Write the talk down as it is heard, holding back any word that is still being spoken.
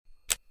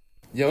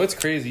Yo, it's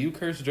crazy. You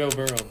cursed Joe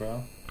Burrow,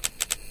 bro.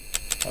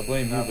 I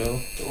blame you, Bill.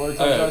 It worked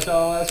on Josh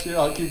Allen last year.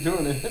 I'll keep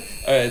doing it.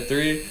 All right,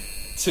 3,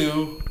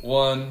 2,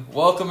 1.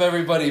 Welcome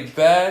everybody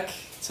back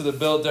to the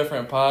Built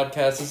Different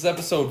podcast. This is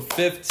episode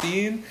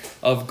 15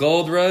 of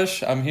Gold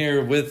Rush. I'm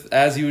here with,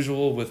 as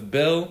usual, with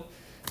Bill.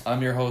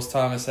 I'm your host,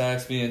 Thomas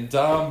Saxby, and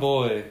Dom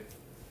Boy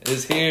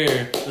is here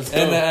in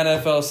the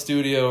NFL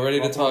studio,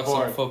 ready to talk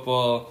some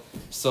football.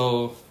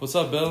 So, what's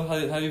up, Bill?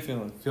 How you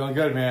feeling? Feeling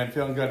good, man.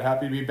 Feeling good.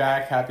 Happy to be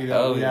back. Happy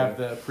that we have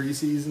the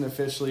preseason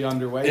officially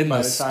underway. In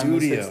by the the time studio.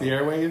 this hits the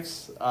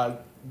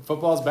airwaves.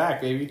 Football's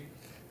back, baby.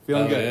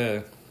 Feeling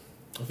good.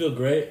 Yeah. I feel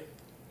great.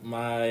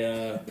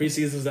 My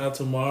preseason's out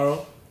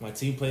tomorrow. My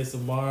team plays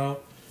tomorrow.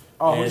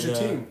 Oh, who's your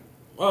team?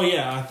 Oh,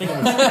 yeah, I think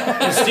I'm a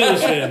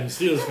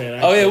Steelers fan.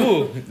 Oh, yeah,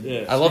 woo.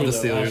 Yeah, I love the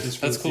Steelers.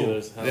 That's cool.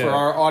 For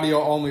our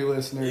audio-only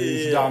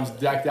listeners, Dom's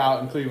decked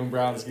out in Cleveland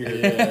Browns gear.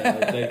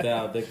 Yeah, decked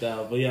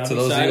out. But yeah, I'm to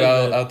those of you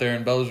out there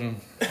in Belgium.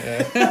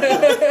 Yeah.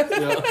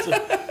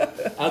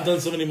 I've done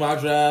so many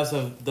mock drafts.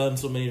 I've done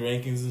so many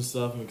rankings and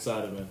stuff. I'm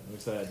excited, man. I'm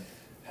excited.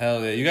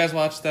 Hell yeah. You guys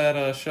watched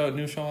that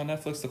new show on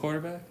Netflix, The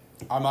Quarterback?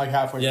 I'm like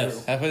halfway through.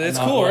 It's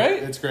cool,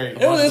 right? It's great.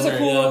 It's a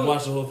cool. Yeah, I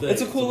watched the whole thing.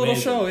 It's a cool little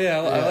show. Yeah,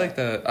 I like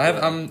that.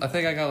 I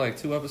think I got like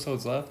 2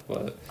 episodes left,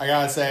 but I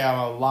gotta say I'm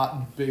a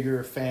lot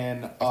bigger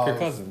fan of Kirk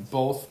Cousins.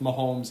 Both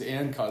Mahomes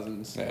and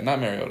Cousins. Yeah,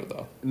 not Mariota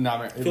though.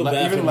 Not Feel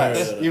bad for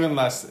Mariota. Even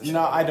less. No,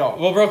 I don't.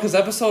 Well, bro, because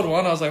episode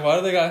 1, I was like, why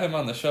do they got him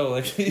on the show?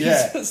 Like, they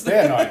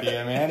had no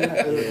idea, man.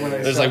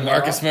 There's like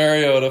Marcus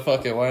Mariota.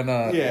 Fuck it, why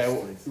not? Yeah,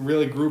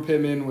 really group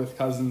him in with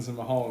Cousins and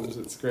Mahomes.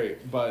 It's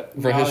great, but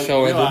for his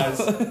show, realize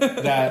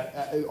that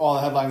all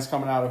the headlines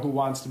coming out of who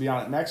wants to be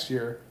on it next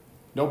year.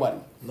 Nobody.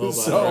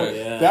 So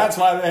that's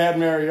why they had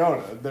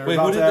Mariota. They're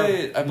about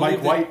to have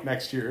Mike White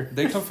next year.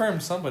 They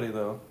confirmed somebody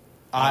though.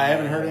 I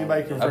haven't heard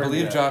anybody confirm. I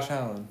believe yet. Josh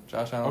Allen.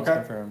 Josh Allen's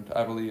confirmed.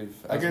 I believe.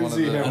 I can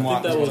see him.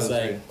 I think that was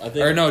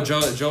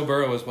like. Joe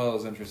Burrow as well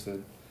is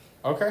interested.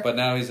 Okay. But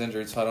now he's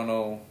injured, so I don't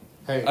know.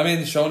 Hey, I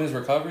mean, showing his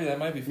recovery, that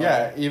might be fun.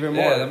 Yeah, even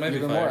more. That might be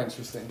more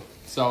interesting.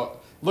 So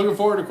looking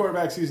forward to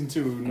quarterback season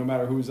 2. No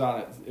matter who's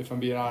on it. If I'm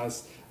being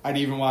honest. I'd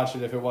even watch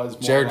it if it was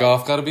more Jared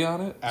Goff got to be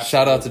on it? Absolutely.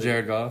 Shout out to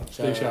Jared Goff.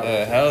 Big shout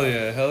out. Hell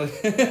yeah.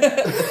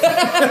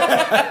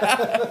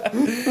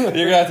 You're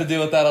going to have to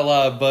deal with that a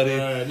lot, buddy.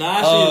 I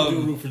actually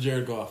do root for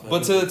Jared Goff.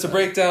 But to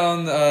break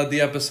down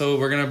the episode,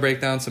 we're going to break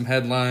down some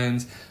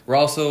headlines. We're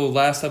also,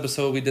 last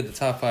episode, we did the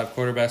top 5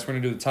 quarterbacks. We're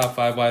going to do the top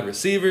 5 wide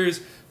receivers.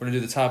 We're going to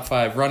do the top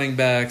 5 running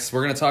backs.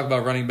 We're going to talk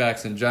about running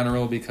backs in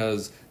general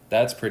because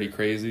that's pretty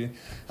crazy.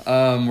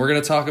 We're going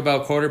to talk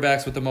about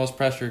quarterbacks with the most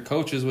pressure,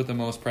 coaches with the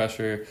most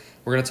pressure.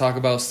 We're going to talk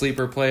about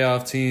sleeper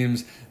playoff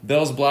teams.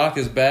 Bill's block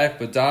is back,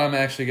 but Dom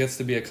actually gets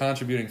to be a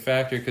contributing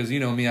factor because, you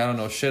know me, I don't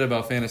know shit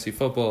about fantasy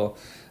football.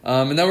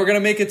 And then we're going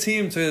to make a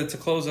team to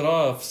close it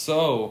off.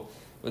 So,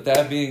 with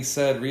that being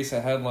said,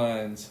 recent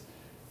headlines.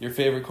 Your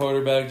favorite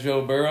quarterback,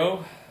 Joe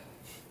Burrow?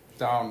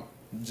 Down.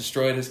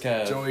 Destroyed his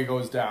calf. Joey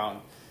goes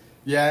down.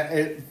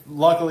 Yeah,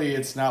 luckily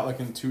it's not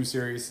looking too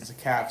serious. It's a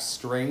calf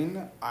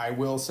strain. I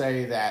will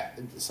say that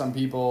some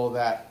people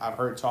that I've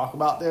heard talk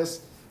about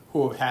this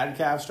who have had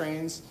calf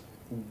strains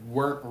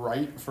weren't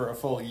right for a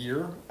full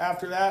year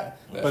after that.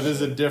 But this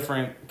is a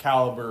different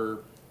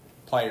caliber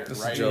player,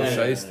 this right? Is Joe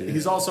Shiesty.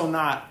 He's also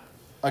not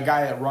a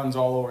guy that runs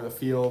all over the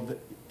field.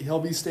 He'll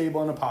be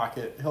stable in the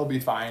pocket. He'll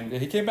be fine. Yeah,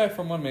 he came back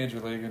from one major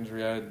league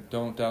injury. I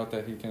don't doubt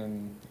that he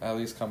can at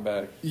least come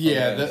back.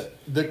 Yeah,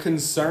 the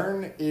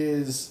concern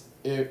is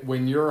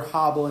when you're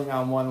hobbling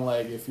on one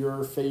leg, if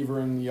you're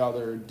favoring the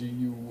other, do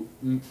you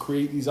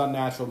create these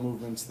unnatural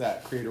movements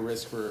that create a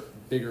risk for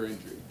bigger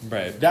injury?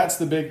 Right. That's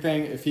the big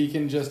thing. If he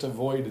can just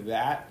avoid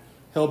that,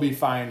 he'll be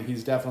fine.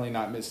 He's definitely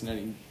not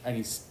missing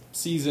any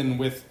season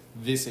with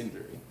this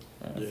injury.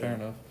 Right, fair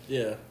enough.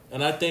 Yeah,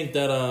 and I think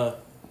that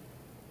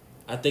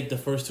the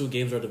first 2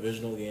 games are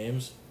divisional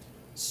games,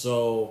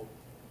 so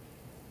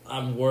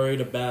I'm worried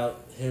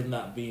about him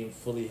not being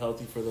fully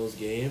healthy for those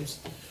games.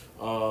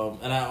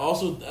 And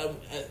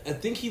I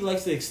think he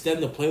likes to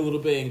extend the play a little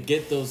bit and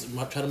get those,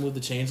 try to move the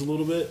chains a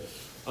little bit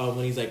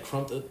when he's like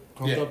crumped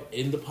up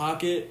in the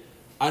pocket.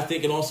 I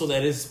think, and also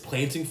that is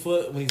planting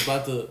foot when he's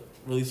about to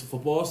release the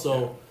football.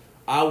 So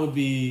I would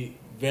be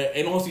very,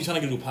 and also he's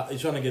trying to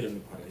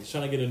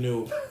get a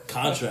new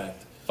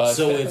contract.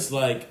 So it's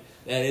like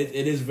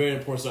it is very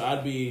important. So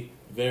I'd be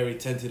very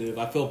tentative.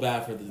 I feel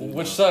bad for the dude.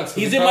 Which sucks.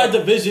 He's in my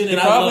division, and he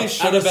probably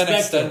should have been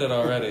extended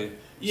already.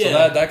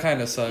 Yeah, so that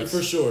kind of sucks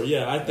for sure.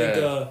 Yeah, I think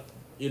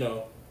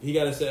he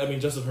got to. I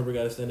mean, Justin Herbert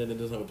got extended and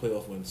doesn't have a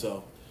playoff win,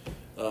 so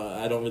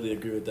I don't really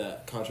agree with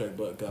that contract.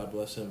 But God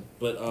bless him.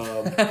 But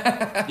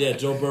yeah,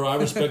 Joe Burrow. I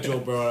respect Joe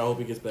Burrow. I hope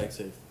he gets back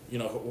safe.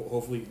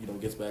 Hopefully,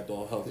 gets back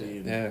all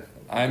healthy. Yeah,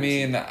 I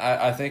mean,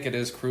 I think it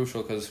is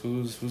crucial because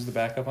who's the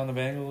backup on the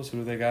Bengals? Who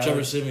do they got?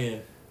 Trevor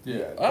Siemian.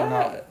 Yeah, they're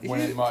not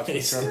winning much. Come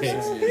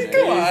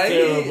on,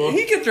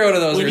 he can throw to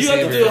those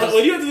receivers.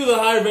 When you have to do the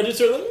higher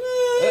register, like,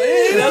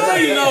 That's how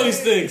you know he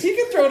stinks. He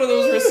can throw to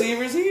those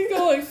receivers. He can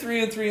go like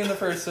 3-3 in the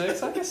first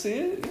 6. I can see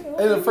it. You know?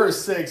 In the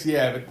first 6,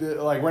 yeah, but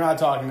like we're not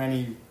talking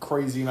any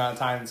crazy amount of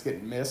time that's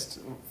getting missed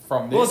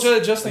from this.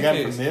 Well, just in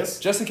Again, case, from this.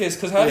 just in case,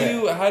 because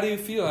how do you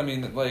feel? I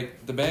mean,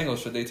 like the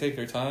Bengals, should they take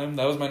their time?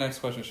 That was my next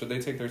question. Should they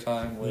take their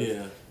time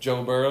with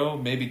Joe Burrow?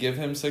 Maybe give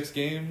him 6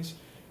 games.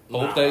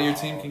 Hope that your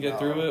team can get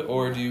through it,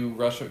 or do you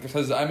rush it?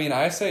 Because I mean,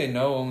 I say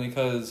no only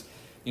because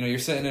you're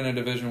sitting in a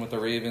division with the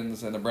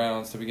Ravens and the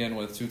Browns to begin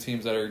with, 2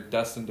 teams that are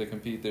destined to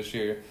compete this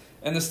year,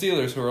 and the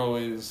Steelers who are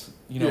always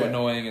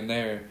annoying in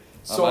there.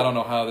 So I don't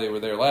know how they were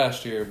there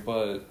last year,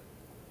 but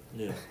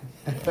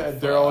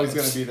they're always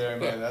going to be there,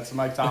 man. That's a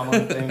Mike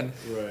Tomlin thing,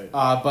 right?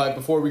 But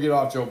before we get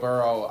off Joe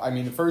Burrow, I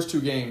mean, the first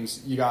 2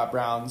 games you got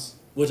Browns,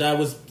 which I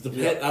was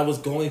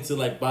going to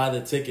like buy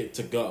the ticket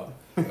to go.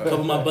 A couple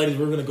of my buddies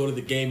were going to go to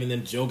the game, and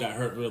then Joe got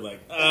hurt. We were like,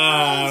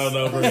 I don't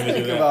know if we're going to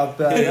do that. About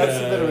that. That's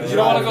a bit of a you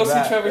don't want to go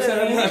see Trevor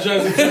Siemian?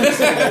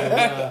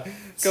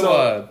 Come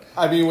on.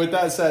 I mean, with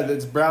that said,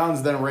 it's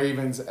Browns, then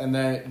Ravens, and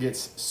then it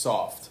gets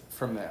soft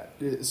from that.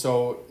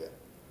 So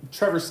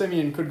Trevor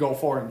Siemian could go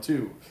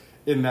 4-2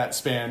 in that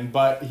span,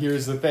 but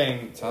here's the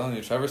thing. I'm telling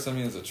you, Trevor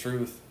Siemian's the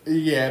truth.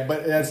 Yeah,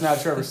 but that's not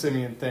Trevor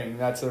Siemian thing.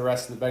 That's the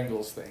rest of the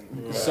Bengals thing.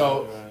 Right,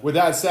 so with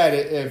that said,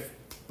 if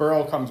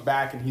Burrow comes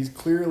back and he's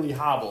clearly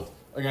hobbled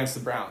against the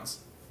Browns,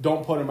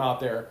 don't put him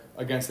out there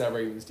against that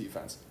Ravens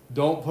defense.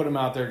 Don't put him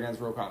out there against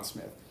Roquan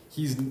Smith.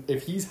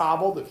 If he's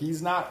hobbled, if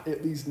he's not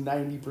at least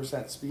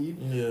 90% speed,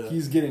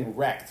 he's getting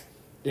wrecked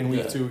in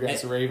week 2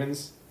 against the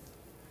Ravens.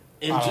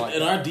 And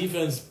our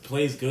defense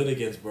plays good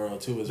against Burrow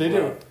too as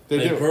well.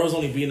 They do. Burrow's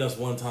only beaten us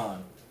 1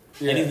 time,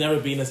 and he's never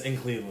beaten us in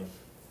Cleveland.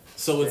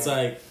 So it's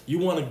like you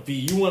want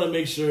to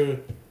make sure.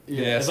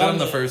 Yeah, some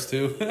the first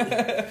 2.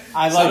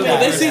 I like that.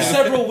 They see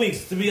several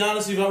weeks. To be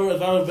honest, if I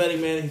were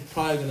betting man, he's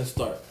probably going to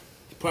start.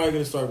 He's probably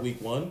going to start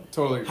week 1.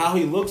 Totally. How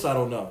he looks, I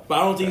don't know, but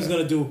I don't think he's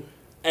going to do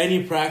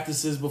any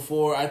practices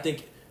before. I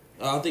think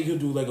he'll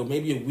do like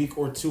maybe a week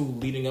or 2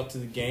 leading up to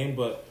the game,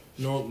 but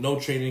no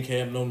training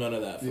camp, none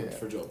of that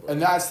for Joe Burrow.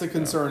 And that's the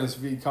concern is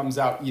if he comes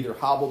out either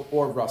hobbled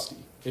or rusty.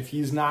 If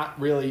he's not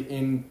really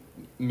in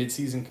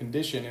midseason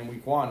condition in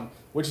week 1,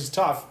 which is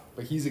tough,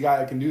 but he's a guy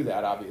that can do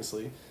that,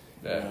 obviously.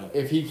 Yeah.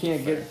 If he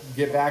can't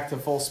get back to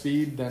full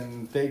speed,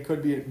 then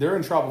they're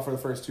in trouble for the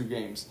first 2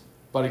 games.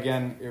 But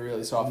again, it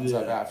really softens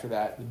up after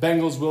that. The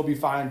Bengals will be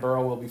fine.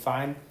 Burrow will be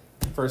fine.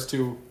 First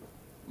 2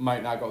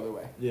 might not go their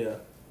way.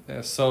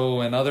 Yeah.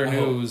 So in other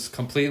news,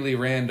 completely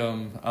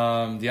random,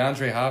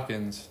 DeAndre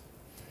Hopkins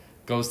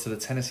goes to the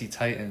Tennessee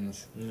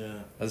Titans. Yeah.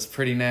 That's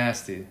pretty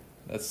nasty.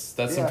 That's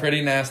some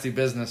pretty nasty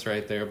business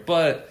right there.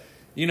 But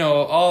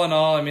all in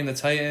all, I mean, the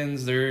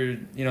Titans,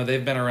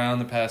 they've been around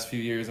the past few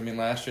years. I mean,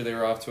 last year they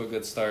were off to a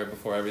good start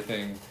before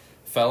everything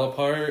fell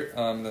apart.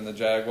 Then the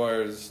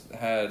Jaguars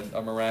had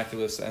a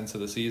miraculous end to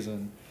the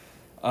season.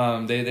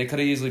 They could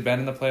have easily been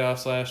in the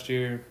playoffs last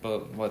year,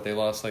 but they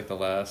lost like the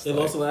last. They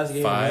lost the last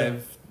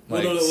game.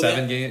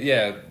 7 games.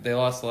 Yeah, they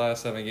lost the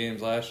last 7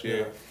 games last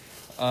year.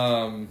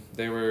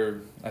 They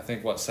were, I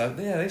think,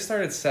 7? Yeah, they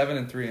started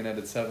 7-3 and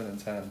ended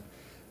 7-10.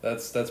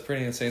 That's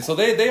pretty insane. So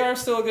they are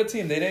still a good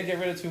team. They didn't get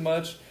rid of too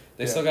much.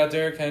 They still got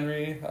Derrick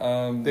Henry.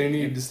 They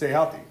need to stay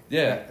healthy.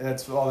 Yeah.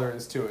 That's all there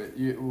is to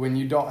it. When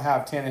you don't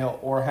have Tannehill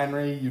or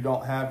Henry, you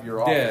don't have your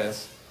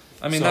offense.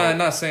 I mean,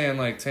 not saying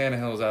like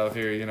Tannehill's out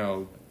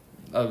here,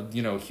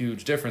 a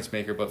huge difference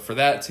maker, but for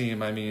that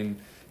team, I mean,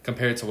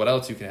 compared to what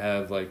else you can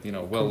have, like,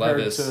 Will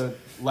Levis. Compared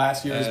to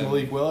last year's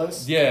Malik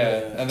Willis?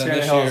 Yeah, and then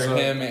this year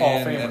him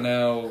and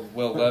now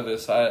Will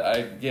Levis.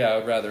 I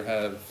would rather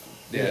have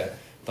the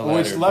latter.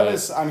 Which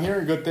Levis, I'm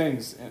hearing good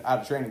things out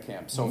of training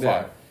camp so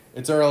far.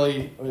 It's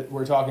early.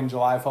 We're talking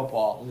July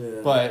football,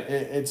 but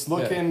it's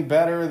looking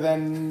better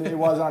than it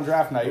was on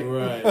draft night.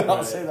 Right,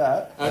 I'll say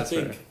that. I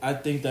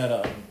think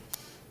that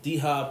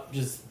D-Hop,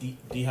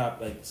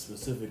 D-Hop like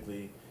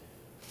specifically,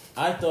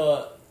 I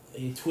thought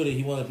he tweeted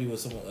he wanted to be with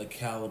someone like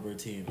caliber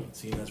team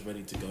that's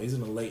ready to go. He's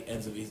in the late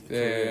ends of his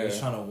career. He's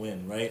trying to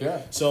win, right?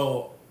 Yeah.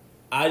 So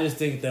I just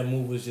think that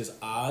move was just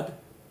odd.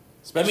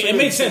 Especially it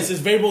makes sense. It's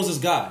Vrabel's his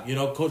guy,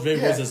 Coach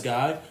Vrabel's his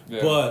guy,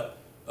 but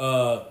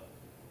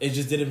it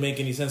just didn't make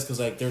any sense because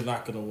like they're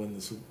not gonna win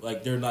this.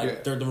 Like they're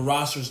not. The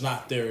roster's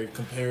not there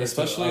compared.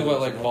 Especially to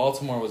what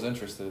Baltimore was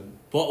interested.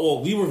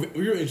 But we were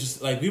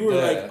interested. Like we were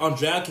like on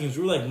DraftKings,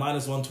 we were like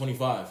minus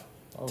 125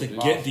 to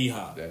get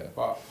D-Hop. Yeah.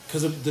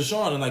 Because of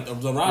Deshaun and like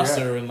the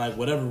roster and like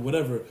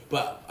whatever.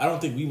 But I don't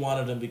think we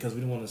wanted him because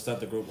we didn't want to stunt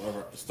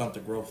the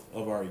growth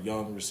of our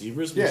young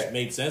receivers, which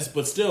made sense.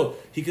 But still,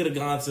 he could have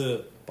gone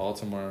to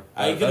Baltimore.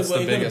 He could have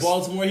gone to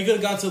Baltimore. He could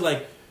have gone to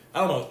like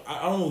I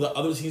don't know the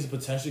other teams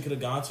potentially could have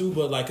gone to,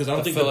 but like because I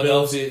don't think the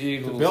Bills,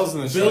 Eagles, Bills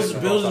and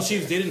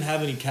Chiefs, they didn't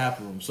have any cap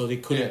room, so they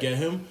couldn't get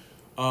him.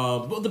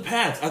 But the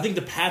Pats, I think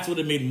the Pats would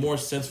have made more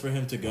sense for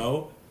him to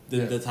go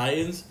than the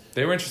Titans.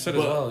 They were interested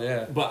as well,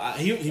 yeah. But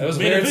he it was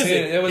made a visit.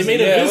 It was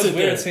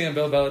weird seeing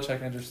Bill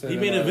Belichick interested. He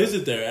made a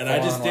visit there, and I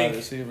just think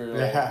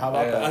how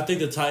about that? I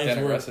think the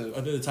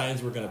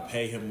Titans were going to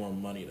pay him more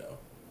money though.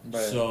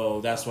 Right.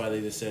 So that's why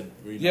they just said.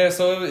 Yeah,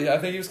 so I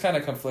think he was kind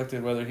of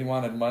conflicted whether he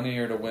wanted money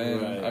or to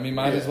win. Right. I mean,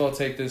 might as well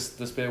take this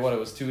bid. What, it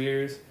was 2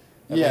 years?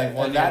 I Yeah, mean,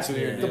 1 and year, that's 2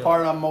 year the deal.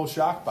 part I'm most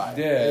shocked by.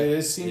 Yeah.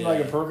 It seemed like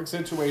a perfect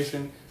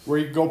situation where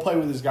you go play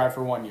with this guy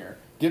for 1 year,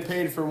 get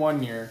paid for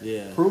 1 year,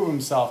 prove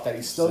himself that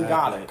he's still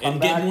got it,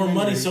 and get more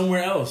money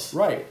somewhere else.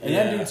 Right, and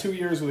then do 2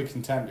 years with a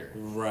contender.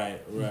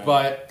 Right.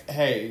 But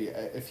hey,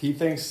 if he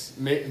thinks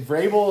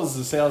Vrabel is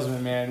the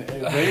salesman, man,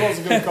 Vrabel's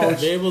a good coach.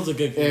 Vrabel's a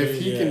good coach.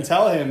 If he can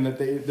tell him that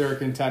they're a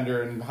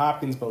contender and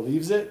Hopkins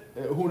believes it,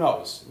 who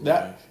knows?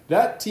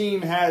 That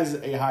team has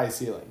a high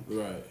ceiling.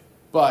 Right.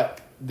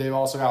 But they've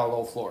also got a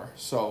low floor,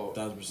 so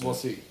 1,000%. we'll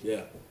see.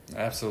 Yeah.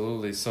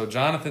 Absolutely. So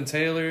Jonathan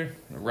Taylor,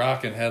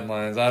 rocking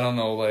headlines. I don't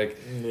know,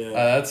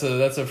 that's a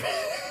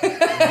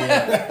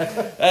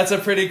that's a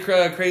pretty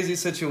crazy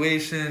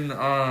situation.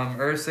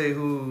 Irsay,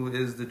 who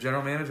is the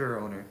general manager or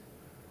owner?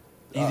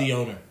 He's the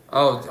owner.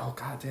 Oh,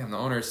 goddamn, the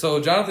owner.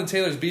 So Jonathan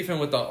Taylor's beefing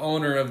with the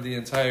owner of the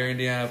entire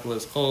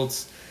Indianapolis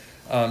Colts,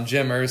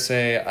 Jim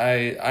Irsay.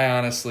 I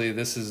honestly,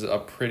 this is a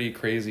pretty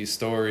crazy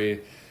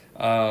story.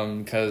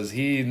 Because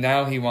he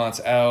wants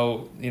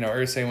out.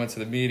 Irsay went to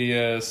the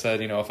media, said,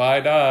 if I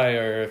die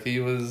or if he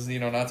was,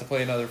 not to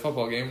play another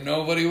football game,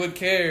 nobody would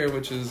care,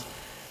 which is,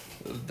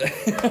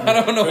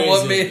 I don't know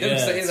what made him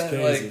say that.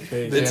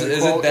 Crazy.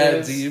 Is it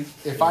that deep?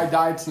 If I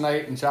die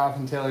tonight and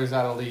Jonathan Taylor's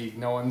out of league,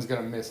 no one's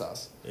going to miss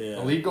us. Yeah.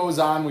 The league goes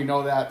on. We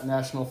know that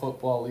National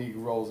Football League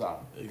rolls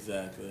on.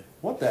 Exactly.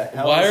 What the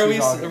hell Why is are he we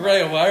talking about?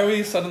 right? Why are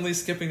we suddenly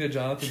skipping to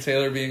Jonathan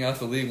Taylor being out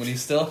the league when he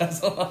still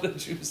has a lot of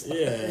juice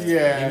left?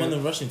 Yeah. He won the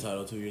rushing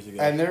title 2 years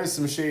ago. And there's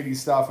some shady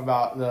stuff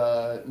about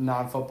the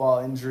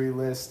non-football injury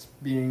list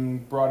being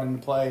brought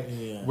into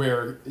play,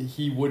 where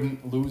he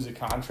wouldn't lose a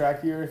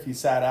contract year if he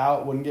sat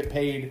out, wouldn't get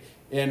paid,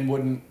 and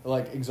wouldn't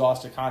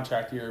exhaust a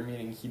contract year,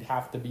 meaning he'd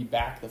have to be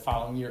back the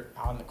following year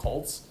on the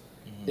Colts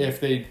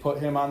if they put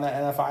him on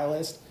that NFI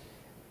list.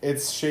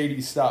 It's shady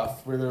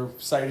stuff where they're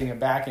citing a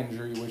back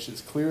injury, which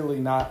is clearly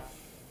not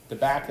the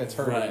back that's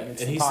hurting. Right.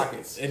 It's And the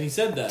pockets. he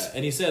said that.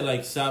 And he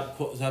said,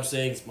 stop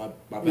saying my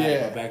back.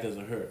 Yeah. My back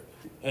doesn't hurt.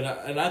 And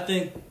I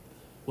think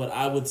what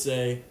I would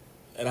say,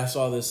 and I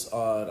saw this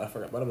on, I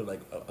forgot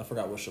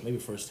what show, maybe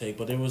First Take,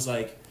 but there was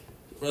a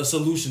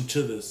solution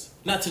to this.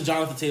 Not to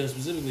Jonathan Taylor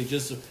specifically,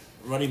 just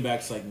running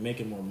backs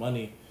making more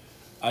money.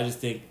 I just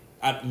think,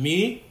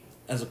 me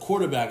as a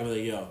quarterback,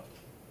 I'm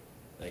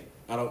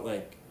I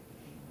don't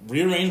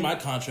rearrange my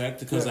contract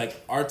because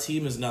our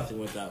team is nothing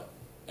without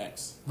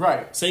X.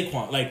 Right.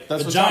 Saquon, that's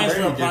the what Giants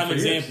Tom are a Brady prime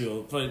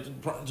did for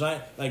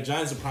example.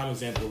 Giants are a prime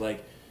example.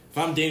 If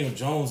I'm Daniel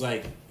Jones,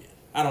 I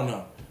don't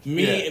know.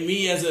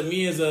 Me as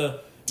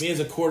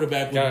a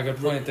quarterback Got a good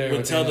point there would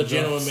with tell the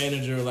Daniel general Jones.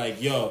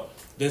 manager yo,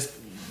 this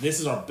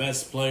is our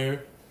best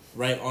player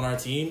right on our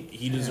team.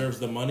 He deserves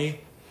the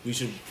money. We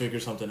should figure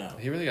something out.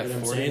 He really got You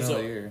know what I'm $40 saying? million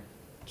a year.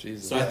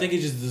 Jesus. So I think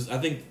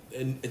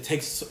it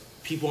takes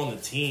people on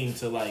the team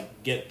to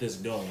get this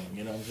going.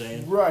 You know what I'm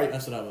saying? Right.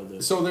 That's what I would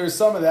do. So there's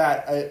some of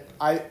that.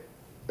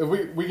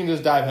 If we can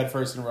just dive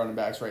headfirst into running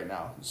backs right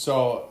now.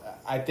 So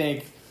I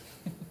think.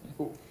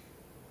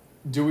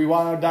 Do we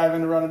want to dive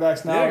into running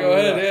backs now? Yeah, go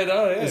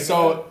ahead.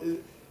 So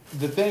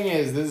the thing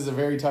is, this is a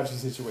very touchy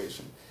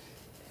situation.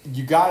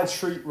 You got to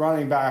treat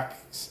running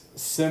backs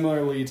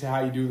similarly to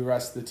how you do the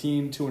rest of the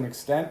team to an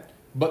extent,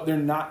 but they're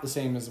not the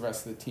same as the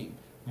rest of the team.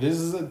 This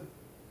is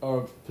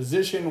a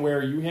position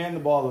where you hand the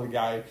ball to the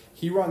guy,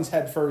 he runs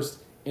headfirst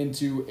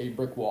into a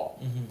brick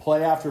wall.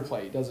 Play after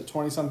play. He does it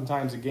 20-something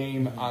times a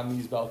game on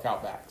these bell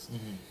cow backs.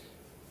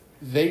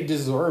 They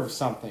deserve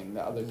something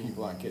that other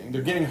people aren't getting.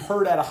 They're getting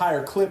hurt at a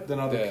higher clip than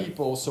other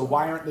people, so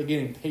why aren't they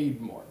getting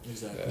paid more?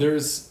 Exactly.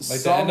 There's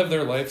the end of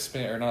their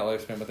lifespan, or not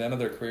lifespan, but the end of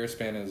their career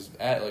span is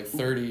at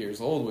 30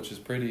 years old, which is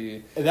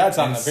pretty. That's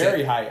on the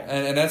very high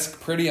end, and that's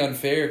pretty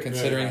unfair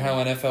considering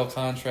how NFL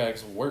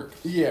contracts work.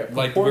 Yeah,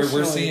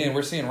 we're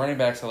seeing running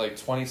backs at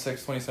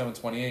 26, 27,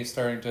 28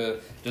 starting to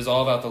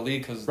dissolve out the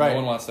league because no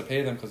one wants to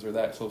pay them because they're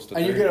that close to.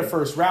 And 30. you get a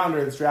first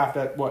rounder that's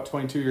drafted at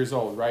 22 years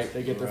old, right?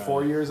 They get their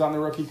 4 years on the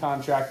rookie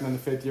contract and then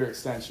the 5th year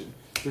extension.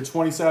 They're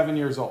 27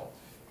 years old.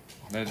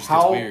 That just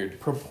How gets weird.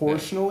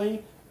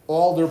 Proportionally,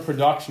 all their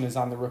production is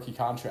on the rookie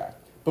contract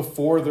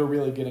before they're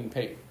really getting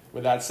paid.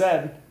 With that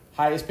said,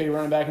 highest paid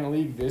running back in the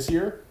league this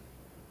year,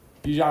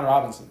 Bijan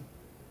Robinson.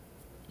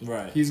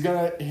 Right. He's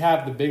going to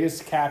have the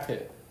biggest cap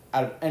hit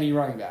out of any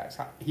running backs.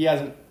 He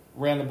hasn't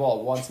ran the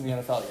ball once in the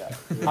NFL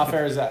yet. How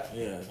fair is that?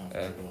 Yeah, it's not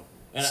fair.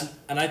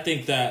 And I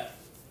think that,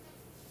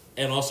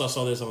 and also I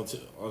saw this on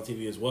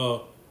TV as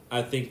well,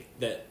 I think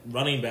that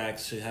running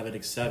backs should have an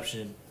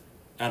exception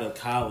out of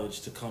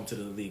college to come to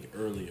the league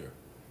earlier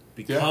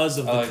because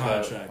of the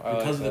contract,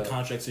 because of the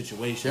contract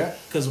situation.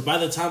 Because by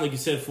the time, like you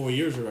said, 4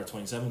 years or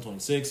 27,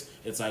 26,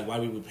 it's why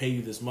we would pay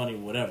you this money or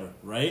whatever,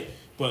 right?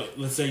 But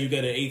let's say you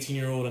get an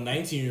 18-year-old, a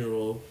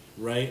 19-year-old,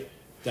 right,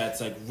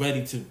 that's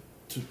ready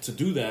to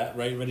do that,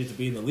 right, ready to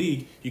be in the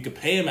league. You could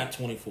pay him at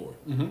 24.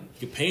 You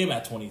could pay him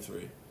at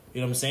 23.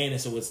 You know what I'm saying? And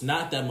so it's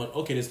not that much.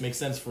 Okay, this makes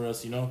sense for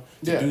us, to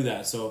Yeah. do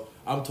that. So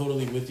I'm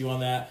totally with you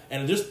on that.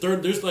 And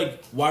there's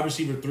like wide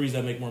receiver threes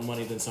that make more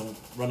money than some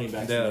running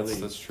backs in the league.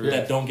 That's true.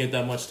 That don't get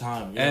that much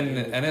time. And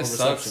it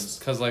sucks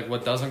because like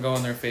what doesn't go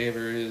in their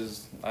favor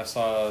is I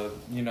saw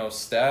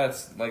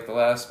stats like the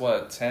last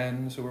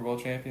 10 Super Bowl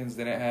champions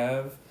didn't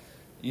have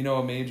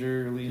a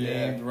major league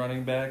named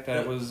running back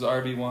that was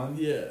RB1.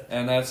 Yeah.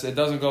 And it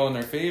doesn't go in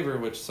their favor,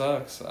 which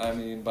sucks.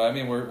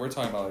 We're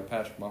talking about like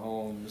Patrick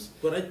Mahomes,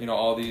 but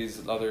all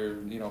these other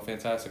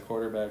fantastic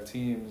quarterback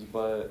teams,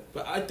 but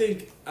I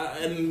think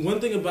and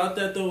one thing about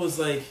that though is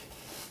like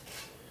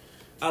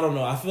I don't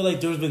know. I feel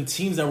like there's been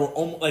teams that were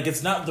almost like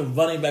it's not the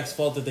running back's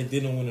fault that they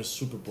didn't win a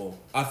Super Bowl.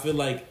 I feel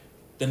like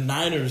the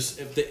Niners,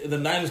 the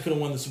Niners could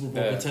have won the Super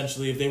Bowl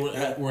potentially if they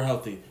were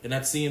healthy, and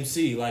that's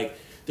CMC. Like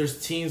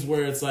there's teams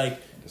where it's like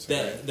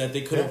that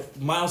they could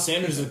have. Miles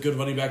Sanders is a good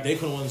running back. They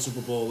could have won the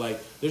Super Bowl. Like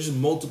there's just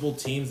multiple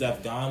teams that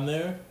have gone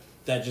there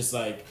that just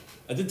like.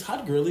 Did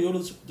Todd Gurley go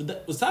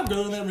to was Todd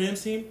Gurley on that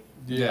Rams team?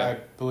 Yeah, I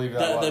believe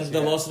that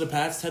lost to the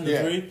Pats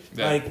 10-3.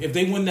 Yeah. Like if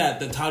they win that,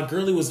 then Todd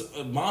Gurley was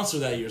a monster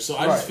that year. So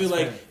I just feel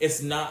like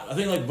it's not. I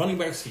think like running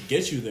backs could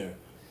get you there.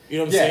 You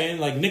know what I'm saying?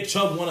 Like Nick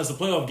Chubb won us a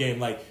playoff game.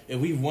 Like if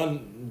we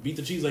beat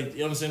the Chiefs. Like you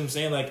know what I'm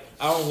saying? Like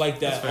I don't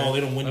like that. Oh,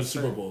 they don't win you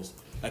Super Bowls.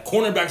 Like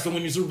cornerbacks don't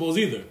win you Super Bowls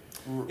either.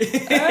 no,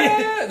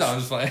 I'm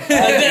just playing. Like,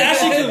 they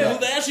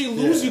actually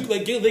lose you.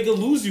 Like they could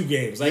lose you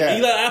games. Like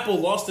Eli Apple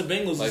lost to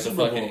Bengals like in Super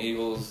the fucking Bowl.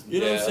 Eagles. You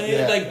know what I'm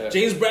saying?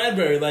 James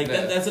Bradbury. Like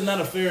that's not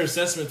a fair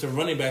assessment to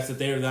running backs that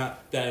they are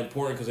not that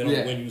important because they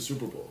don't win you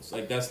Super Bowls.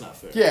 Like that's not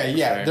fair.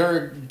 Yeah.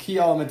 They're a key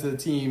element to the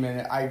team,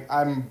 and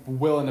I'm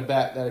willing to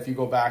bet that if you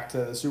go back to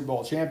the Super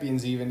Bowl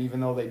champions,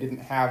 even though they didn't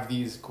have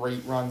these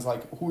great runs,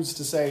 like who's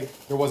to say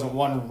there wasn't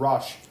one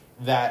rush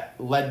that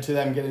led to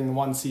them getting the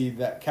 1 seed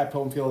that kept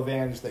home field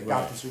advantage that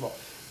got the Super Bowl.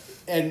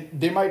 And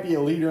they might be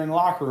a leader in the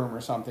locker room or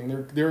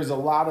something. There's a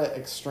lot of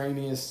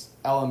extraneous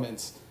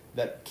elements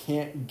that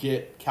can't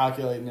get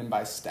calculated in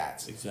by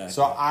stats. Exactly.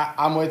 So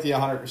I'm with you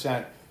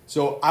 100%.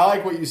 So I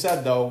like what you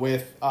said, though,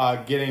 with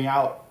getting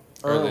out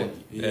early.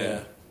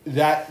 Yeah.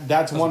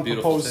 That's one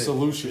proposed take.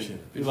 solution.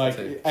 Beautiful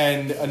take.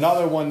 And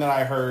another one that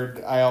I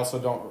heard, I also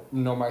don't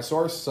know my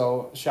source,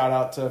 so shout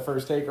out to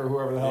First Take or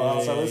whoever the hell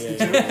else I listen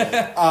to.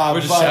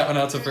 We're just shouting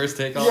out to First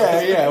Take.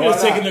 Yeah. We're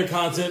taking their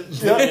content.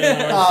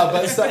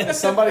 But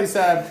somebody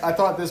said, I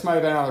thought this might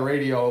have been on the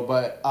radio,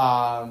 but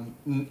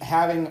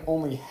having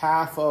only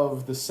half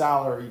of the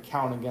salary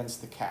count against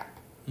the cap.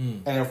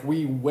 And if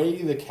we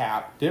weigh the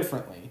cap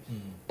differently,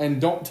 and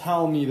don't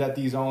tell me that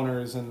these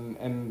owners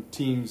and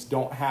teams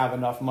don't have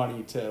enough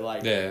money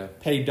to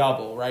pay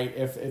double, right?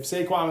 If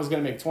Saquon is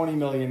going to make $20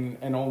 million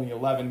and only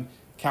 11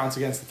 counts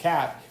against the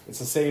cap, it's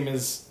the same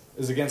as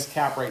against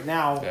cap right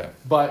now. Yeah.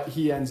 But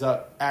he ends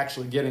up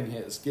actually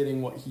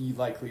getting what he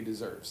likely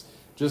deserves.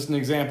 Just an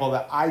example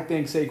that I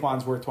think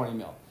Saquon's worth $20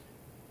 million.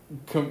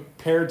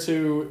 Compared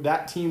to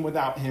that team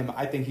without him,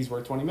 I think he's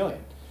worth $20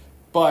 million.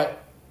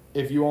 But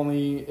if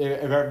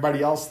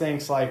everybody else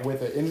thinks like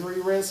with an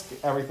injury risk,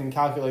 everything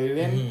calculated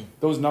in,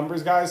 those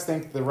numbers guys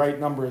think the right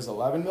number is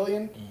 11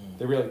 million.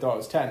 They really thought it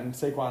was 10.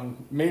 Saquon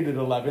made it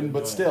 11,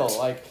 but still,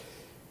 like,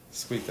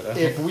 squeaked it out.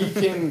 If we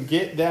can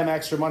get them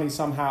extra money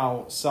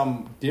somehow,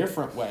 some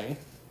different way,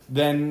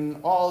 then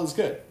all is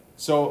good.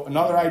 So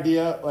another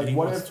idea, like,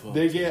 what if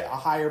they get a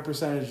higher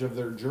percentage of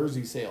their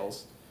jersey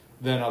sales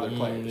than other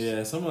players?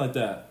 Yeah, something like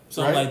that.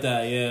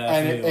 Yeah.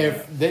 And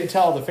if they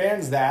tell the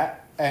fans that,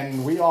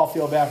 and we all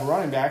feel bad for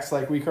running backs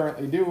like we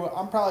currently do,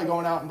 I'm probably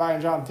going out and buying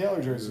Jonathan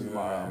Taylor jersey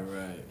tomorrow.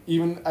 Right.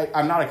 Even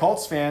I'm not a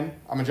Colts fan.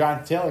 I'm a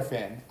Jonathan Taylor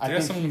fan.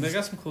 They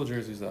got some cool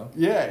jerseys though.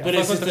 Yeah, but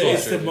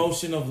it's the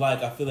motion of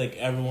like I feel like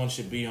everyone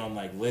should be on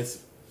like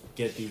let's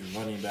get these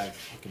running backs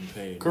fucking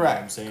paid. Correct. You know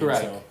what I'm saying?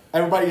 Correct. So,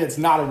 everybody that's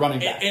not a running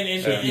back. And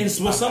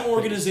with some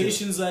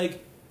organizations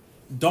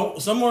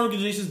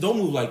don't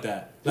move like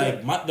that.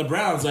 Like the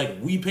Browns, like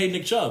we paid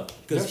Nick Chubb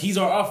because he's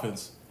our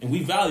offense and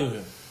we value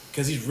him.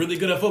 Because he's really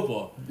good at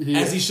football,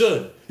 as he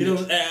should. You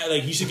know,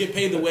 like he should get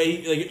paid the way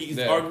he's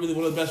arguably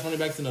one of the best running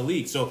backs in the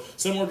league. So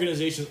some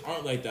organizations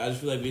aren't like that. I just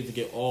feel like we have to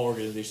get all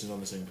organizations on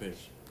the same page.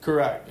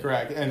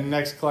 Correct. And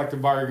next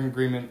collective bargaining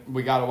agreement,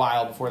 we got a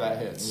while before that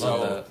hits.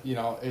 So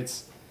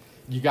it's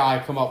you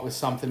gotta come up with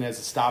something as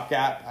a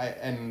stopgap.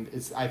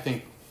 I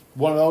think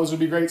one of those would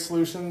be great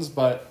solutions,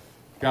 but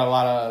got a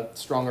lot of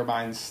stronger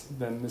minds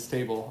than this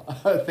table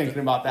thinking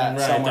about that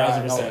somewhere.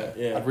 1,000%.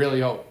 Yeah. I'd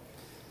really hope.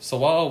 So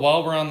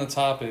while we're on the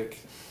topic,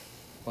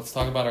 let's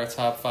talk about our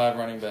top 5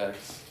 running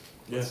backs.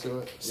 Let's do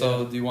it.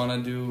 So do you want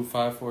to do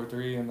 5, 4,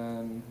 3, and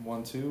then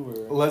 1,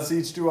 2, or let's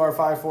each do our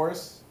 5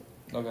 4s.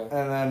 Okay.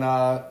 And then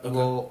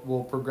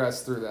we'll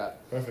progress through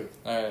that. Perfect.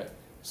 All right.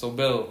 So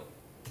Bill,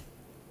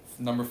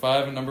 number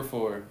 5 and number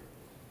 4.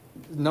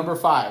 Number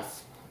 5,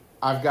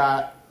 I've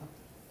got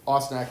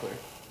Austin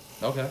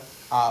Eckler. Okay.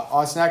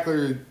 Austin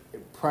Eckler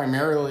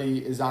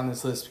primarily is on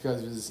this list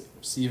because of his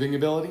receiving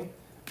ability,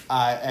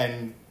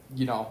 and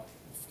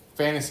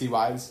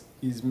fantasy-wise,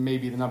 he's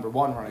maybe the number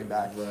 1 running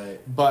back. Right.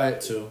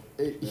 But Two.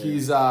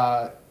 he's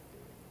I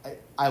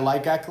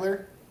like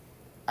Eckler.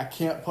 I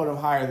can't put him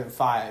higher than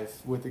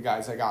 5 with the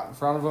guys I got in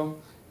front of him,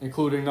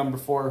 including number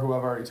 4, who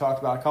I've already talked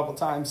about a couple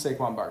times,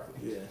 Saquon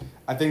Barkley. Yeah.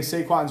 I think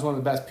Saquon's one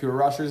of the best pure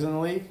rushers in the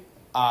league,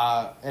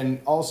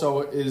 and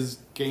also is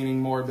gaining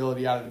more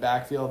ability out of the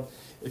backfield.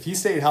 If he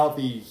stayed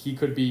healthy, he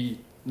could be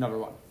number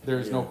 1.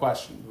 There's no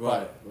question.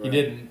 Right. He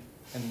didn't,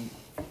 and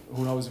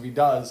who knows if he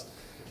does.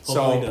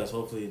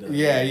 Hopefully he does.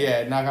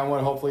 Yeah. Knock on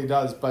wood. Hopefully he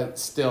does. But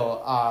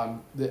still,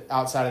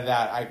 outside of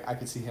that, I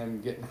could see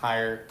him getting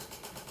higher.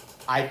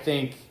 I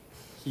think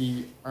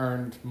he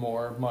earned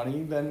more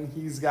money than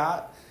he's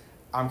got.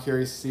 I'm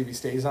curious to see if he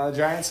stays on the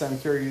Giants. I'm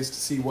curious to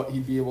see what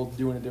he'd be able to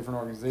do in a different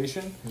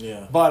organization.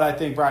 Yeah. But I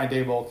think Brian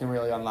Daboll can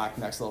really unlock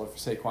the next level for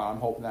Saquon. I'm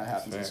hoping that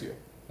happens this year.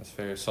 That's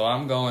fair. So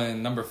I'm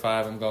going number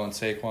 5. I'm going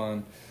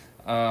Saquon.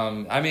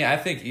 I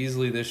think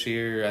easily this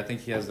year, I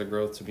think he has the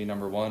growth to be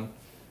number 1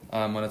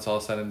 when it's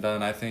all said and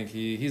done. I think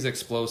he's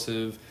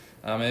explosive.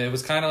 It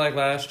was kind of like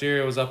last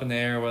year. It was up in the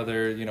air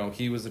whether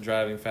he was the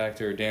driving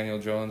factor or Daniel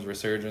Jones'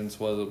 resurgence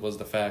was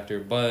the factor.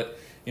 But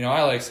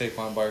I like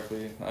Saquon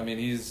Barkley.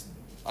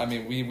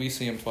 We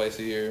see him twice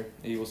a year,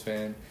 Eagles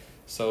fan.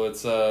 So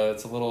it's a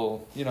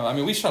little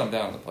we shut him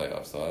down in the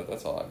playoffs. So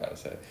that's all I gotta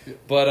say.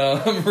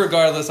 But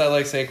regardless, I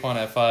like Saquon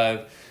at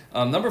 5.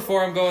 Number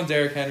 4, I'm going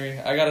Derrick Henry.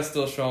 I gotta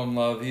still show him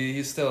love.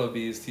 He's still a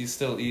beast. He's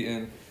still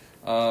eating.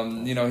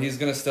 He's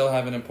gonna still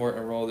have an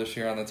important role this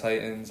year on the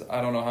Titans. I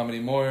don't know how many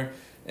more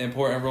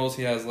important roles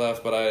he has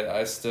left, but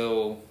I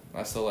still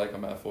like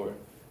him at 4.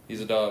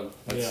 He's a dog.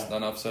 That's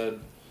enough said.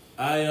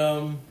 I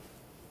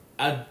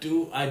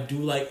do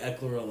like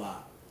Eckler a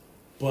lot,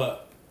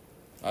 but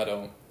I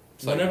don't.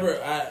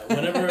 Whenever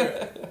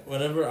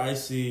I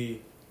see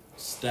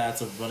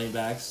stats of running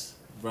backs,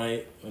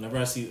 right? Whenever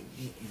I see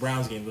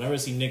Browns games, whenever I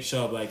see Nick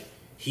Chubb, like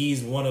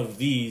he's one of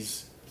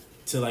these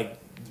to like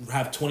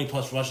have 20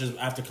 plus rushes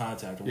after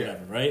contact or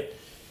whatever, right?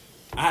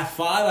 At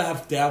 5, I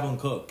have Dalvin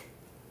Cook,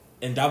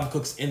 and Dalvin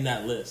Cook's in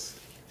that list.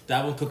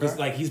 Dalvin Cook is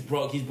like he's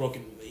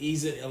broken. He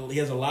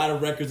has a lot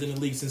of records in the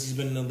league since he's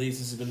been in the league.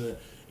 Since he's been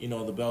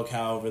the bell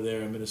cow over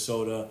there in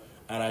Minnesota,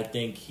 and I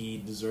think he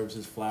deserves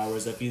his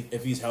flowers.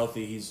 If he's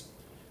healthy, he's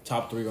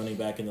top 3 running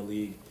back in the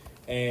league.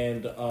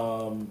 And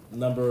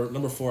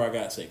number 4, I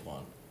got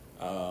Saquon,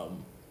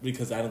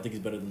 because I don't think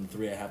he's better than the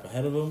 3 I have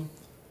ahead of him.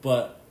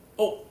 But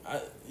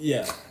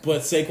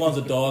Saquon's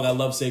a dog. I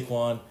love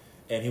Saquon,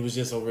 and he was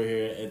just over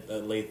here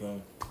at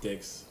Latham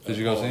Dix. Did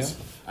you go see him?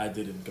 I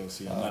didn't go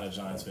see him. I'm not a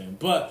Giants fan,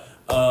 but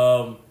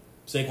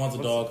Saquon's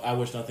a dog. I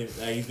wish nothing.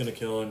 He's gonna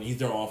kill, and he's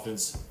their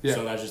offense. Yeah.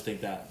 So I just think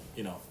that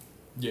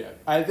Yeah,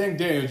 I think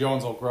Daniel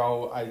Jones will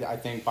grow. I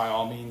think by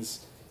all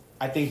means,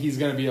 I think he's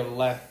going to be a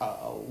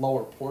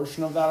lower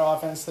portion of that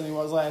offense than he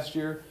was last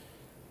year.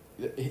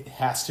 It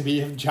has to be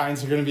if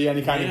Giants are going to be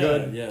any kind of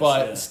good.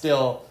 But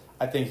still,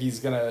 I think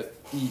he's going to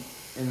eat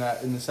in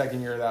the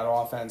second year of that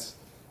offense.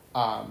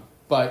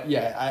 But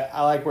yeah,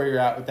 I like where you're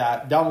at with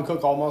that. Dalvin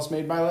Cook almost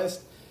made my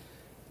list.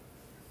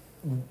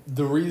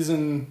 The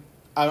reason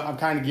I'm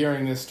kind of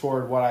gearing this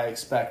toward what I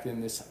expect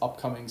in this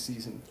upcoming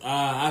season.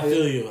 I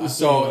feel you.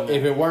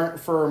 If it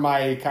weren't for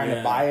my kind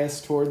of bias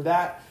toward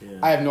that,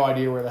 I have no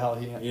idea where the hell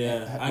he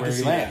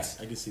lands.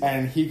 I can see that.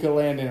 And he could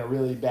land in a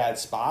really bad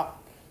spot.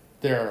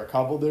 There are a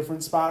couple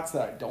different spots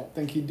that I don't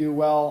think he'd do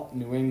well.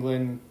 New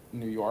England,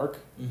 New York,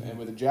 and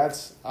with the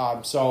Jets.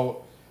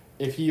 So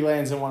if he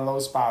lands in one of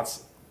those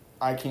spots,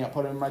 I can't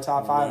put him in my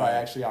top 5. Right. I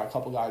actually got a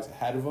couple guys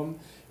ahead of him.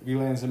 If he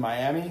lands in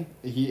Miami,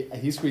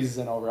 he squeezes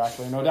in over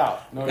Eckler, no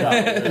doubt.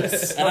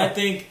 And I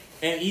think,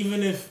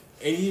 even if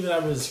I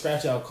was to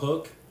scratch out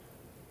Cook,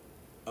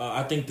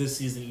 I think this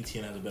season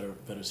Etienne has a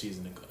better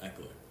season than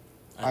Eckler.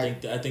 I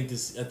think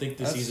this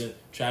season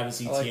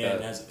Travis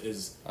Etienne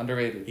is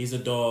underrated. He's a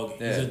dog.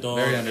 Yeah, he's a dog.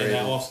 very underrated.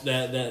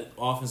 And that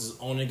offense is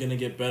only going to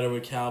get better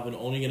with Calvin.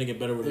 Only going to get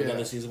better with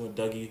another season with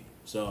Dougie.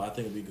 So I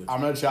think it'll be good. I'm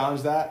going to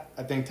challenge that.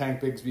 I think Tank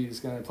Bigsby is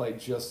going to play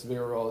just as big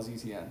a role as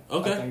Etienne.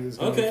 Okay. I think it's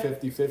going to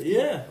be 50-50.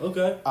 Yeah,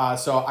 okay.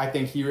 So I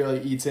think he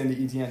really eats into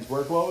Etienne's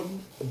workload.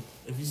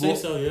 If you say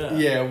so, yeah.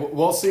 Yeah,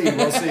 we'll see.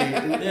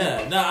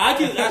 Yeah, no, I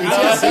can see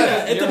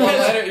that. It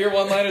depends. Your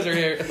one-liners are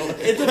here.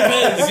 It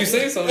depends. If you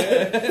say so, yeah.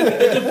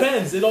 It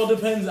depends. It all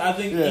depends. I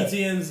think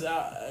Etienne's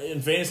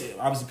in fantasy,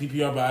 obviously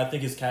PPR, but I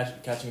think his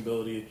catching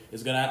ability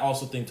is good. I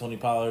also think Tony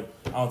Pollard.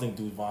 I don't think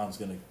Duvon's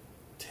going to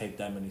take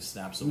that many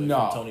snaps away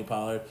from Tony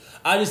Pollard.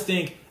 I just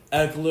think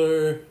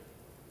Eckler.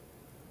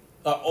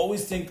 I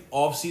always think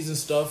off-season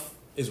stuff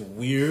is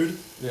weird.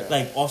 Yeah.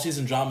 Like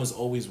off-season drama is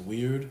always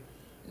weird.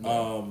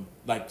 Yeah.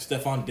 Like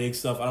Stephon Diggs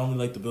stuff. I don't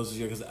really like the Bills this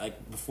year because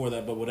before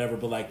that, but whatever.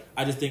 But like,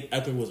 I just think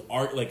Eckler was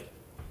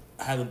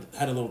had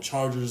a little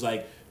Chargers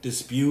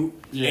dispute,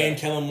 and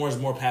Kellen Moore's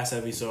more pass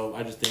heavy. So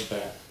I just think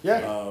that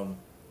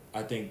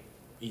I think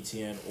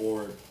Etienne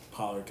or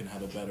Pollard can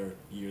have a better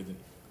year than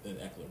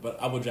Eckler.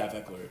 But I would draft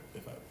Eckler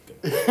if I could.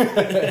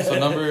 So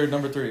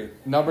number 3.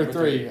 Number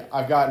three,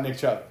 I've got Nick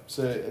Chubb.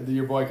 So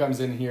your boy comes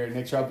in here.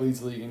 Nick Chubb leads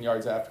the league in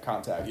yards after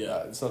contact.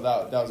 Yeah. So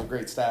that was a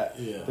great stat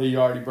that you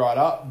already brought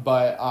up.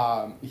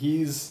 But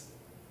he's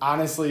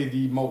honestly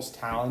the most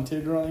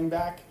talented running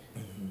back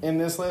in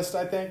this list,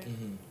 I think.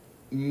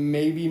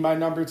 maybe my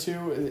number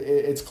 2.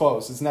 It's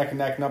close. It's neck and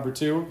neck number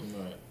 2.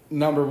 Right.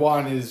 Number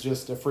 1 is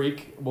just a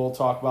freak. We'll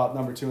talk about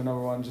number 2 and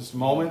number 1 in just a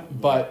moment.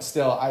 Mm-hmm. But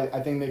still, I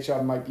think Nick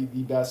Chubb might be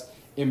the best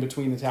in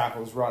between the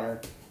tackles runner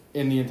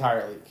in the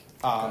entire league.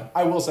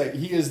 I will say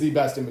he is the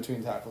best in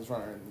between tackles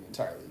runner in the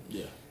entire league.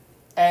 Yeah.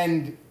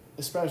 And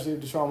especially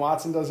if Deshaun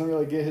Watson doesn't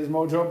really get his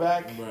mojo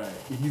back, Right.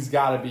 he's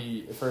got to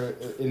be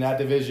in that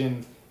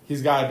division.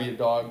 He's got to be a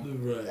dog,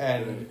 Right.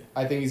 and right.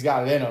 I think he's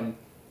got it in him.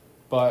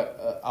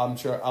 But I'm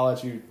sure I'll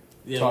let you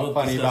talk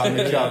plenty discuss- about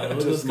Nick Chubb. Yeah,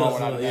 Just discuss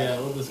moment it. after Yeah, that.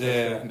 we'll discuss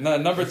Yeah,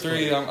 that. number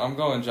 3, I'm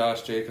going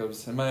Josh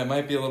Jacobs. It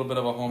might be a little bit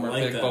of a homer I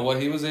like pick, that. but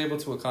what he was able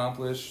to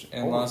accomplish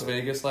in Homer Las pick.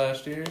 Vegas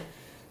last year,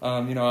 I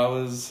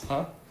was,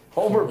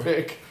 Homer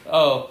pick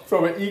Oh,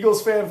 from an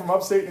Eagles fan from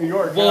upstate New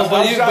York. Well,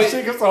 How's Josh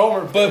Jacobs a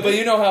homer pick? but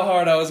you know how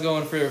hard I was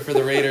going for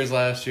the Raiders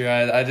last year.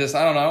 I don't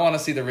know. I want to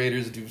see the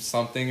Raiders do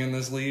something in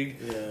this league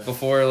Yeah.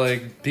 before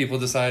like people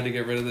decide to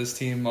get rid of this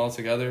team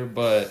altogether.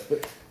 But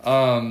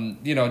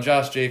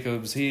Josh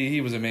Jacobs,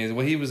 he was amazing.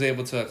 What he was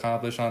able to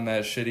accomplish on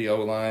that shitty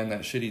O-line,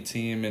 that shitty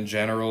team in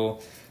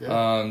general.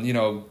 Yeah.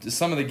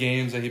 Some of the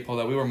games that he pulled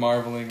out, we were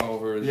marveling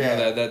over.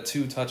 Yeah. That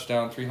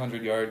 2-touchdown,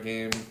 300-yard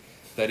game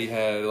that he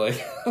had.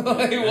 Like, what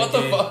That the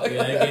game- fuck?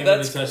 Yeah, that game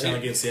That's when he touchdown crazy.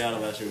 against Seattle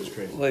last year was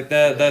crazy. Like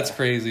that's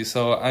crazy.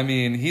 So I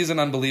mean, he's an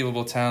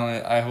unbelievable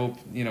talent. I hope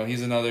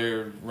he's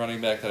another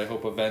running back that I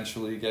hope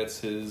eventually gets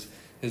his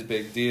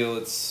big deal.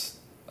 It's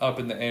up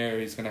in the air.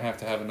 He's gonna have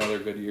to have another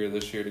good year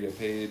this year to get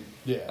paid.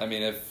 Yeah. I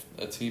mean, if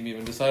a team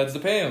even decides to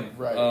pay him,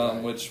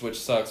 Right. which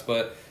sucks.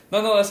 But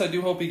nonetheless, I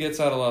do hope he gets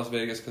out of Las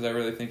Vegas because I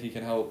really think he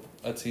can help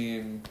a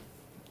team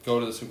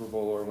go to the Super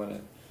Bowl or win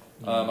it.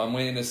 I'm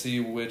waiting to see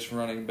which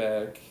running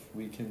back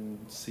we can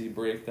see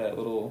break that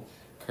little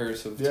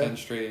curse of 10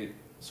 straight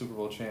Super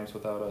Bowl champs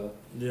without a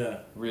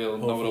real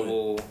Hopefully.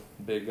 notable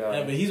big guy.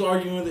 Yeah, but he's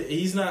arguing with it.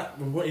 He's not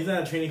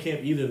at training camp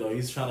either, though.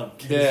 He's trying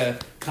to get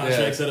his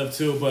contract set up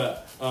too.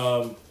 But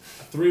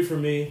 3 for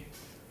me,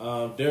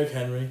 Derrick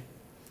Henry.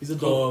 He's a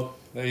dog.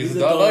 He's a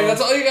dog. Like, that's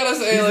all you gotta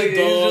say. He's Like, a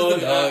dog. he's just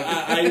a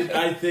dog.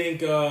 I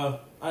think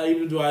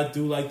I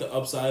do like the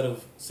upside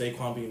of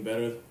Saquon being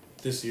better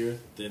this year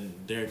than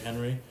Derrick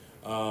Henry.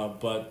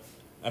 But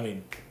I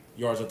mean,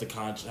 yards after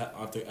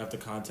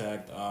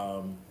contact,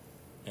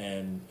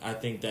 and I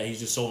think that he's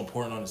just so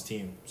important on his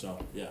team. So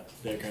yeah,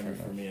 Derrick Henry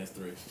for me as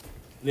 3.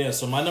 Yeah,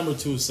 so my number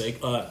 2 is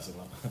Christian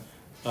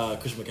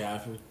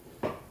McCaffrey.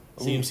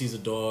 CMC's a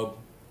dog.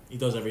 He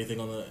does everything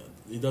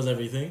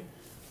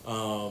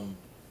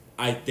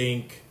I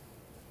think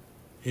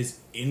his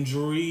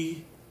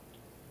injury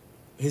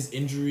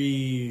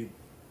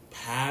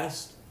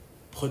past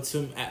puts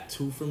him at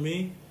 2 for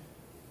me.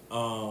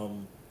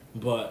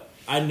 But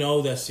I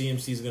know that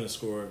CMC is gonna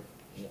score.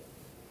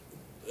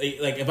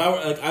 Like if I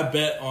were I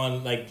bet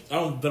on I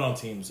don't bet on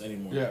teams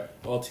anymore. Yeah.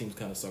 All teams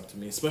kind of suck to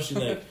me,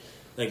 especially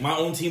like my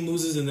own team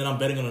loses and then I'm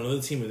betting on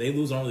another team and they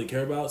lose. I don't really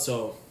care about.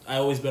 So I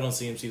always bet on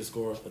CMC to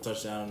score a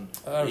touchdown.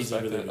 I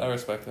respect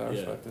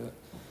it.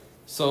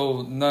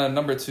 So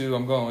number 2,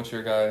 I'm going with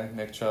your guy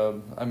Nick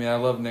Chubb. I mean, I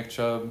love Nick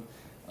Chubb.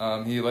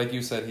 He, like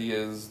you said, he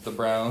is the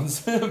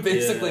Browns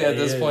basically at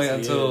this point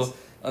until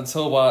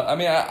what I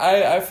mean.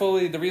 I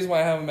fully, the reason why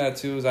I have him at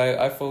 2 is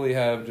I fully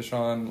have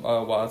Deshaun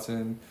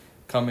Watson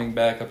coming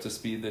back up to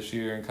speed this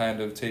year and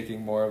kind of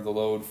taking more of the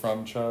load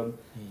from Chubb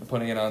and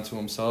putting it onto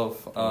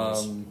himself.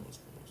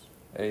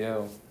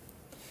 Ayo.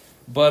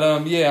 But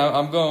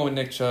I'm going with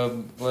Nick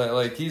Chubb.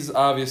 Like he's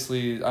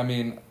obviously, I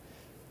mean,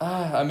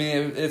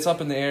 it's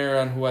up in the air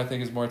on who I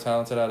think is more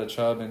talented out of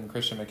Chubb and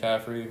Christian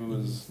McCaffrey, who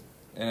is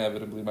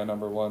inevitably my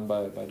number 1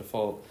 by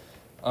default.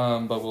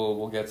 But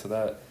we'll get to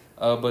that.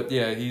 But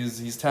yeah,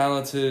 he's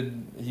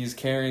talented. He's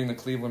carrying the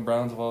Cleveland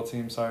Browns of all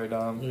teams. Sorry,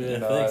 Dom. Yeah,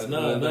 thanks.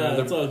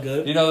 It's all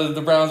good.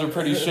 The Browns were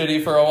pretty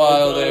shitty for a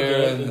while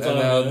there, and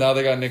now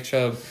they got Nick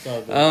Chubb.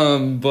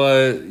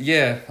 But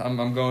yeah,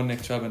 I'm going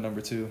Nick Chubb at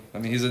number 2. I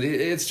mean,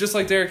 it's just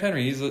like Derrick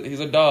Henry. He's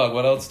a dog.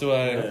 What else do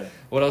I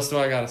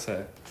gotta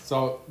say?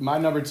 So my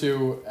number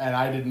 2, and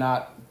I did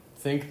not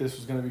think this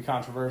was going to be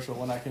controversial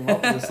when I came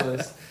up with this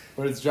list,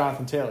 but it's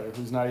Jonathan Taylor,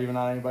 who's not even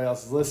on anybody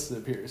else's list, it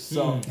appears.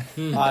 So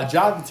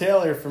Jonathan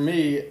Taylor, for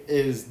me,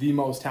 is the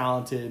most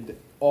talented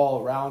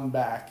all-around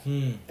back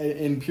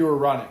in pure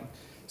running.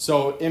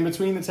 So in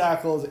between the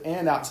tackles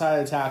and outside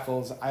of the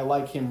tackles, I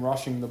like him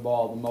rushing the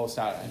ball the most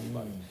out of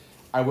anybody.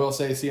 I will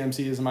say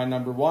CMC is my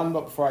number 1,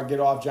 but before I get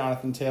off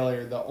Jonathan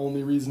Taylor, the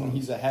only reason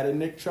he's ahead of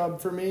Nick Chubb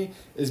for me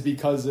is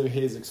because of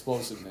his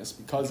explosiveness,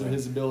 because of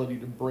his ability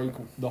to break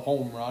the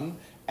home run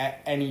at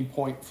any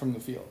point from the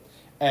field.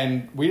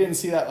 And we didn't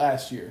see that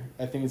last year.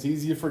 I think it's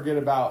easy to forget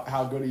about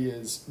how good he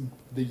is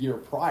the year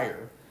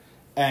prior.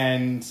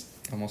 And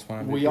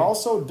we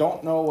also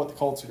don't know what the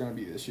Colts are going to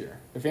be this year.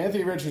 If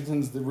Anthony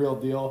Richardson's the real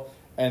deal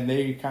and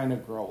they kind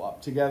of grow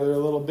up together a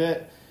little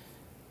bit,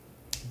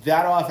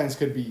 that offense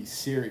could be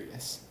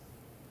serious.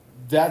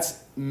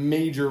 That's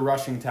major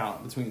rushing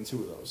talent between the 2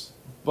 of those.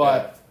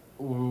 But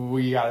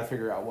we got to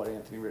figure out what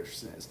Anthony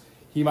Richardson is.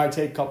 He might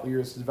take a couple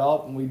years to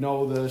develop, and we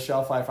know the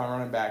shelf life on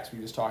running backs we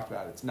just talked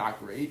about. It's not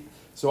great.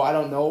 So I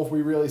don't know if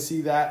we really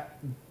see that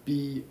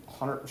be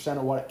 100%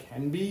 of what it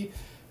can be,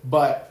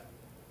 but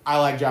I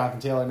like Jonathan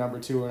Taylor number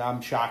 2, and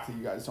I'm shocked that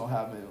you guys don't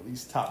have him in at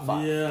least top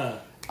 5. Yeah.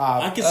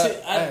 I can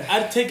see.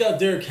 I'd take out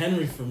Derrick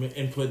Henry from it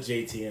and put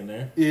JT in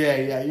there.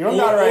 Yeah. You don't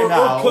got it right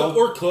now.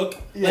 Or Cook.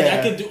 Yeah. Like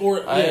I could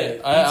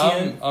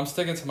do. I'm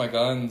sticking to my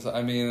guns.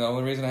 I mean, the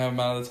only reason I have him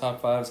out of the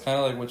top 5 is kind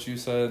of like what you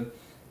said.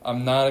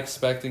 I'm not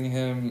expecting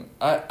him.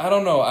 I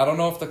don't know. I don't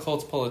know if the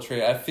Colts pull a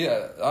trade. I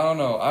don't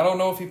know. I don't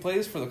know if he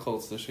plays for the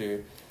Colts this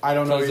year. I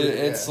don't know.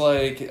 It's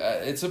like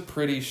it's a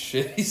pretty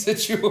shitty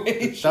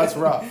situation. That's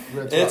rough.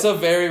 It's a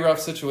very rough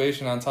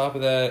situation. On top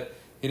of that,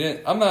 he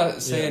didn't. I'm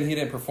not saying he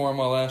didn't perform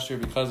well last year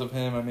because of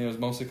him. I mean, it was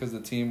mostly because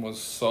the team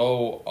was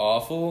so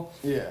awful.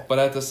 Yeah. But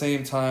at the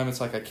same time, it's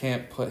like I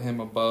can't put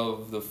him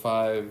above the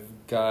 5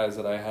 guys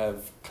that I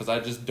have because I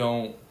just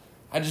don't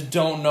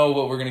know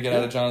what we're gonna get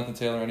out of Jonathan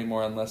Taylor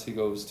anymore unless he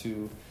goes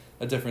to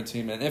a different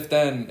team. And if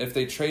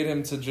they trade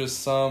him to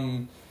just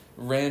some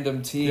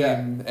random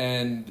team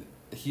and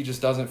he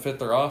just doesn't fit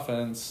their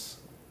offense,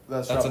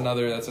 that's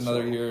another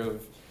year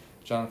of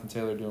Jonathan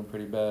Taylor doing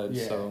pretty bad.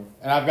 Yeah. So.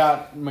 And I've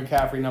got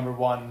McCaffrey number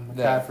 1.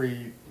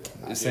 McCaffrey.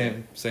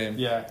 Same.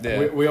 Yeah.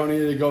 We don't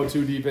need to go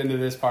too deep into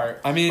this part.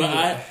 I mean, but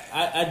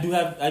I do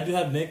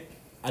have Nick.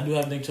 I do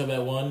have Nick Chubb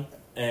at 1,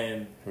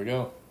 and here we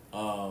go.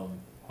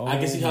 I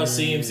can see how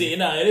CMC.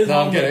 No, it is.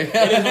 No, I'm kidding. It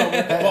is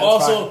homer. But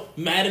also,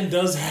 Madden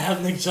does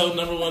have Nick Chubb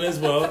number 1 as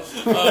well.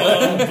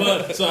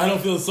 But so I don't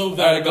feel so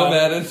bad. All right, go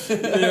Madden.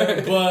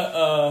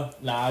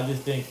 I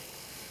just think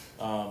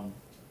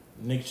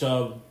Nick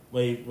Chubb,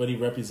 what he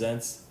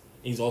represents.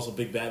 He's also a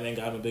big Batman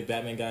guy. I'm a big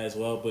Batman guy as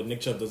well. But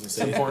Nick Chubb doesn't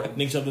say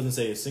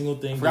a single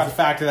thing. Forgot to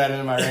factor that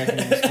into my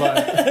rankings, but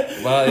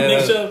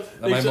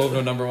that might move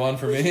to number 1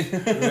 for me.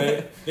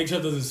 Right? Nick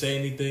Chubb doesn't say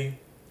anything.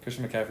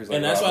 Christian McCaffrey's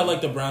and that's why I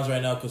like the Browns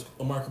right now because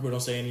Amari Cooper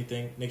don't say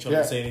anything. Nick Chubb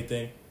don't say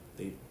anything.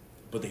 They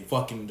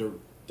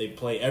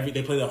play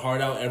their heart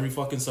out every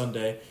fucking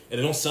Sunday, and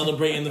they don't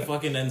celebrate in the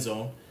fucking end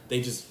zone.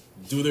 They just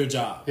do their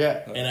job.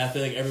 Yeah. And I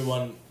feel like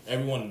everyone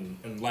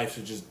in life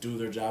should just do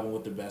their job and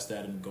what they're best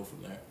at and go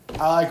from there.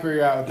 I like where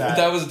you're at with that.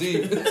 That was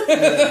deep.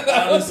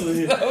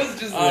 Honestly, that was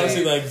just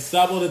honestly like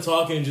stop all the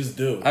talking and just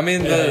do. I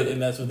mean, and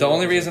that's what the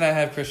only reason I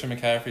have Christian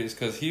McCaffrey is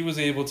because he was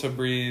able to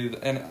breathe,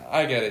 and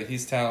I get it,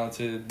 he's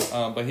talented,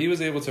 but he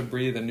was able to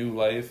breathe a new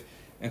life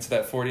into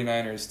that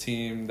 49ers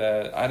team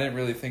that I didn't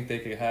really think they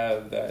could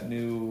have that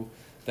new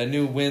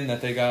win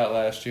that they got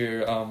last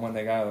year when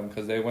they got him,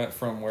 because they went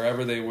from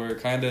wherever they were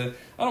kind of,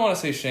 I don't want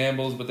to say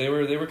shambles, but they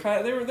were a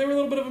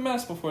little bit of a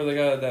mess before they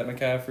got that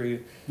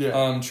McCaffrey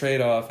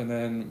trade off, and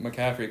then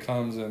McCaffrey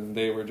comes and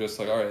they were just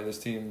like, all right, this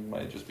team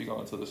might just be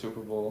going to the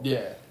Super Bowl.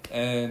 Yeah.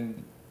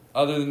 And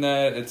other than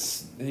that,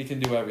 he can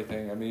do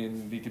everything. I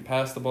mean, he can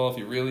pass the ball if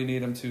you really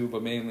need him to,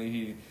 but mainly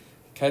he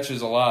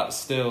catches a lot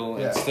still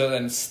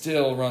and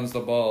still runs the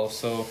ball.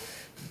 So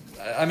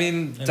I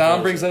mean,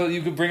 Dom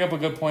you could bring up a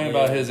good point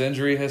about his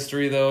injury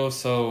history, though.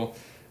 So,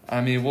 I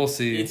mean, we'll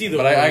see. It's either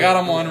but I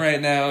got him 1 right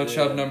now.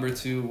 Chubb number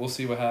 2. We'll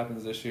see what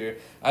happens this year.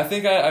 I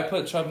think I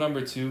put Chubb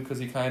number 2 because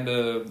he kind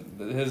of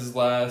his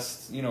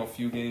last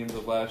few games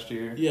of last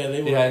year. Yeah,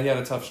 he had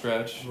a tough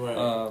stretch. Right.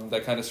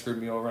 That kind of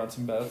screwed me over on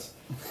some bets.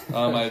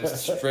 I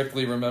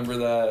strictly remember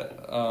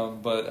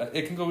that. But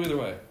it can go either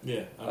way.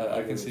 Yeah,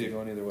 I can see it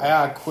going either way. I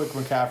got a quick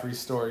McCaffrey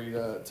story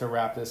to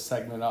wrap this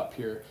segment up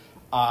here.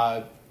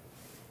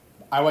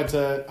 I went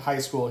to high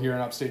school here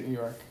in upstate New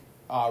York.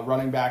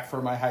 Running back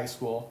for my high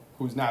school,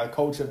 who's now the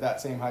coach of that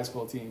same high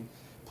school team,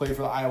 played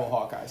for the Iowa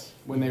Hawkeyes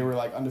when they were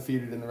like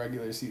undefeated in the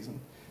regular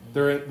season.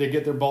 They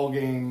get their bowl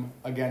game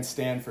against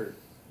Stanford,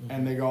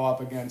 and they go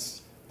up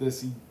against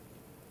this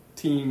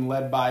team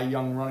led by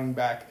young running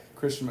back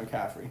Christian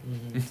McCaffrey.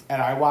 And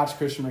I watched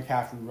Christian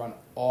McCaffrey run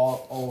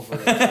all over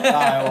the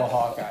Iowa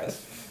Hawkeyes.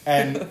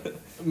 And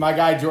my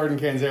guy Jordan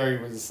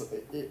Canzeri was,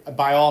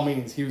 by all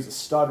means, he was a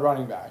stud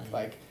running back.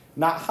 Like,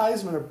 not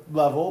Heisman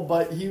level,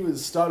 but he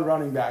was stud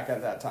running back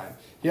at that time.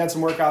 He had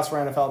some workouts for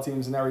NFL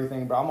teams and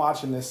everything, but I'm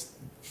watching this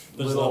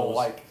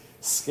little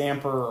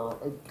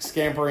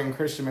scampering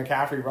Christian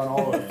McCaffrey run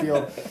all over the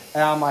field,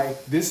 and I'm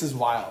like, this is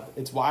wild.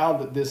 It's wild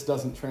that this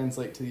doesn't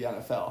translate to the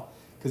NFL.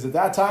 Because at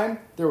that time,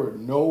 there were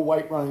no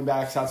white running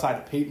backs outside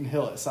of Peyton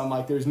Hillis. I'm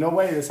like, there's no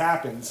way this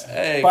happens.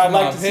 Hey, but come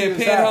on. Peyton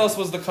Hillis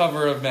was the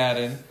cover of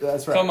Madden.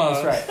 That's right. Come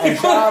on. That's right. And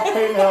shout out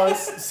Peyton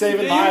Hillis,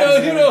 saving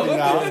lives and everything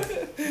now.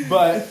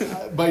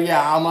 But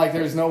yeah, I'm like,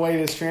 there's no way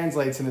this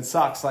translates, and it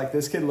sucks. Like,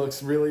 this kid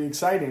looks really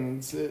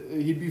exciting.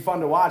 He'd be fun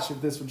to watch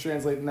if this would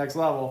translate to the next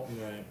level.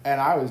 Right. And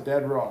I was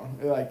dead wrong.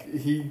 Like,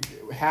 he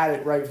had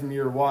it right from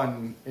year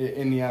one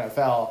in the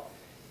NFL.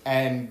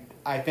 And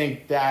I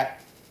think that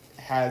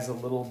has a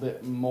little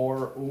bit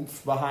more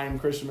oomph behind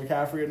Christian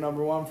McCaffrey at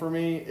number 1 for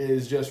me,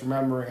 is just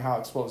remembering how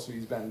explosive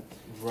he's been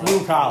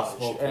through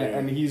college.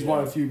 And he's one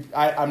of the few.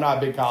 I'm not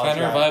a big college guy.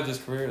 Kind of revived his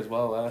career as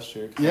well last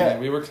year. Yeah. I mean,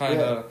 we were kind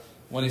of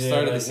when he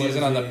started the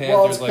season on the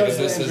Well,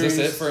 Panthers, is this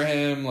it for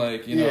him?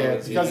 Like,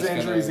 because the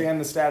injuries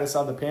and the status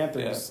of the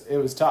Panthers, it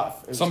was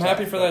tough. So I'm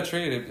happy for that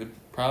trade. It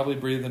probably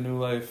breathed a new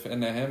life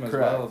into him as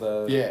well.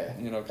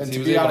 Because he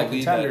was able to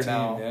lead that team.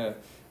 Now. Yeah.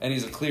 And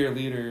he's a clear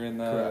leader in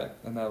that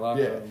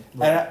locker room.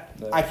 And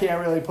I can't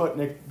really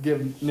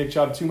give Nick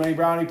Chubb too many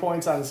brownie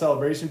points on the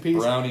celebration piece.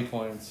 Brownie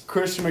points.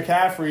 Christian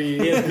McCaffrey.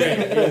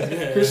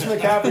 Christian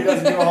McCaffrey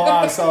doesn't do a whole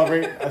lot of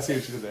celebrating. I see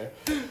what you did there.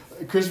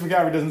 Christian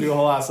McCaffrey doesn't do a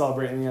whole lot of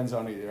celebrating in the end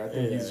zone either. I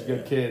think he's a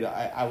good kid.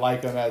 I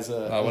like him as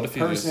a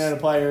person and a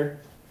player.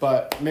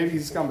 But maybe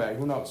he's a scumbag.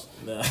 Who knows?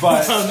 No.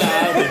 But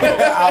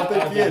I don't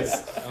think he is.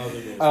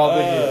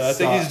 I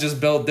think he's just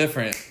built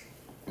different.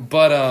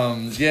 But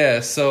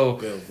so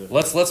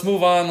let's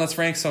move on. Let's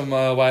rank some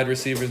wide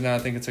receivers now. I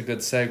think it's a good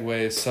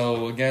segue.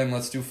 So again,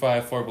 let's do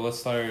 5-4, but let's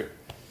start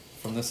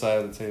from this side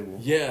of the table.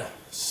 Yeah.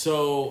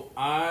 So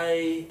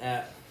I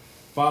at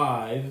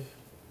 5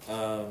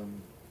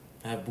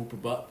 have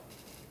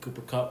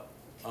Cooper Kupp.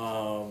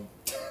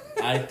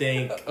 I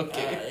think,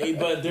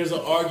 but there's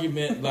an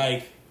argument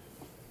like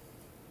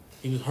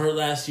he was hurt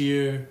last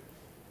year.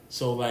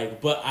 So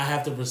but I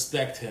have to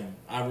respect him.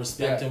 I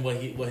respect him what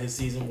his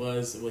season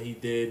was, what he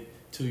did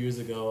 2 years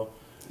ago.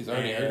 He's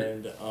already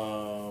hurt.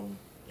 And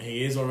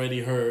he is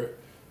already hurt.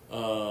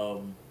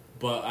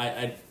 But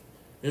I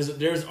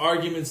there's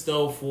arguments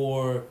though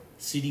for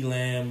CeeDee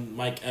Lamb,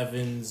 Mike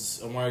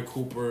Evans, Amari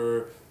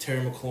Cooper,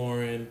 Terry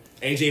McLaurin,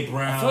 AJ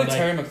Brown. I feel like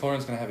Terry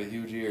McLaurin's gonna have a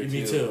huge year.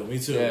 Me too.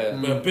 Yeah.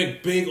 But a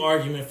big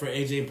argument for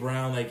AJ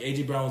Brown. Like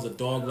AJ Brown was a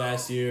dog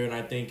last year, and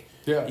I think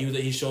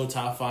he showed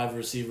top 5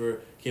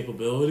 receiver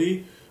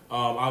capability.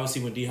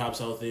 Obviously when D-Hop's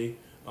healthy.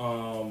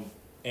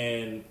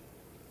 And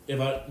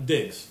if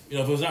Diggs.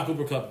 If it was not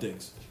Cooper Kupp,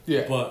 Diggs.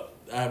 Yeah. But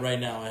right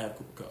now I have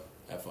Cooper Kupp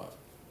at 5.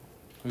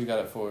 Who you got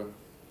it for?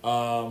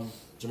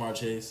 Jamar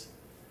Chase.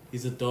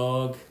 He's a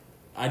dog.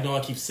 I know I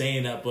keep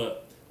saying that,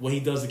 but what he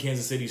does to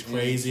Kansas City is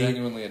crazy. He's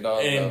genuinely a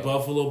dog. And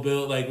Buffalo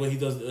Bill, what he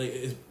does,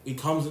 he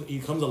comes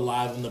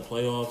alive in the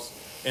playoffs.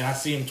 And I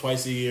see him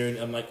twice a year,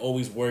 and I'm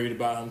always worried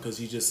about him because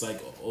he's just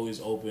always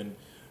open.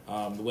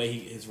 The way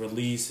his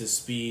release, his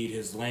speed,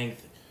 his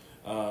length,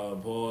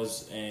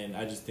 balls, and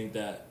I just think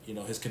that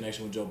his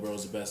connection with Joe Burrow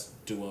is the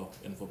best duo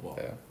in football.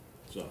 Yeah.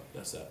 So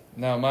that's that.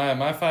 Now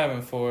my 5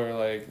 and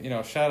 4,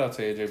 shout out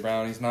to AJ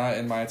Brown. He's not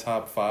in my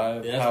top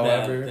 5. Yeah,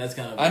 however, that's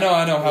kind of I know.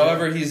 Yeah.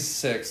 However, he's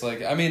 6.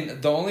 The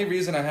only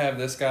reason I have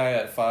this guy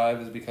at 5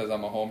 is because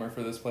I'm a homer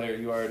for this player.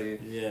 You already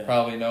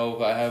probably know.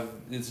 But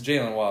it's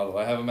Jalen Waddle.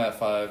 I have him at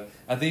 5.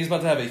 I think he's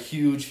about to have a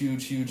huge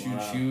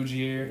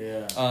year.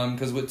 Yeah.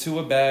 Because with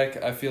Tua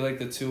back, I feel like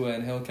the Tua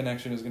and Hill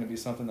connection is going to be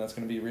something that's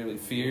going to be really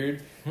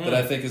feared. That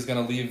I think is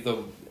going to leave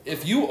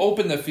if you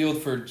open the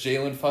field for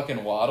Jalen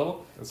fucking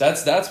Waddle,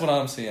 that's what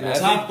I'm seeing. The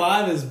top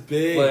 5 is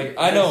big.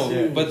 I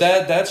know, but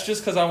that's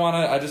just because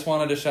I just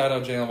wanted to shout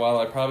out Jalen Waddle.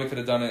 I probably could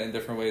have done it in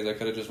different ways. I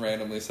could have just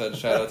randomly said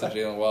shout out to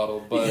Jalen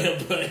Waddle, but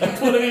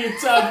put him in your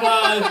top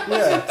 5.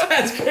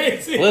 That's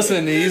crazy.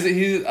 Listen,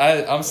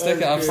 I'm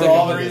sticking. For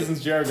all the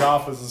reasons Jared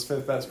Goff was his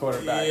 5th best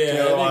quarterback.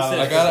 Yeah,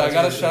 I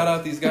gotta shout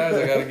out these guys.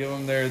 I gotta give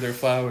them their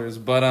flowers.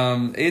 But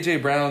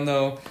AJ Brown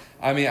though.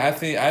 I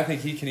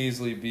think he can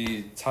easily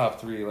be top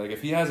 3.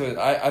 If he has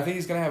I think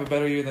he's gonna have a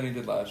better year than he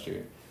did last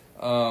year.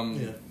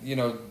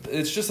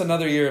 It's just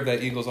another year of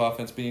that Eagles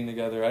offense being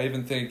together. I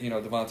even think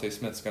Devontae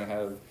Smith's gonna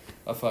have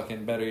a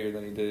fucking better year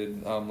than he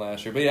did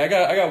last year. But yeah, I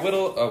got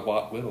Whittle.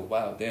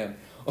 Wow, damn.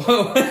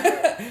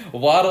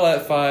 Waddle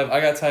at 5.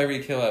 I got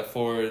Tyreek Hill at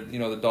 4.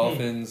 The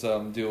Dolphins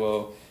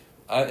duo.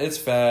 It's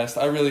fast.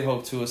 I really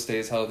hope Tua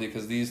stays healthy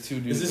because these two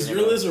dudes. Is this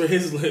your list or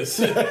his list?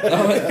 Hey,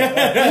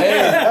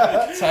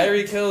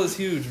 Tyreek Hill is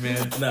huge,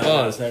 man.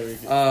 No, it's Tyreek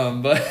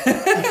Hill.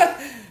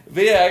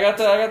 But yeah, I got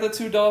the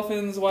 2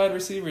 Dolphins wide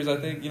receivers. I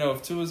think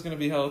if Tua's gonna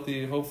be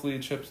healthy, hopefully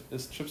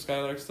is Chip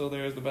Skylark still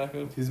there as the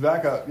backup? He's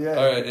backup. Yeah.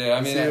 All right. Yeah.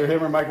 It's either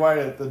him or Mike White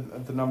at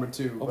the number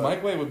 2. Well,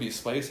 Mike White would be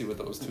spicy with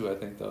those 2. I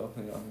think though.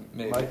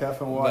 Maybe Mike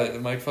F and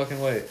White. Mike fucking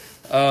White.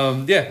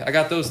 Yeah, I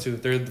got those 2.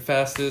 They're the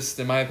fastest,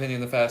 in my opinion,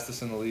 the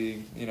fastest in the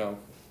league.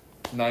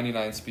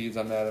 99 speeds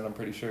on that, and I'm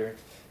pretty sure.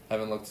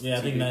 Haven't looked. Yeah,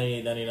 I think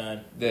 98,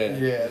 99.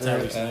 Yeah, they're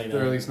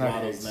at least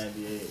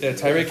 98. Yeah,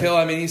 Tyreek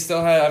Hill. He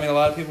still had. A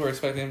lot of people were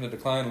expecting him to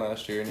decline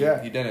last year,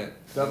 and he didn't.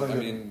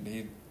 Definitely.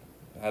 He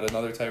had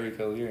another Tyreek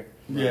Hill year.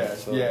 Yeah,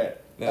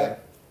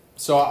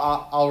 so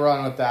I'll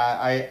run with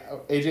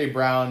that. AJ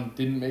Brown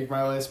didn't make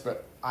my list,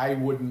 but I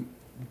wouldn't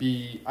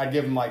be. I'd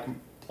give him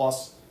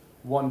plus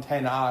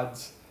 110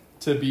 odds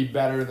to be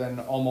better than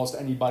almost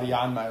anybody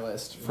on my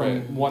list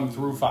from 1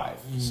 through 5.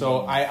 Mm-hmm.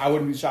 So I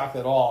wouldn't be shocked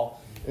at all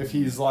if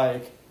he's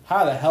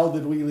how the hell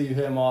did we leave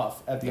him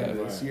off at the end of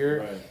this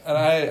year? Right. And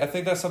I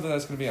think that's something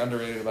that's going to be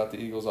underrated about the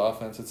Eagles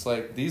offense. It's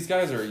these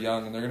guys are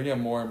young and they're going to get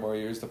more and more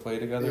years to play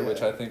together,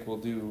 which I think will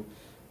do.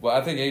 Well,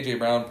 I think A.J.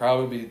 Brown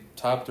probably be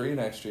top 3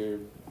 next year,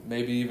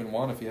 maybe even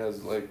 1 if he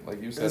has, like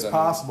you said. It's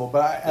possible,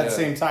 but at the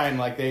same time,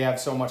 they have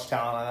so much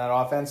talent on that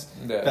offense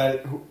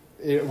that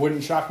it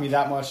wouldn't shock me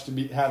that much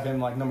to have him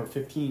number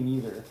 15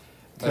 either.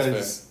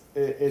 Because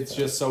it's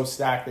just so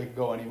stacked they can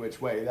go any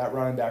which way. That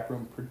running back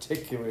room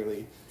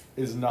particularly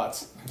is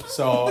nuts.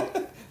 So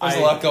there's a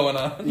lot going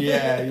on.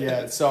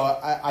 Yeah. So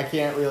I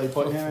can't really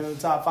put him in the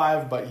top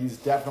 5, but he's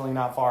definitely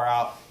not far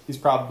out. He's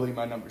probably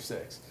my number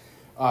 6.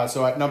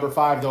 So at number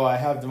 5, though, I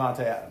have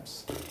Devontae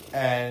Adams.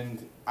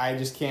 And I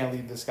just can't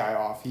leave this guy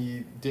off.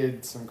 He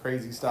did some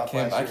crazy stuff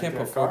last year. I can't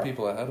put 4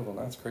 people ahead of him.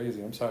 That's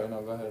crazy. I'm sorry.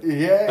 No, go ahead.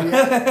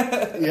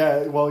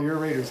 Yeah. Well, you're a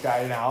Raiders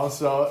guy now,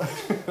 so.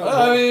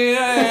 I mean,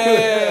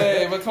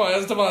 hey, but come on,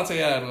 it's Devontae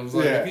Adams.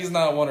 Like, if he's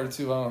not 1 or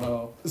 2, I don't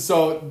know.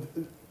 So,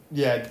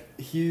 yeah,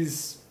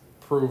 he's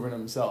proven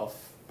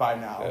himself by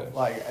now. Yeah.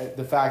 Like,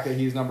 the fact that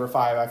he's number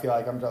 5, I feel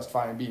like I'm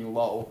justifying being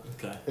low,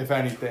 Okay. if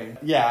anything.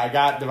 Yeah, I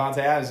got Devontae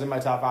Adams in my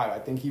top 5. I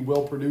think he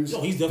will produce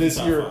He's definitely this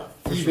top year,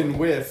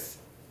 5,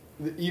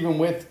 even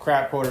with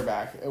crap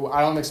quarterback.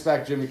 I don't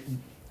expect Jimmy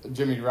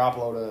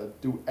Garoppolo to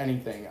do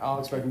anything. I don't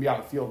expect him to be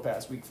on the field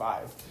past week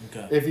 5.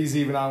 Okay. If he's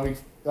even on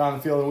the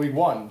field in week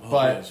 1.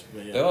 But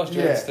They lost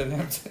Jared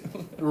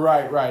Stidham.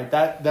 right.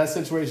 That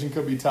situation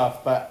could be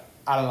tough, but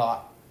I don't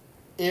know.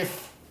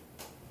 If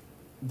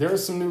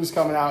there's some news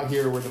coming out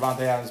here where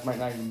Devontae Adams might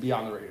not even be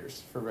on the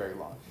Raiders for very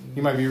long.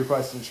 He might be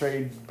requesting a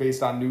trade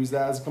based on news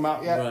that hasn't come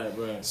out yet.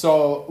 Right.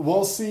 So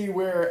we'll see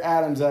where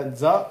Adams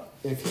ends up.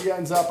 If he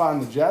ends up on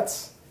the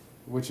Jets,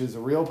 which is a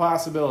real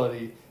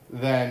possibility,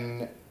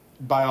 then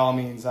by all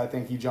means, I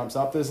think he jumps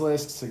up this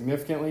list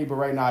significantly. But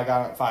right now, I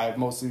got him at 5.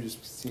 Mostly just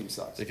his team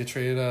sucks. They could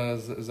trade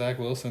Zach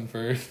Wilson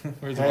for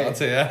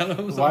Devontae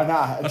Adams. Why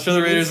not? I'm sure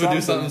the Raiders would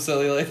do something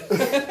silly like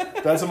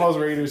that. That's the most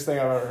Raiders thing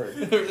I've ever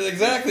heard.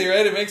 Exactly,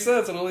 right? It makes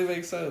sense. It only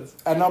makes sense.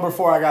 At number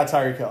 4, I got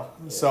Tyreek Hill.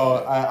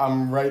 So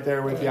I'm right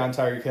there with you on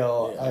Tyreek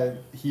Hill. Yeah.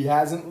 He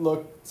hasn't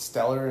looked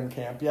stellar in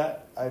camp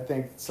yet. I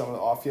think some of the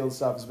off-field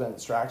stuff has been a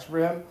distraction for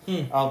him.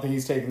 I don't think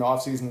he's taking the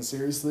offseason as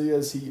seriously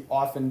as he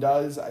often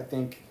does. I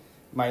think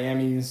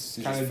Miami's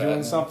kind of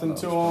doing something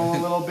to him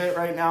a little bit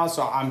right now,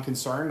 so I'm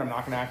concerned. I'm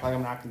not going to act like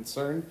I'm not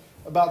concerned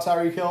about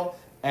Tyreek Hill.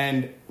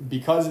 And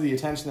because of the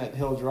attention that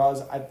Hill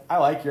draws, I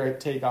like your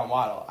take on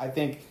Waddle. I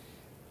think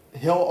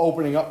Hill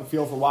opening up the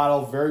field for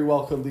Waddle very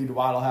well could lead to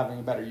Waddle having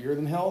a better year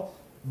than Hill.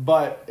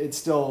 But it's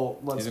still,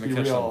 let's be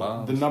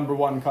real, the number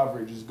 1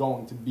 coverage is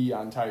going to be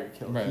on Tyreek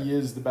Hill. Right. He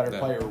is the better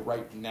player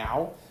right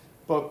now,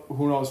 but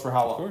who knows for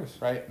how long,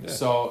 right? Yeah.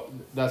 So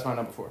that's my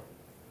number 4.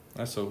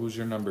 So who's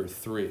your number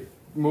 3?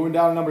 Moving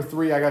down to number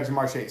 3, I got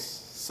Jamar Chase.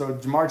 So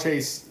Jamar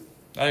Chase,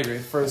 I agree.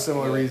 for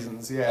similar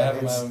reasons. Yeah, I have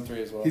him at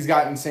 3 as well. He's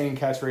got insane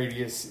catch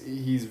radius.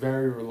 He's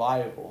very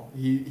reliable.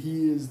 He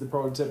is the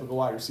prototypical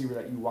wide receiver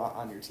that you want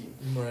on your team.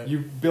 Right. You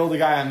build a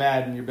guy on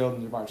Madden, you're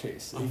building Jamar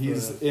Chase.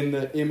 He's in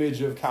the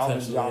image of Calvin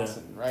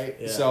Johnson, right?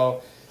 Yeah.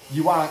 So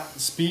you want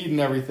speed and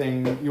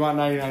everything. You want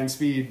 99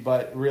 speed,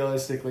 but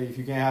realistically, if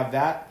you can't have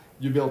that,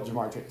 you build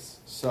Jamar Chase.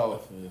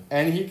 So,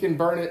 and he can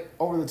burn it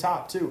over the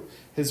top too.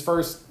 His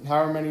first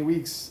however many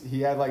weeks,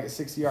 he had like a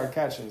 60-yard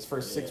catch in his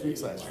first 6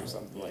 weeks last year or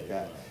something like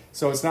that.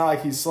 So it's not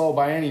like he's slow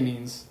by any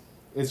means.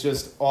 It's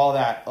just all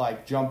that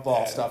like jump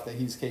ball stuff that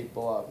he's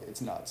capable of.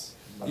 It's nuts.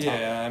 I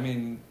have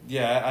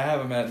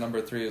him at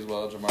number 3 as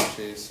well, Jamar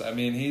Chase. I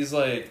mean, he's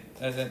like,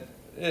 I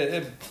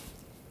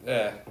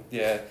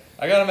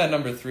got him at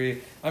number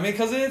 3. I mean,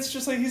 because it's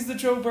just like he's the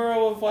Joe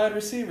Burrow of wide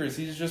receivers.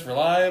 He's just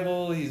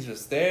reliable. He's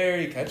just there.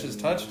 He catches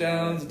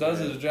touchdowns, does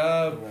his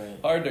job. Right.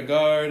 Hard to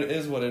guard,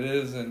 is what it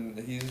is, and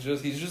he's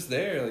just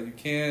there. Like you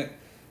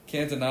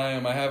can't deny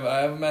him. I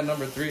have him at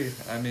number 3.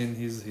 I mean,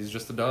 he's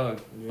just a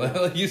dog. Yeah.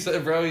 Like you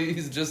said, bro,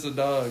 he's just a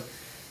dog.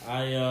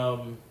 I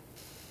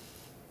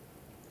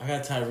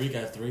got Tyreek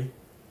at 3.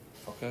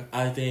 Okay.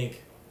 I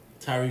think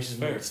Tyreek's is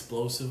more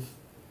explosive.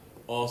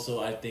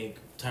 Also, I think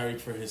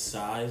Tyreek, for his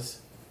size,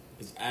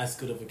 is as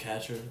good of a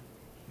catcher.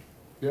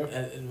 Yeah.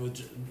 And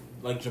with,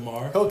 like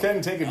Jamar. He'll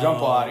can take a jump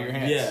ball out of your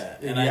hands. Yeah.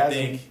 And I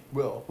think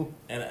will.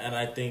 And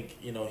I think,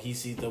 he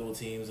sees double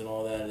teams and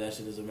all that. That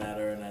shit doesn't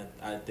matter. And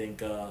I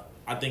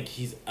think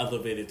he's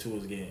elevated to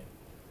his game.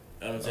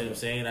 You know what I'm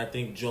saying? I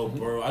think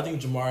Burrow. I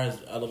think Jamar has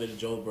elevated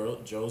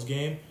Joe's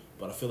game,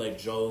 but I feel like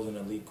Joe's an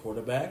elite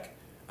quarterback.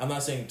 I'm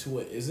not saying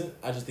Tua isn't.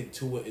 I just think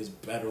Tua is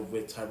better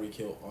with Tyreek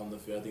Hill on the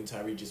field. I think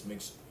Tyreek just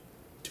makes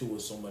Tua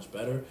so much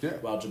better. Yeah.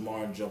 While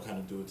Jamar and Joe kind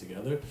of do it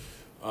together.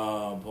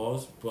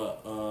 Pause.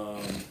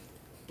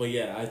 But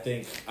yeah, I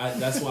think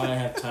that's why I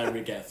have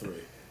Tyreek at 3.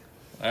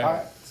 All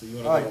right. So you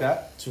want to go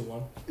that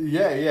 2-1?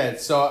 Yeah.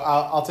 So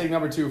I'll take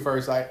number 2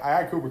 first. I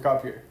had Cooper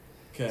Kupp here.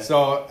 Okay.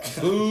 So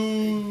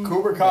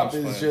Cooper Kupp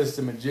is just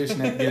a magician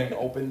at getting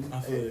open.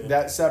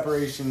 That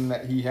separation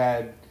that he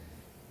had,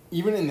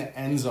 even in the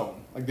end zone.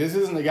 Like, this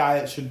isn't a guy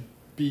that should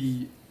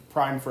be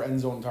primed for end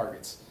zone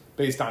targets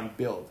based on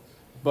build.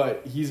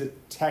 But he's a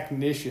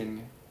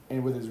technician,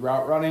 and with his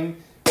route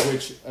running,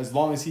 which as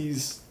long as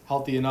he's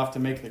healthy enough to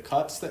make the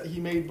cuts that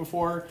he made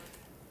before,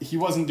 he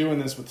wasn't doing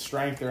this with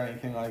strength or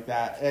anything like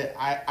that.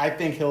 I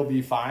think he'll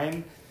be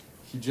fine.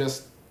 He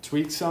just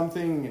tweak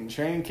something in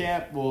training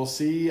camp. We'll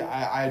see.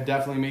 I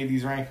definitely made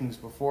these rankings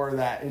before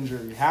that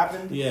injury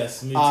happened.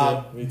 Yes, me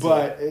too. Me too.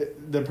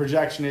 But the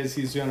projection is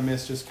he's going to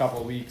miss just a couple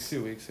of weeks.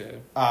 2 weeks, yeah.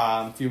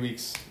 A few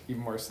weeks,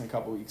 even worse than a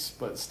couple of weeks,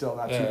 but still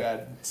not too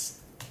bad.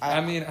 I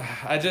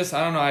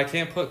don't know. I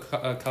can't put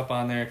a Cup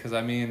on there because,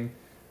 I mean,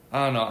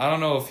 I don't know. I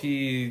don't know if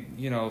he,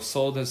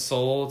 sold his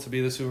soul to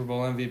be the Super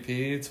Bowl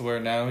MVP to where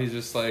now he's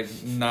just, like,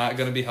 not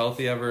going to be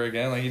healthy ever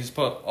again. Like, he just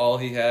put all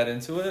he had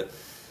into it.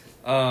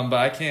 But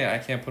I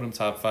can't put him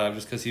top 5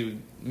 just because he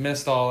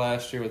missed all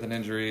last year with an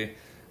injury.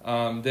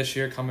 This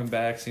year coming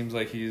back seems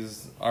like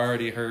he's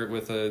already hurt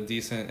with a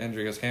decent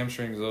injury because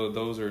hamstrings,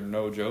 those are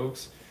no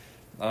jokes.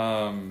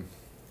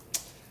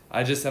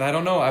 I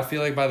don't know. I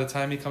feel like by the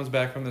time he comes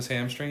back from this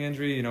hamstring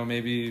injury,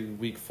 maybe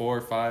week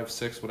 4, 5,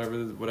 6,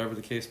 whatever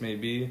the case may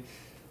be,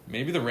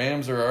 maybe the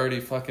Rams are already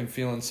fucking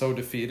feeling so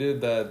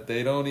defeated that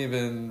they don't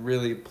even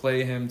really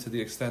play him to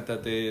the extent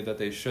that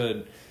they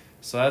should.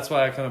 So that's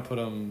why I kind of put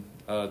him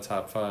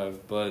top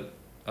 5. But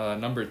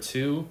number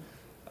 2,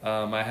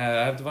 I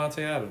have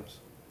Devontae Adams.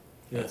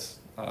 Yes.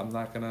 I'm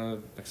not gonna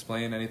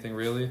explain anything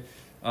really.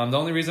 The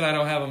only reason I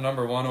don't have him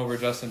number 1 over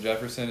Justin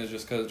Jefferson is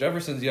just because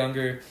Jefferson's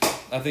younger.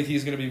 I think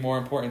he's going to be more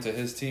important to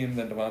his team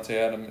than Devontae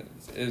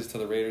Adams is to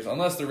the Raiders.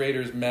 Unless the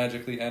Raiders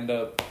magically end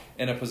up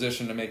in a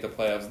position to make the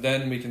playoffs,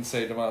 then we can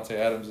say Devontae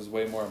Adams is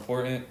way more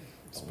important.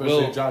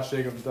 Especially if Josh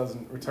Jacobs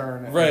doesn't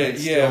return. Right,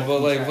 yeah, but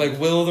like,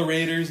 will the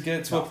Raiders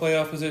get to a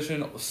playoff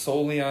position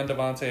solely on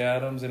Devontae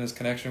Adams and his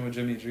connection with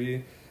Jimmy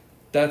G?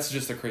 That's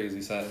just a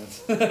crazy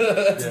sentence.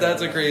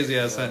 That's a crazy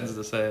ass sentence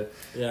to say.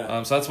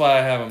 Yeah. So that's why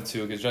I have him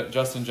too, because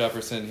Justin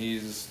Jefferson,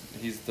 he's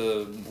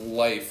the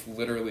life,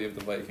 literally, of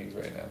the Vikings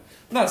right now.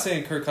 I'm not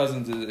saying Kirk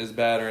Cousins is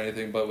bad or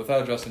anything, but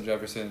without Justin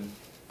Jefferson,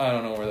 I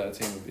don't know where that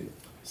team would be.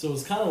 So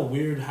it's kind of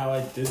weird how I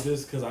did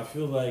this because I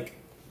feel like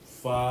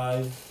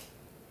 5,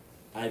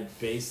 I didn't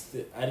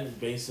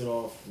base it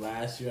off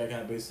last year. I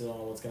kind of based it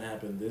on what's going to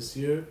happen this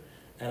year.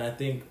 And I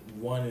think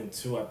 1 and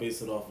 2, I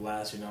based it off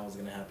last year, now what's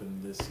going to happen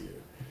this year.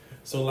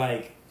 So,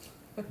 like,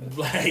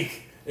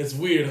 it's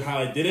weird how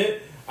I did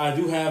it. I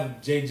do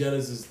have Jay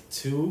Jettis as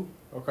 2.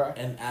 Okay.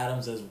 And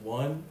Adams as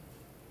 1.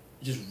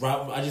 I just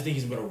think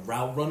he's been a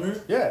route runner.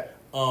 Yeah.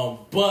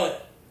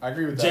 But I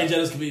agree with Jay that.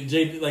 Jettis could be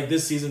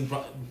this season.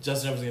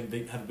 Justin Jefferson's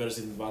gonna have a better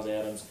season than Devontae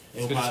Adams.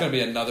 It's just gonna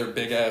be another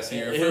big ass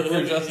year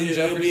for Justin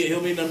Jefferson.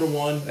 He'll be number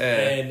 1,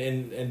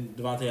 and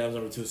Devontae Adams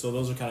number 2. So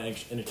those are kind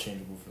of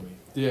interchangeable for me.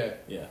 Yeah.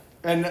 Yeah.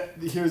 And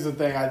here's the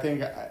thing. I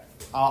think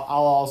I'll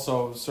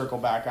also circle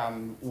back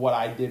on what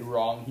I did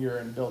wrong here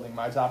in building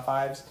my top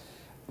 5s.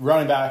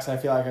 Running backs, I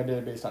feel like I did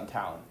it based on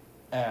talent.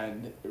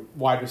 And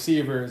wide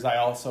receivers, I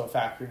also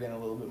factored in a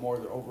little bit more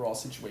of their overall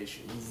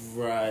situation.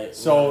 Right.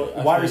 So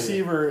right. wide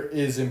receiver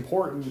is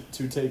important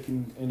to take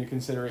into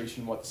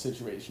consideration what the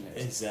situation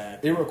is.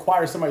 Exactly. It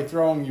requires somebody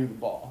throwing you the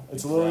ball.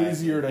 It's a little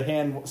easier to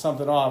hand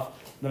something off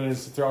than it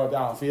is to throw it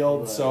downfield.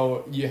 Right.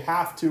 So you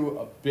have to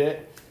a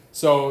bit.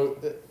 So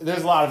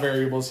there's a lot of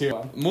variables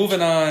here.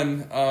 Moving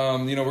on,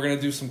 we're going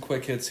to do some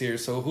quick hits here.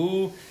 So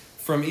who,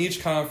 from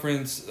each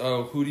conference,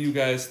 who do you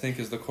guys think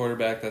is the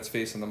quarterback that's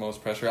facing the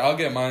most pressure? I'll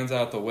get mine's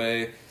out the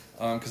way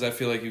because I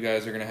feel like you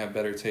guys are going to have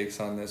better takes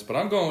on this. But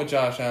I'm going with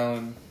Josh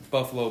Allen,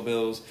 Buffalo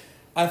Bills.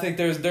 I think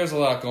there's a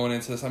lot going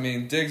into this. I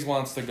mean, Diggs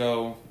wants to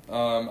go.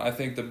 I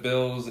think the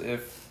Bills,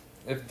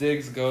 if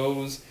Diggs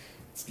goes,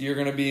 you're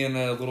going to be in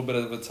a little bit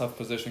of a tough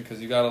position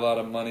because you got a lot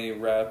of money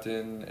wrapped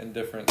in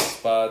different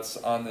spots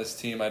on this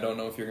team. I don't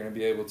know if you're going to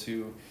be able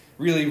to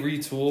really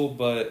retool,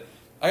 but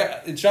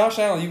Josh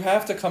Allen, you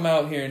have to come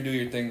out here and do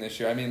your thing this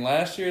year. I mean,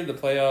 last year, the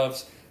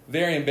playoffs,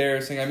 very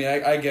embarrassing. I mean,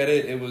 I get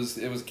it. It was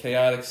a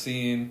chaotic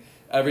scene.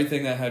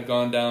 Everything that had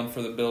gone down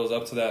for the Bills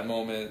up to that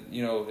moment,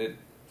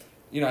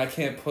 I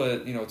can't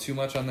put, too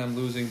much on them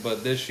losing,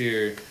 but this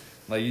year,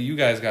 like, you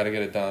guys got to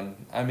get it done.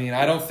 I mean,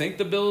 I don't think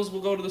the Bills will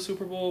go to the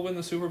Super Bowl, win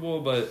the Super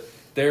Bowl, but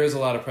there is a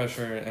lot of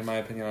pressure, in my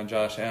opinion, on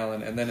Josh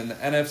Allen. And then in the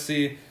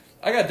NFC,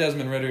 I got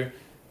Desmond Ridder.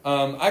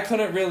 I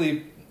couldn't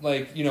really,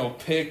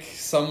 pick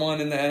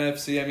someone in the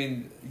NFC. I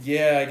mean,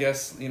 I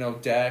guess,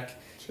 Dak.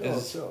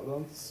 Chill.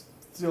 Don't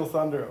steal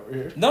thunder over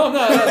here. No,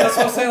 that's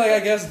what I'm saying. Like, I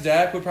guess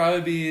Dak would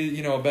probably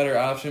be, a better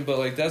option. But,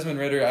 like, Desmond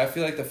Ridder, I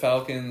feel like the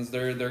Falcons,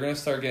 they're going to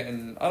start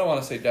getting, I don't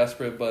want to say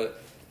desperate, but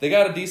they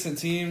got a decent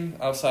team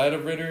outside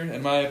of Ridder,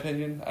 in my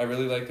opinion. I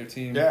really like their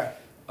team. Yeah.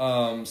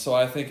 So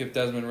I think if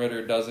Desmond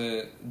Ridder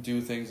doesn't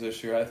do things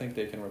this year, I think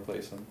they can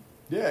replace him.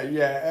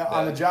 Yeah.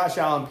 On the Josh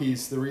Allen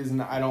piece, the reason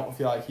I don't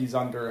feel like he's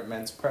under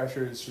immense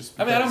pressure is just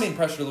because... I don't mean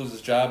pressure to lose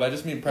his job. I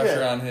just mean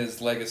pressure on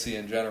his legacy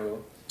in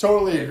general.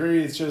 Totally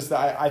agree. It's just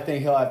that I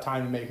think he'll have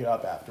time to make it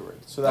up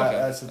afterwards. So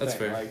that's the thing.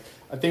 Fair. Like,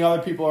 I think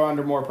other people are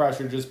under more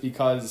pressure just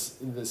because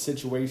the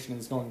situation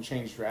is going to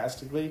change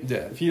drastically. Yeah.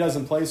 If he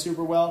doesn't play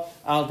super well,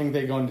 I don't think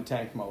they go into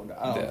tank mode.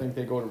 I don't think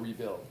they go to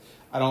rebuild.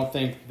 I don't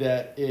think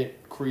that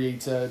it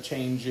creates a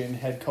change in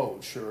head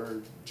coach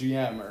or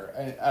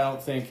GM. I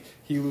don't think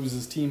he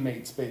loses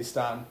teammates based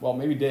on, well,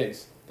 maybe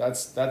Diggs.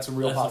 That's a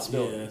real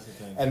possibility. That's the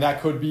thing. And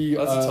that could be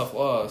That's a tough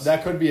loss.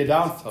 That could be a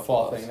That's a tough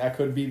downfall loss. thing. That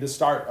could be the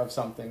start of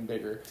something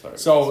bigger. Sorry,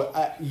 So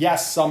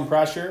yes, some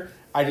pressure.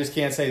 I just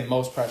can't say the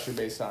most pressure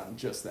based on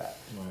just that.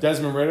 Right.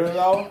 Desmond Ridder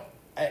though,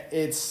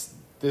 this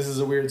is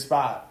a weird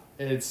spot.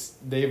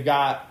 They've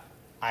got,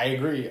 I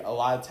agree, a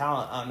lot of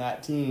talent on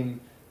that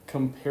team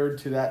compared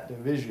to that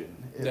division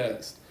at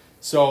least.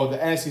 So the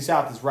NFC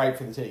South is ripe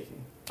for the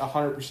taking,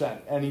 100%.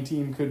 Any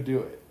team could do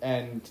it,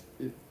 and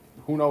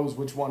who knows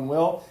which one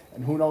will,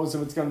 and who knows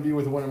if it's going to be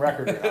with a winning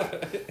record or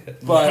not.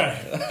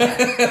 But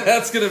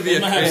that's gonna be They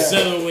might have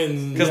 7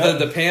 wins. because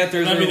the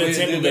Panthers Might are be the weird.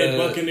 Tampa Bay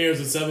Buccaneers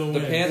with 7 The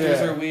wins. Panthers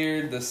Yeah. are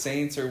weird. The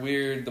Saints are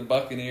weird. The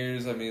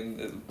Buccaneers. I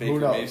mean, Baker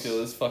knows?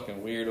 Mayfield is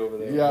fucking weird over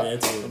there. Yeah.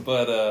 it's weird.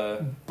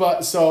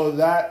 But so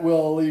that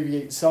will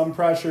alleviate some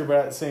pressure, but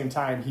at the same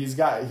time, he's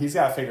got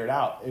to figure it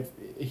out.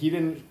 If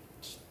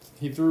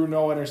he threw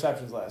no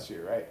interceptions last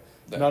year, right?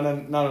 No.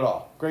 None at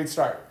all. Great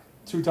start.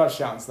 2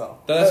 touchdowns though.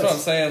 that's what I'm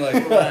saying. Like,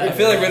 I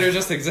feel like Ritter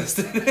just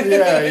existed.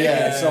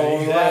 Yeah. So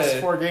in the last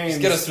 4 games,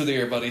 Just get us through the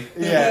year, buddy.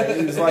 Yeah,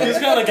 he's like He's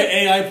kind of like an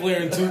AI player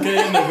in 2K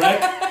in the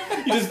rec.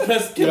 You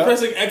just keep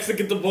pressing X to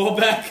get the ball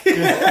back.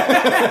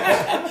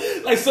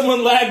 Like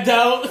someone lagged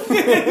out.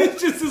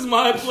 It's just his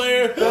mind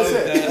player. That's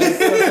it.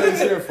 That's what he's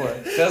here for.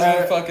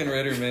 Desmond fucking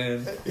Ritter,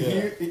 man.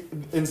 He,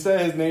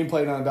 instead of his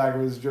nameplate on the back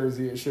of his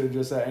jersey, it should have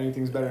just said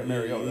anything's better than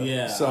Mariota.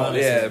 Yeah, So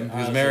honestly. Yeah,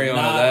 because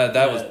Mariota,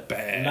 that was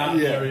bad. Not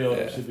Yeah.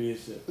 Mariota Yeah. should be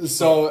his shit.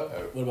 So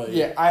What about you?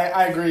 yeah,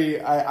 I agree.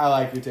 I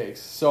like your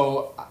takes.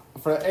 So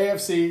for the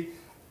AFC,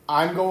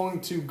 I'm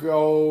going to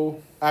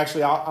go.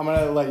 Actually, I'm going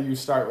to let you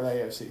start with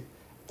AFC.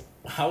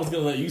 I was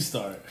gonna let you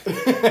start. You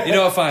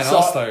know what? Fine, So,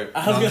 I'll start. I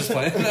was No, I'm gonna, just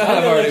playing. I was I've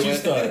gonna already let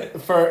you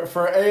went. start.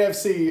 For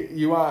AFC,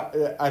 you want?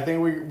 I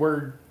think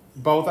we're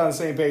both on the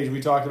same page.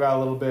 We talked about it a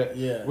little bit.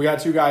 Yeah. We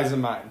got 2 guys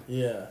in mind: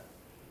 Yeah,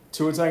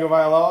 Tua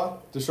Tagovailoa,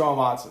 Deshaun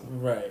Watson.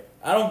 right.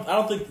 I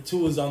don't think the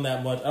Tua is on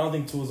that much. I don't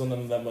think Tua is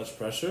on that much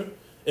pressure.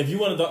 If you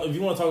want to talk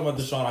about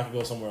Deshaun, I can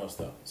go somewhere else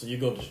though. So you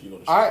go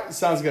Deshaun. All right,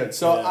 sounds good.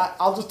 So Yeah.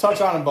 I'll just touch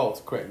on them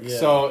both quick. Yeah.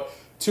 So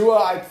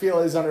Tua, I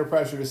feel, is under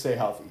pressure to stay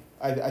healthy.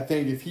 I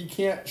think if he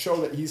can't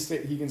show that he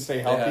can stay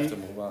They healthy, have to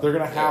move on. they're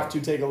going to have Yeah.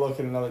 to take a look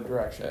in another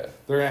direction. Yeah.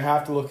 They're going to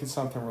have to look at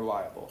something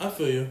reliable. I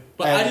feel you,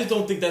 but And- I just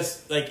don't think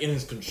that's like in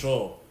his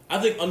control. I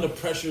think under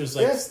pressure is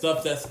like Yeah.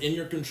 stuff that's in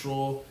your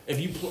control.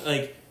 If you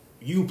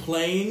you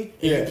playing,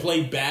 if Yeah. you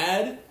play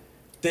bad,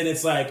 then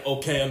it's like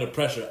okay under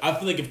pressure. I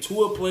feel like if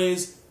Tua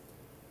plays,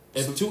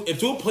 if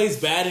Tua plays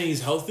bad and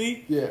he's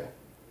healthy, Yeah.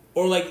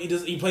 or like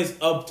he plays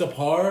up to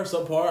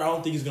subpar, I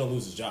don't think he's gonna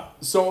lose his job.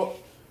 So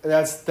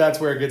that's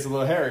where it gets a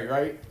little hairy,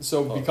 right?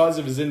 So because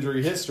of his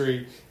injury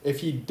history, if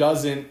he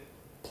doesn't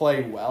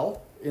play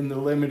well in the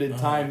limited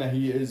time that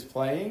he is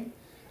playing,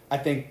 I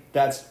think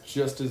that's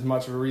just as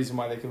much of a reason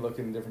why they can look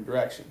in a different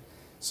direction.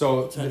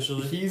 So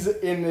Potentially. he's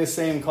in the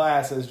same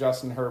class as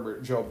Justin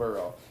Herbert, Joe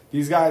Burrow.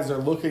 These guys are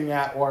looking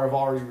at or have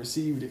already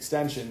received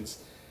extensions.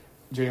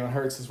 Jalen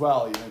Hurts as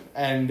well, even.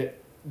 And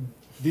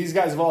these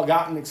guys have all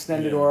gotten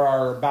extended Yeah. or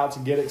are about to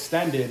get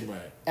extended. Right.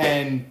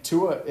 And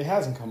Tua, it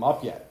hasn't come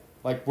up yet.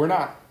 Like, we're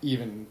not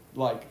even,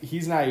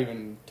 he's not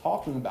even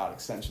talking about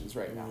extensions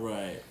right now.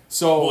 Right.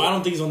 So, Well, I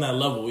don't think he's on that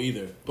level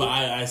either. But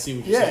I see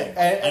what you're Yeah, saying.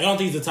 and- I don't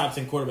think he's a top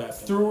 10 quarterback.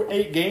 through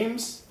 8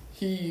 games,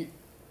 he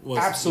Was-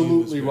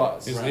 absolutely he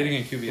was. He's Right. leading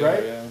in QBR,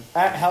 Right? yeah.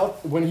 At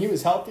health, when he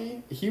was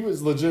healthy, he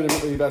was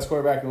legitimately the best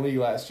quarterback in the league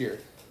last year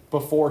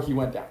before he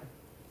went down.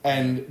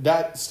 And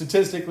that,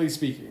 statistically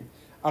speaking,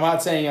 I'm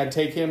not saying I'd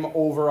take him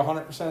over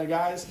 100% of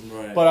guys,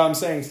 Right. but I'm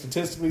saying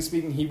statistically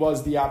speaking, he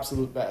was the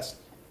absolute best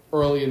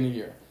early in the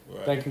year.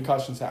 Right. Then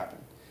concussions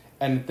happened.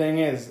 And the thing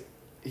is,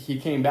 he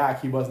came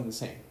back, he wasn't the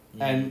same.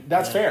 And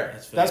that's Yeah, fair.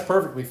 that's fair. That's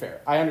perfectly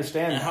fair. I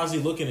understand And that. how's he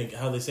looking?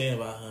 How they saying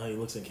about how he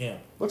looks in camp?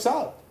 Looks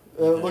solid.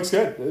 Okay. Looks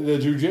good. The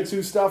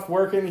jiu-jitsu stuff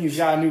working. He's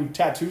got a new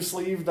tattoo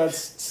sleeve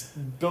that's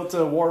built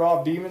to ward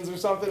off demons or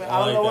something.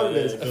 I don't know what it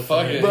is. Good for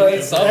Fuck him. it. But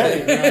It's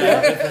something. hey,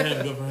 yeah. Good for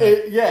him. Good for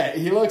him. Yeah,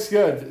 he looks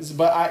good.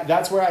 But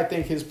that's where I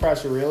think his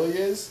pressure really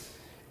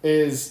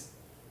is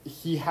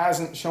he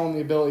hasn't shown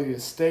the ability to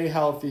stay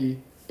healthy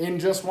in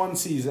just one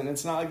season.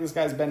 It's not like this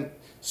guy's been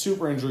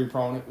super injury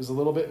prone. It was a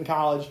little bit in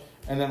college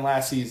and then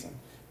last season.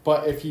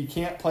 But if he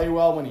can't play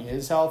well when he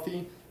is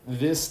healthy,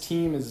 this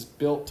team is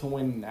built to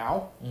win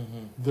now.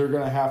 Mm-hmm. They're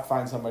going to have to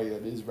find somebody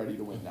that is ready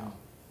to win now.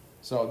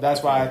 So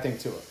that's why I think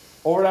to it.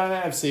 Over down the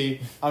NFC,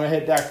 I'm going to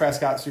hit Dak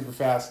Prescott super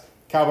fast.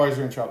 Cowboys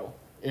are in trouble.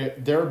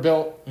 They're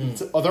built.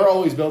 They're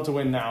always built to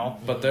win now.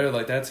 But they're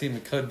like, that team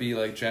could be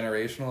like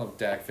generational if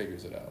Dak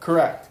figures it out.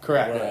 Correct.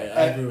 Right. I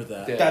And agree with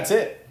that. Yeah. That's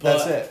it.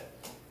 That's But- it.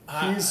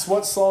 He's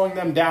what's slowing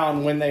them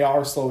down when they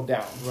are slowed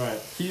down. Right.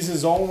 He's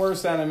his own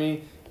worst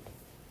enemy.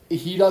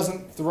 He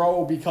doesn't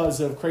throw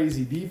because of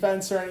crazy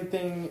defense or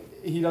anything.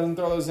 He doesn't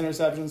throw those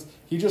interceptions.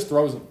 He just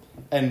throws them.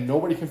 And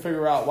nobody can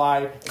figure out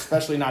why,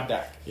 especially not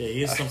Dak. Yeah,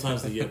 he is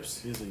sometimes the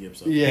yips. He's the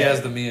yips. Yeah. He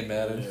has the me and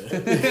Madden.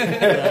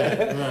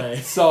 Right.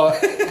 So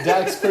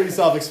Dak's pretty I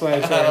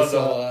self-explanatory. don't know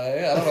So why.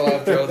 I don't know why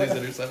I'm throwing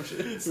these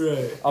interceptions.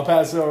 Right. I'll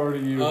pass it over to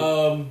you.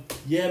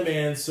 Yeah,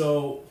 man.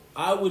 So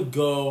I would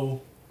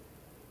go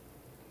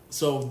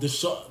So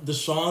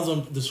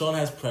Deshaun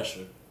has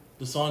pressure.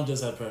 Deshaun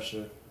does have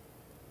pressure.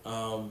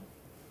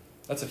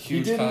 That's a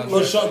huge didn't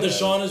contract.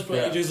 Deshaun is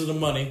Yeah. just the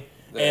money,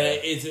 Yeah. and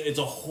it's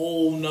a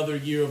whole nother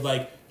year of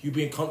like you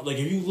being like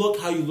if you look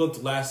how you looked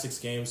the last 6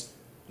 games,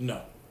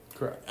 no,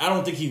 Correct. I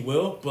don't think he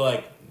will, but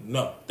like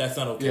no, that's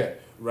not okay, Yeah.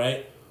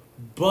 right?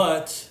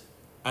 But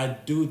I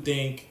do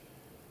think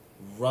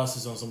Russ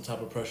is on some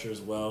type of pressure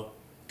as well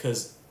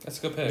because That's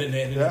a good pick.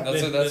 Yeah.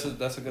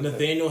 That's a good pick.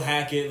 Nathaniel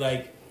Hackett,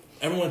 like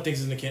everyone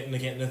thinks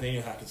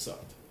Nathaniel Hackett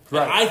sucked.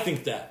 Right. And I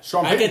think that.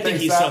 Sean I Payton can think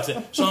he thinks sucks that.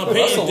 at. Sean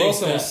Payton Russell thinks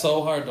Wilson that. was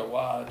so hard to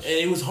watch. And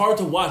it was hard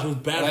to watch. It was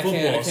bad And I football.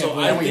 can't So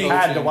believe I And we think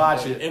had to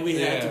watch it. and we had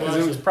to Yeah. watch Because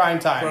it was it. prime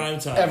time. Prime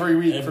time. Every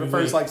week for Every the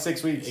first week. like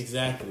 6 weeks.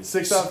 Exactly.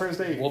 6 out of first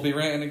 8. We'll be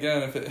ranting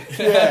again if it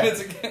Yeah. happens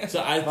again.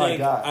 So My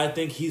God. I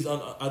think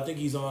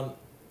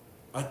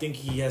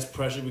he has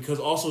pressure because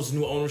also it's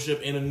new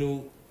ownership and a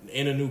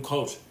new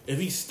coach. If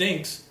he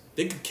stinks,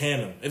 they could can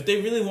him. If they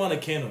really want to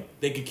can him,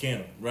 they could can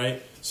him, right?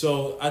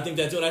 So I think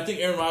that's it. I think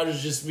Aaron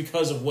Rodgers just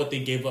because of what they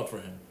gave up for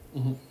him.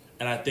 Mm-hmm.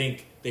 And I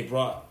think they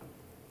brought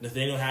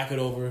Nathaniel Hackett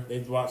over. They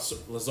brought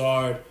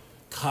Lazard,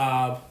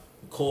 Cobb,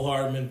 Cole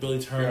Hardman,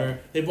 Billy Turner. Yeah.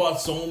 They brought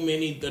so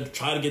many to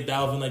try to get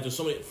Dalvin. Like there's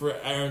so many for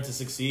Aaron to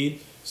succeed.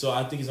 So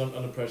I think he's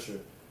under pressure.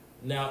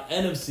 Now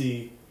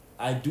NFC,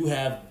 I do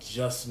have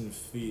Justin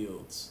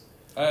Fields.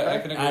 I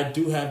can agree. I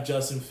do have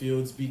Justin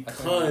Fields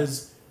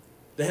because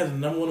they had the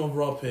number 1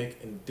 overall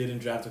pick and didn't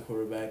draft a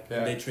quarterback, Yeah.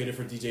 and they traded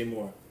for DJ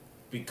Moore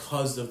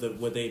because of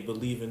what they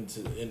believe in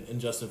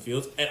Justin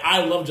Fields. And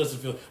I love Justin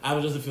Fields. I have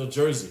a Justin Fields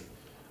jersey.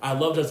 I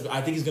love Justin.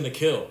 I think he's gonna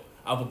kill.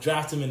 I will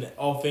draft him in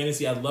all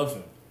fantasy. I love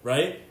him.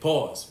 Right?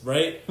 Pause.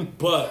 Right?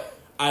 But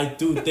I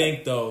do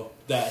think though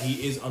that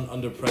he is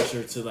under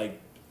pressure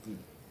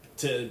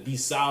to be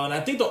solid. I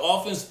think the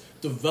offense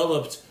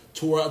developed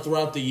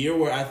throughout the year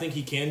where I think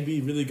he can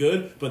be really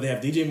good. But they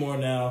have DJ Moore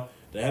now.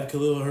 They have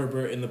Khalil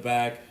Herbert in the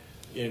back.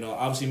 You know,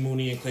 obviously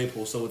Mooney and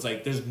Claypool. So it's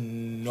like there's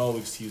no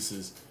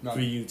excuses None.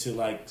 for you to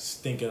like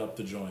stink it up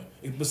the joint.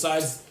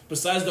 Besides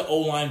the O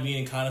line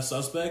being kind of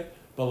suspect,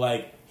 but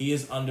like he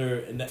is under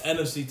in the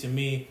NFC. To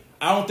me,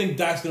 I don't think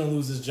Dak's gonna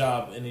lose his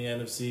job in the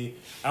NFC.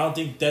 I don't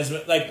think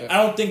Desmond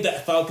I don't think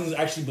that Falcons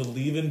actually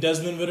believe in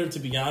Desmond Ritter. To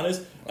be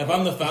honest, if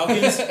I'm the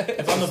Falcons,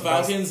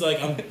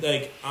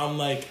 I'm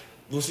like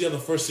we'll see how the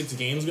first 6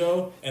 games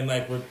go, and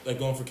like we're like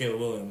going for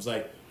Caleb Williams,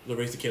 like the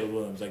race to Caleb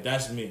Williams, like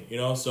that's me, you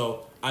know.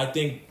 So I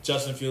think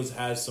Justin Fields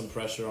has some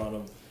pressure on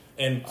him,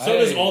 and so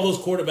does all those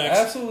quarterbacks.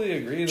 Absolutely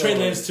agree. Trey though.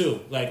 Lance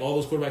too. Like all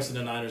those quarterbacks in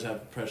the Niners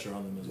have pressure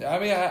on them as well. I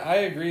mean, I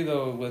agree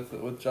though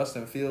with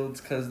Justin Fields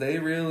because they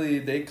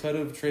could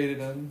have traded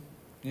him.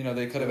 You know,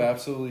 they could have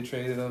absolutely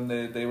traded him.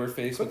 They were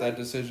faced with that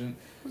decision.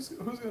 Who's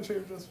going to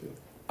trade for Justin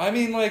Fields? I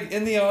mean, like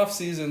in the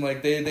offseason,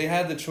 like they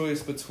had the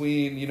choice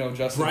between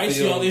Justin Bryce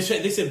Fields.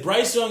 Young. They said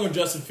Bryce Young or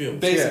Justin Fields.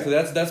 Basically,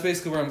 that's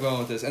basically where I'm going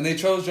with this, and they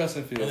chose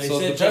Justin And Fields. they So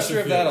said the pressure Justin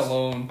of that Fields.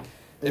 alone,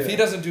 if he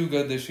doesn't do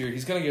good this year,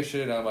 he's gonna get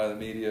shitted on by the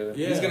media.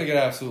 Yeah. He's gonna get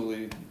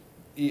absolutely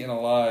eaten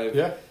alive.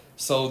 Yeah.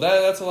 So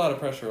that's a lot of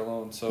pressure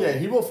alone. So Yeah,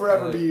 he will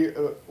forever be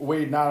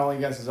weighed not only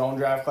against his own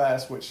draft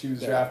class, which he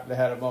was drafted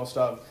ahead of most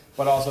of,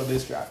 but also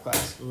this draft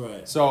class.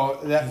 Right. So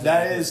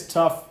that is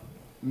tough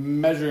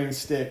measuring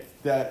stick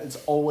that it's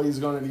always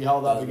going to be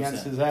held up 100%.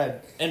 against his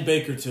head. And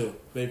Baker too.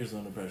 Baker's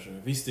under pressure.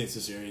 If he stinks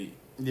this year,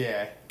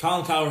 Yeah.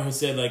 Colin Cowherd has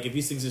said like if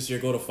he stinks this year,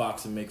 go to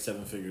Fox and make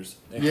 7 figures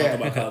and Yeah. talk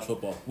about college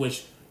football.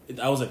 Which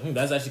I was like,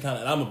 that's actually kind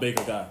of. And I'm a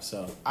Baker guy,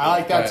 so I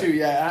like that Right. too.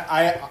 Yeah,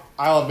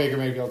 I love Baker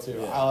Mayfield too.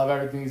 Yeah. I love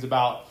everything he's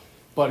about,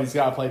 but he's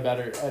got to play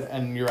better.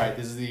 And you're right.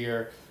 This is the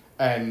year,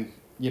 and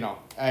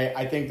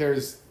I think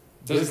this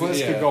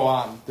list could go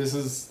on. This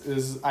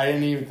is I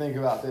didn't even think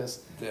about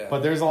this,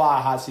 but there's a lot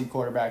of hot seat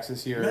quarterbacks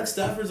this year. Matt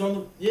Stafford's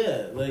on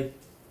the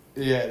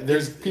Yeah,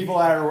 there's people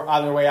that are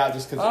on their way out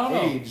just because I of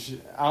don't know. age.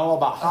 I don't know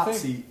about hot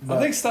seat. I But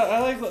think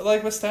I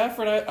like with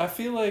Stafford. I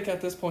feel like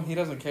at this point he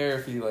doesn't care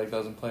if he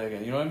doesn't play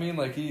again. You know what I mean?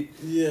 Like he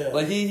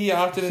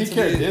opted he into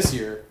cared this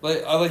year.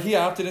 like he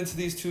opted into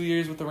these 2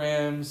 years with the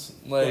Rams.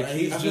 Like I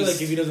he's feel just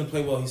like if he doesn't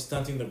play well, he's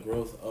stunting the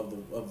growth of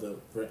the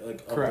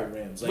Correct.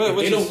 Rams. Like But if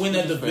which they don't is- win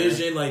that which is fair.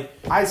 division, like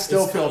I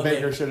still It's feel kinda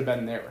Baker like- should have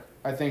been there.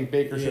 I think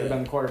Baker should have Yeah.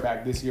 been the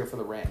quarterback this year for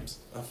the Rams.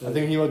 I I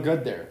think he looked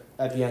good there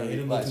at the Yeah, end he of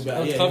didn't the look last too year. bad.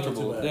 It was Yeah, he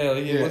comfortable. looked too bad. Yeah,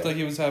 he Yeah. looked like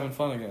he was having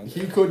fun again.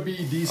 He could be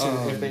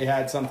decent if they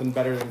had something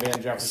better than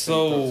Van Jefferson.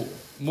 So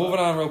moving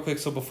on real quick.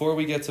 So before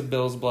we get to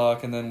Bill's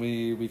block and then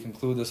we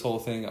conclude this whole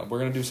thing, we're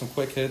gonna do some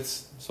quick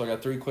hits. So I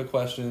got 3 quick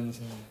questions,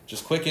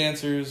 just quick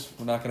answers.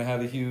 We're not gonna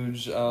have a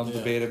huge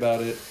debate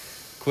about it.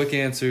 Quick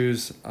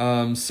answers.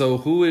 So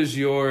who is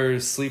your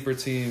sleeper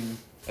team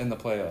in the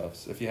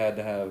playoffs? If you had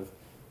to have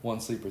one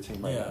sleeper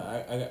team right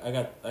now. I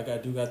got the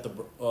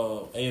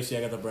AFC.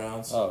 I got the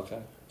Browns. Oh, okay.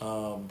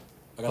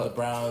 I got the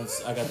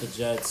Browns. I got the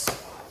Jets.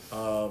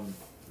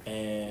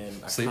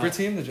 And Sleeper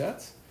team, the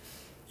Jets.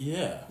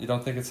 Yeah. You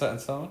don't think it's set in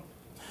stone?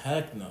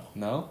 Heck no.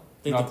 No.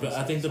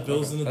 I think the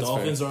Bills and the That's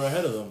Dolphins fair. are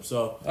ahead of them.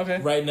 So Okay.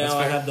 right now That's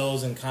I fair. have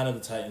those and kind of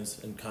the Titans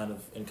and kind of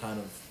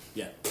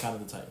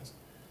the Titans.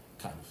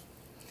 Kind of.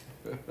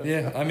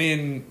 Yeah, I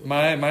mean,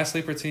 my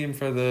sleeper team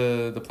for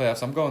the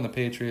playoffs, I'm going the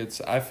Patriots.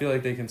 I feel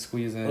like they can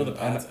squeeze in. Or the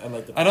Pats. I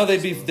like the Pats. I know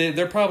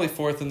they're probably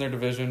fourth in their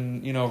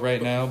division,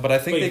 right now, but I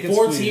think they can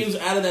 4 squeeze. teams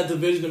out of that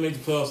division to make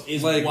the playoffs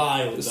is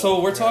wild. Though.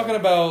 So we're talking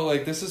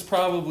about, this is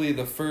probably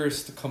the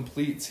first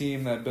complete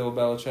team that Bill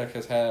Belichick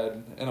has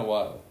had in a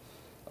while.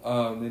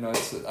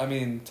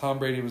 Tom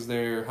Brady was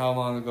there how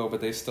long ago,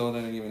 but they still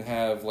didn't even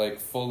have,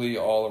 fully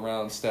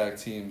all-around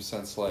stacked teams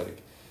since, a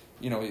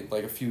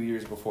few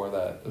years before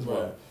that as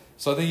well.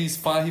 So I think he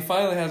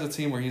finally has a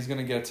team where he's going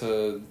to get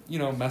to,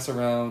 mess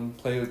around,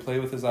 play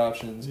with his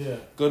options. Yeah.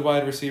 Good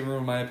wide receiver,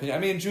 in my opinion. I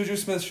mean, Juju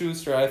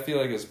Smith-Schuster, I feel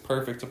like is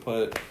perfect to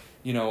put,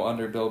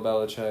 under Bill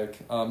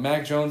Belichick.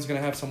 Mac Jones is going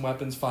to have some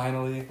weapons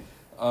finally.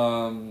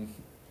 I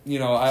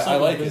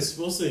like it.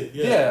 We'll see.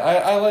 Yeah,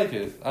 I like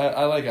it.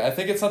 I like it. I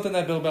think it's something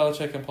that Bill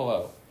Belichick can pull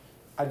out.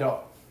 I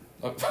don't.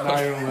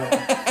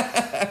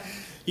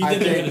 He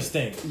think they're going to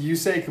stink. You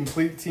say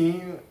complete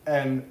team,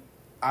 and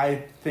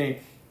I think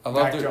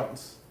Mac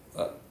Jones.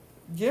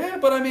 Yeah,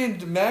 but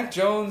Mac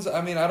Jones,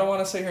 I don't want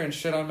to sit here and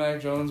shit on Mac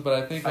Jones, but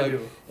I think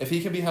if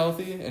he can be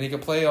healthy and he can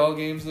play all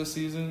games this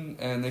season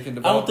and they can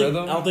develop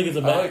rhythm. I don't think it's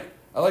a Mac.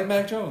 I like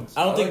Mac Jones.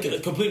 I don't think a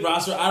complete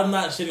roster. I'm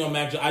not shitting on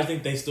Mac Jones. I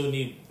think they still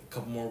need a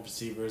couple more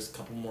receivers, a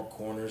couple more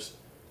corners,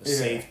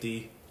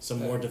 safety, some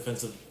more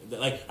defensive.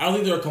 I don't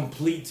think they're a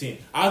complete team.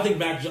 I think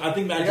Mac Jones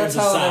is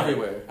solid.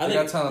 Everywhere. They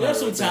have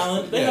some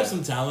talent. They have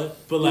some talent,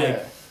 but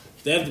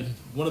they have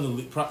one of the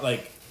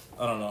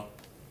I don't know.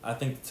 I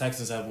think the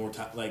Texans have more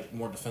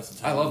defensive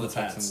talent. I love the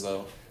Texans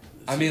though.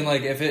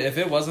 If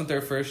it wasn't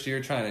their first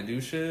year trying to do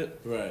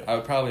shit, right, I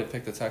would probably have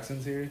picked the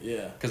Texans here.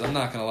 Yeah, because I'm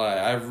not gonna lie,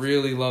 I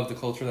really love the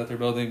culture that they're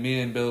building. Me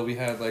and Bill, we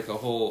had a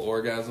whole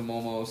orgasm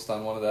almost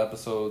on one of the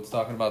episodes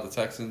talking about the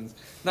Texans.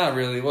 Not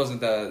really, it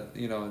wasn't that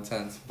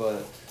intense,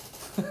 but.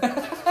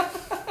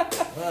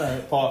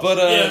 Alright, pause. But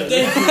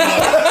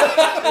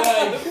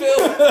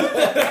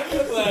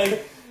Phil,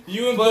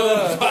 you and Bill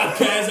on the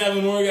podcast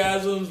having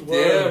orgasms. Word.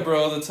 Yeah,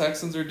 bro. The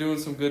Texans are doing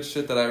some good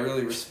shit that I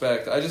really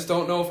respect. I just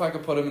don't know if I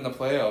could put them in the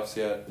playoffs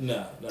yet.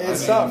 No.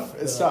 It's tough.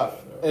 It's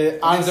tough.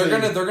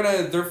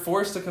 They're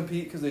forced to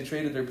compete because they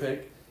traded their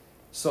pick.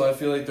 So I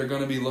feel like they're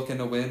gonna be looking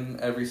to win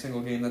every single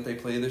game that they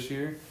play this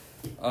year.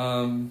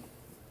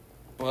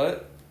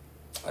 But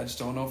I just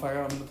don't know if I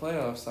got them in the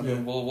playoffs.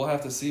 We'll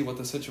have to see what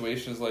the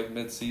situation is like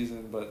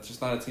mid-season, but it's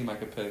just not a team I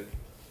could pick.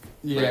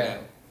 Yeah. Right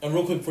now. And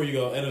real quick before you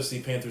go,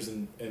 NFC, Panthers,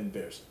 and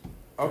Bears.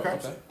 Okay.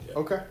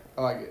 Okay.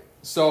 I like it.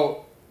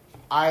 So,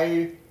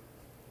 I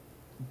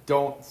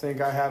don't think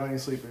I have any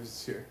sleepers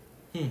this year.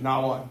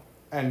 Not one.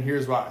 And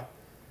here's why.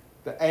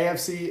 The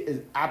AFC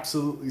is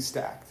absolutely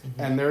stacked.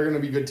 Mm-hmm. And there are going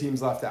to be good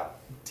teams left out.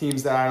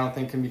 Teams that I don't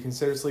think can be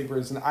considered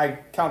sleepers. And I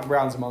count the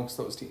Browns amongst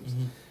those teams.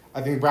 Mm-hmm.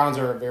 I think the Browns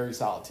are a very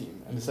solid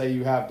team. And to say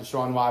you have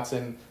Deshaun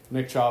Watson,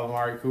 Nick Chubb,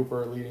 Amari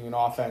Cooper leading an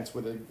offense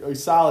with a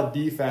solid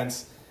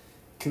defense,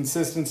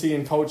 consistency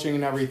in coaching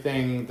and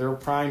everything, they're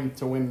primed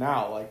to win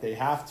now. They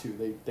have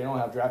to. They don't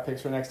have draft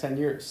picks for the next 10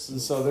 years.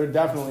 So they're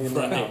definitely in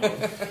the now.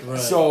 Right.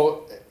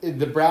 So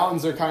the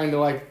Browns are kind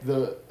of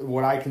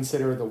what I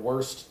consider the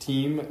worst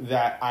team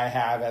that I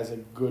have as a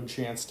good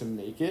chance to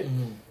make it.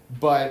 Mm-hmm.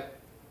 But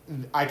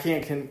I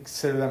can't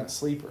consider them a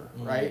sleeper,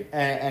 right?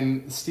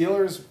 And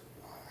Steelers,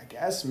 I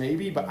guess,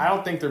 maybe, but I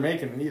don't think they're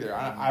making it either.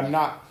 I'm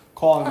not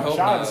calling a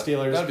shot at the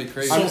Steelers. That'd be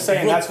crazy. I'm just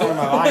saying that's where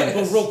my line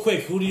is. But real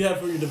quick, who do you have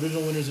for your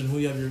division winners, and who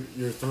you have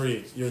your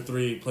three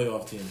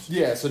playoff teams?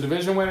 Yeah, so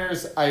division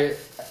winners, I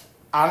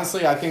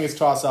think it's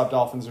toss up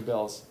Dolphins or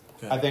Bills.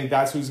 Okay. I think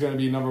that's who's going to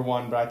be number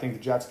one, but I think the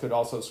Jets could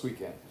also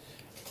squeak in.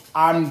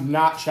 I'm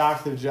not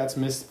shocked that the Jets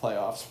missed the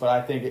playoffs, but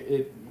I think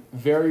it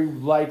very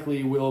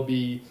likely will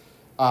be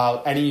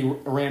any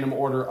random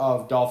order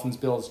of Dolphins,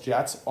 Bills,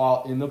 Jets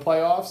all in the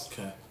playoffs.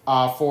 Okay.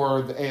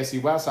 For the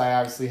AFC West, I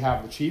obviously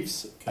have the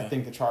Chiefs. Okay. I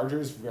think the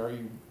Chargers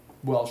very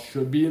well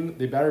should be in.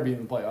 They better be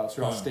in the playoffs,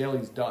 or else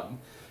Staley's done.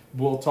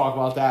 We'll talk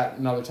about that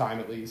another time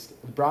at least.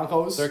 The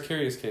Broncos, they're a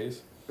curious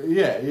case.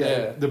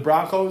 Yeah. The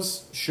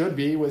Broncos should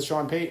be with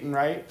Sean Payton,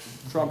 right?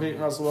 Sean Payton,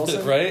 Russell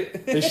Wilson,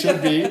 right? They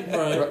should be,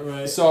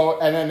 right.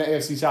 So, and then the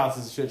AFC South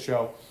is a shit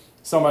show.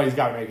 Somebody's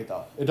got to make it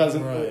though. It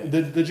doesn't. Right.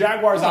 The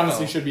Jaguars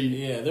honestly should be.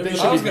 Yeah,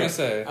 I was gonna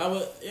say.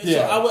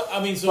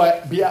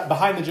 But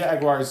behind the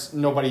Jaguars,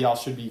 nobody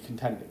else should be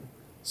contending.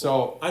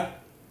 So I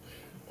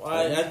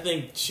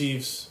think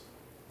Chiefs,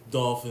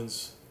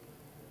 Dolphins,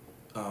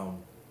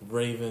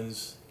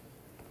 Ravens,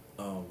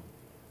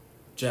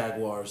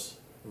 Jaguars.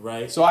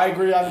 Right. So I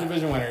agree on the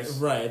division winners.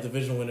 Right,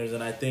 division winners,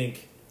 and I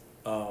think,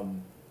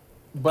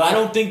 but I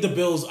don't think the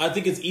Bills. I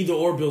think it's either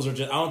or Bills or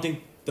Jets. I don't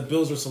think the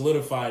Bills are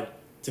solidified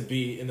to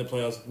be in the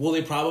playoffs. Will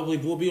they probably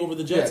will be over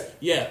the Jets?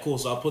 Yeah, cool.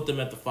 So I'll put them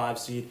at the 5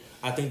 seed.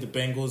 I think the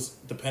Bengals,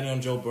 depending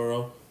on Joe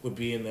Burrow, would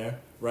be in there,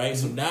 right?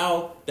 Mm-hmm. So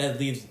now that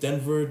leaves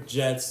Denver,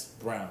 Jets,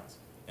 Browns.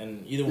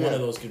 And either one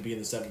of those could be in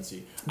the 7th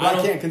seed. But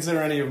I can't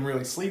consider any of them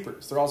really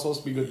sleepers. They're all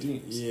supposed to be good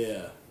teams.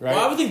 Yeah. Right?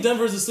 Well, I would think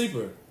Denver's a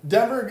sleeper. I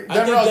think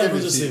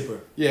Denver's a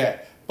sleeper. Yeah.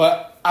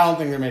 But I don't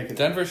think they're making it.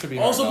 Denver should be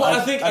also,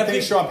 but I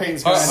think Sean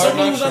Payton's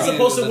somebody who's not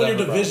supposed to win your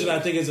division, I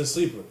think is a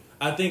sleeper.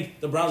 I think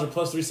the Browns are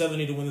plus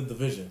 370 to win the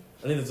division.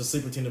 I think that's a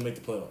sleeper team to make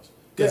the playoffs.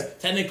 Because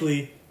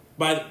technically,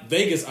 by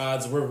Vegas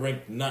odds, we're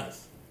ranked 9th.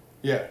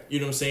 Yeah. You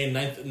know what I'm saying?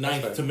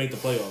 Ninth to make the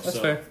playoffs. That's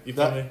so, fair. You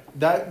feel me?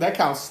 That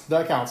counts.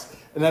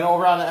 And then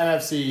over on the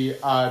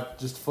NFC,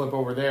 just to flip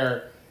over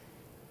there,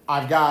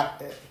 I've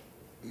got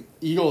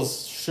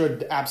Eagles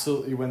should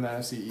absolutely win the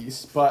NFC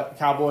East, but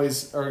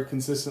Cowboys are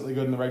consistently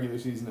good in the regular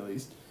season at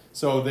least.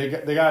 So they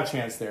got a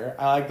chance there.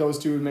 I like those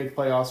two to make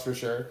playoffs for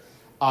sure.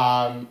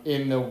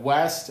 In the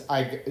West,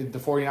 the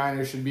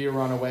 49ers should be a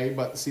runaway,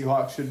 but the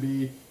Seahawks should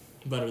be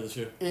better this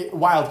year.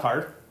 Wild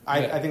card.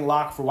 I think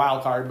lock for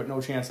wild card, but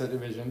no chance at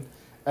division.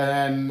 And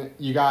then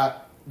you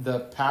got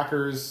the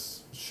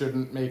Packers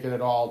shouldn't make it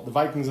at all. The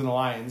Vikings and the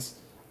Lions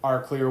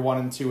are clear 1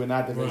 and 2 in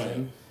that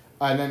division.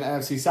 Right. And then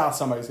NFC South,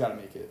 somebody's got to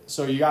make it.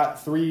 So you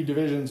got 3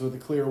 divisions with a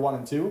clear 1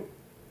 and 2.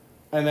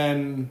 And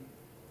then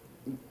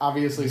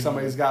obviously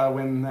somebody's got to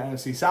win the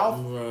NFC South.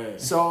 Right.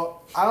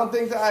 So I don't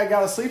think that I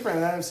got a sleeper in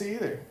the NFC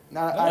either.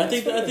 I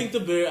think the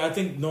Bears. I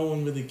think no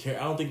one really cares.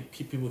 I don't think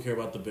people care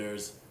about the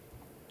Bears.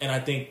 And I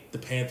think the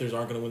Panthers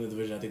aren't going to win the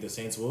division. I think the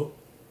Saints will.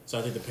 So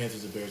I think the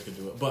Panthers and Bears could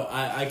do it. But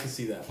I can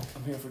see that.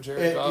 I'm here for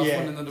Jared Goff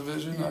winning the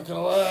division, not going to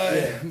lie.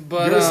 Yeah.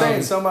 But, you're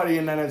saying somebody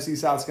in the NFC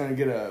South's going to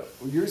get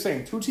you're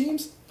saying 2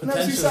 teams in the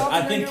NFC South?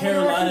 I think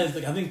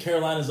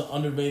Carolina's an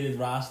underrated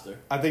roster.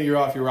 I think you're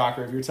off your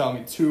rocker if you're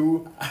telling me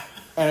 2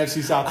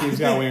 NFC South teams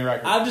got a winning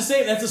record. I'm just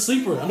saying that's a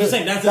sleeper. I'm just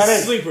saying that's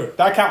a sleeper.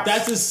 That counts.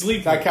 That's a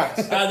sleeper. That counts.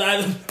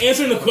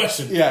 Answering the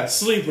question. Yes.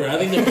 Sleeper. I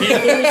think the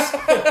Panthers.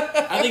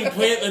 I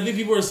think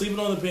people are sleeping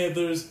on the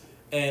Panthers,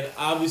 and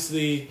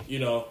obviously,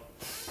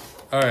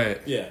 all right.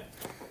 Yeah.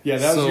 Yeah,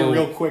 that was your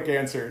real quick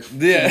answer.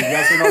 Yeah.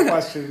 Yes or no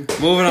question.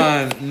 Moving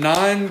on.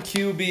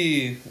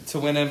 Non-QB to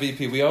win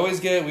MVP. We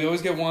always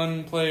get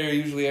one player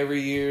usually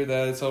every year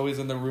that's always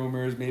in the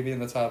rumors, maybe in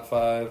the top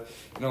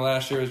 5.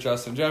 Last year was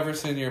Justin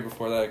Jefferson. Year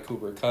before that,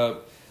 Cooper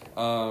Kupp.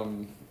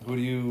 Who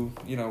do you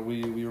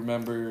we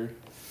remember?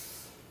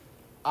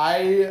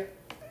 This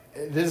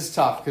is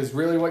tough because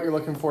really what you're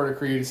looking for to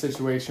create a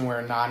situation where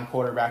a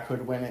non-quarterback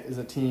could win it is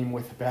a team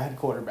with a bad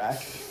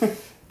quarterback.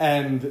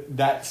 And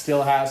that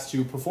still has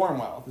to perform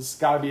well. This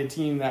has got to be a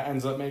team that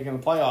ends up making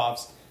the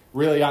playoffs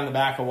really on the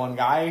back of one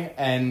guy.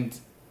 And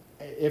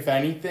if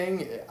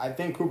anything, I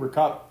think Cooper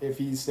Kupp, if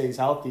he stays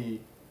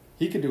healthy,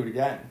 he could do it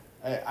again.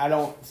 I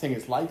don't think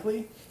it's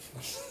likely,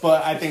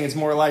 but I think it's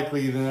more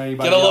likely than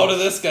anybody else. Get a load of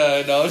this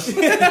guy. No. As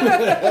soon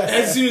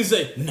as you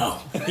say, no.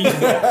 I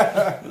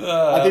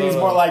think he's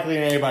more likely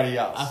than anybody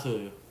else. I feel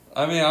you.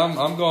 I mean,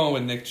 I'm going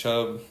with Nick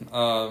Chubb.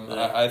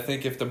 I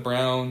think if the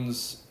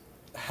Browns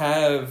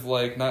have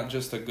not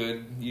just a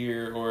good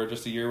year or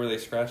just a year where they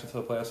scratch into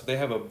the playoffs, if they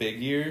have a big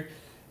year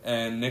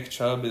and Nick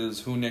Chubb is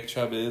who Nick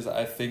Chubb is,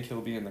 I think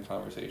he'll be in the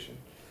conversation.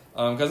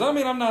 Because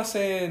I'm not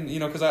saying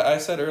because I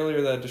said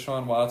earlier that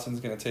Deshaun Watson's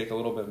going to take a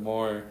little bit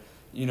more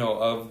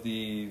of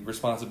the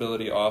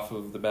responsibility off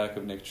of the back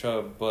of Nick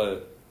Chubb,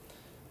 but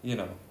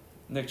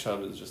Nick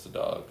Chubb is just a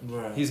dog.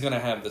 Right. He's going to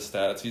have the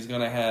stats. He's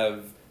going to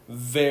have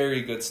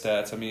very good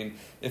stats. I mean,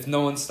 if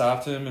no one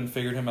stopped him and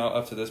figured him out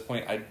up to this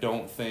point, I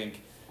don't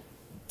think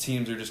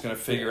teams are just going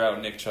to figure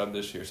out Nick Chubb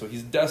this year. So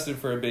he's destined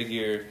for a big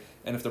year,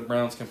 and if the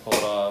Browns can pull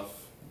it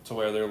off to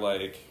where they're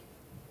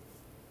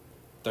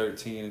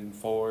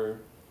 13-4,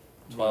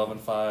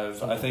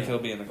 12-5, I think he'll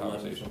be in the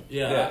conversation.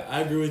 Yeah.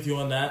 I agree with you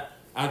on that.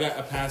 I got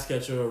a pass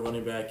catcher, a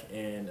running back,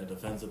 and a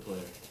defensive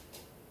player.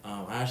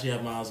 I actually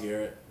have Myles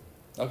Garrett.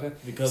 Okay.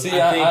 Because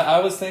I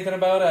was thinking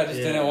about it. I just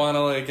didn't want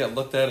to get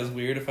looked at as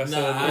weird if I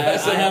said.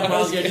 I have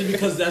Myles Garrett just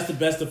because that's the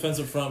best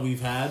defensive front we've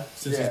had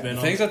since he's been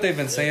on. Things that they've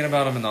been saying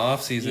about him in the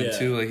offseason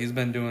too. He's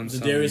been doing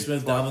some. Darius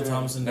Smith, Dalvin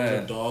Thompson,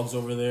 those are dogs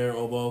over there.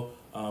 Oboe,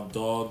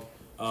 dog.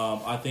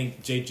 I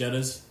think Jay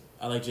Jettas.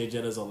 I like Jay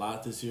Jettas a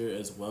lot this year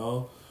as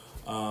well.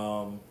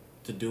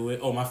 To do it.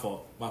 Oh, my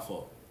fault.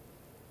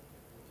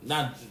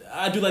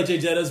 I do like Jay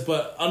Jettas,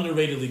 but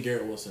underratedly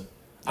Garrett Wilson.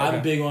 Okay.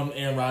 I'm big on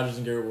Aaron Rodgers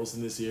and Garrett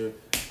Wilson this year.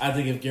 I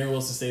think if Garrett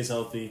Wilson stays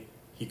healthy,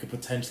 he could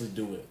potentially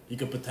do it. He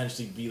could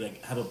potentially be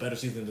have a better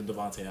season than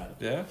Devontae Adams.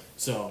 Yeah.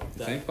 So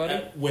think,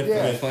 buddy? With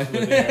Aaron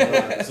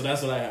Rodgers. So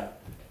that's what I have.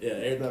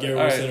 Yeah, Garrett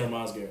Wilson or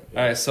Myles Garrett. Yeah.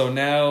 All right. So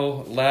now,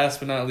 last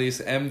but not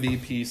least,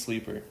 MVP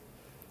sleeper.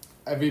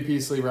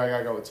 MVP sleeper, I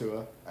gotta go with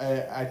Tua.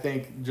 I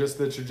think just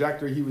the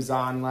trajectory he was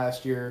on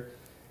last year.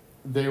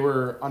 They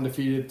were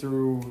undefeated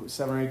through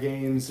 7 or 8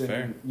 games,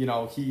 and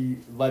he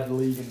led the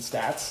league in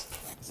stats.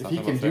 If he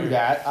can do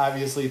that,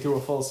 obviously through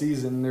a full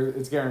season,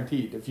 it's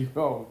guaranteed. If you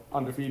go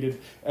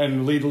undefeated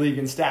and lead the league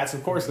in stats,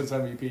 of course it's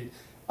MVP.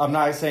 I'm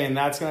not saying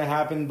that's going to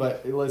happen,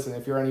 but listen,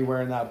 if you're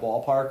anywhere in that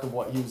ballpark of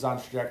what he was on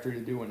trajectory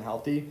to do when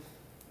healthy,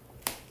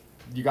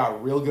 you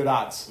got real good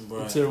odds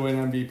to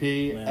win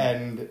MVP,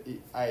 and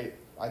I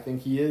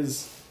think he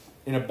is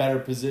in a better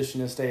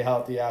position to stay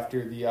healthy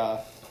after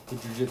the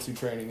jiu-jitsu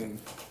training and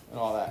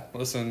all that.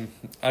 Listen,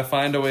 I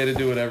find a way to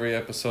do it every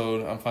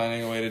episode. I'm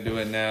finding a way to do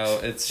it now.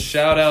 It's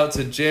shout out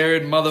to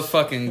Jared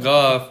motherfucking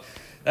Goff.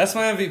 That's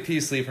my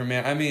MVP sleeper,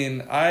 man. I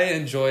mean, I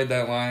enjoyed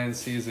that Lions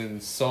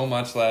season so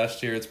much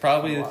last year. It's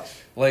probably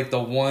like the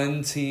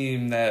one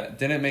team that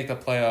didn't make the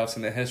playoffs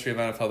in the history of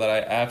NFL that I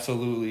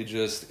absolutely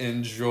just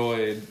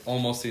enjoyed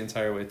almost the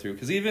entire way through.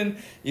 Because even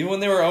when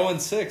they were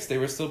 0-6, they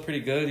were still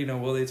pretty good. You know,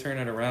 will they turn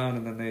it around?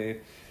 And then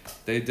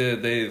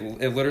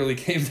it literally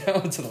came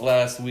down to the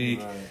last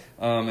week,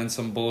 and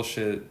some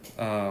bullshit.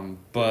 But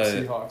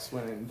Seahawks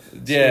winning.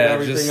 Yeah,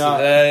 just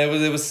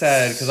it was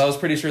sad because I was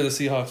pretty sure the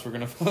Seahawks were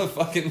gonna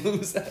fucking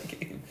lose that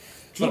game.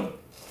 But,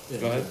 Yeah,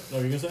 go ahead. No,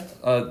 were you gonna say?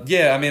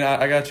 Yeah, I mean,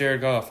 I got Jared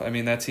Goff. I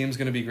mean, that team's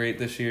going to be great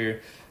this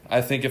year.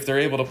 I think if they're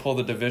able to pull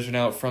the division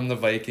out from the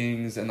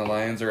Vikings and the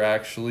Lions are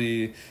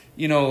actually,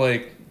 you know,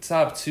 like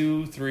top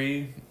 2,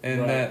 3,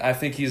 and that I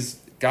think he's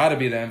got to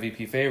be the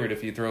MVP favorite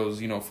if he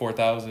throws,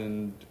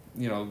 4,000,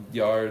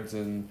 yards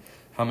and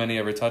how many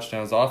ever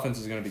touchdowns. The offense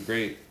is going to be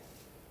great.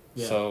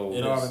 Yeah, so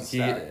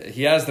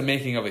he has the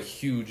making of a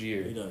huge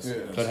year. He does.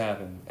 Could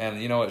happen. And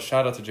you know what?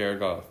 Shout out to Jared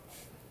Goff.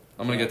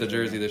 I'm gonna get the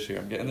jersey this year.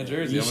 I'm getting the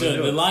jersey. You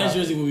should. The Lions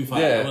jersey will be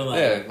fine.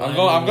 Yeah.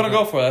 I'm gonna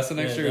go for it. That's the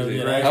next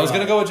jersey. I was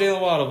gonna go with Jalen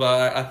Waddle,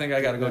 but I think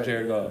I gotta go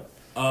Jared Goff.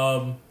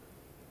 I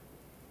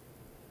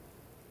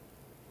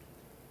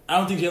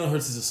don't think Jalen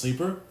Hurts is a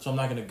sleeper, so I'm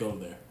not gonna go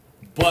there.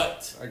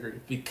 But I agree.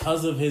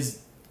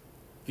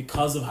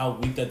 because of how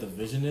weak that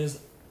division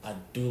is, I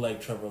do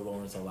like Trevor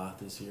Lawrence a lot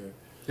this year.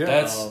 Yeah,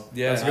 that's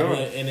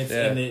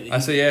good. I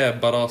say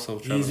but also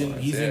Trevor he's in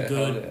Lawrence. in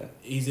good.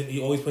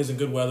 He always plays in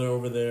good weather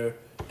over there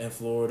in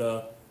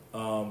Florida.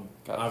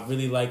 I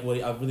really like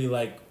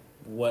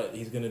what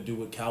he's gonna do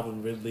with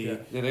Calvin Ridley.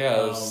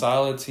 A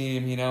solid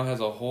team. He now has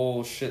a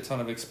whole shit ton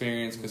of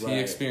experience because he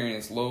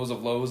experienced lows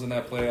of lows in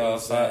that playoffs.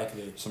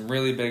 Exactly. Some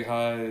really big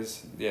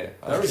highs. Yeah,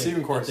 that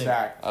receiving core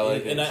stacked. I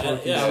like it.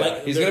 I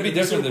like. He's gonna be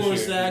different this year.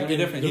 He's gonna be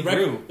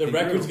different. The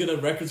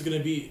record's gonna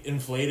be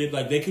inflated.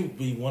 Like they could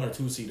be 1 or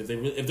 2 seed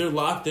if they're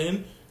locked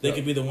in. They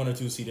could be the 1 or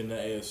 2 seed in the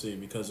AFC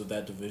because of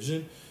that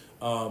division.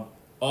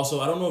 Also,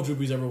 I don't know if Drew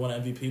Brees ever won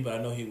an MVP, but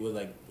I know he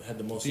would had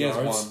the most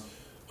yards.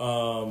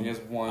 He has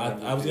one.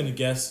 I was gonna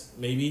guess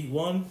maybe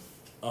one.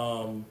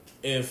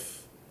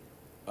 If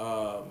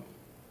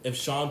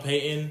Sean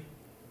Payton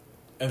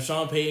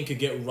could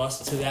get Russ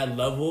to that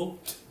level,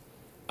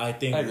 I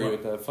think I agree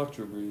with that. Fuck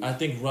Drew Brees. I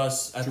think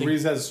Russ. Drew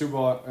Brees has a Super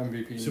Bowl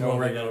MVP. Super Bowl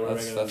regular.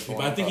 MVP.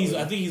 But I think he's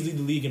leading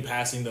the league in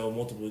passing though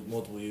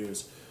multiple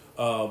years.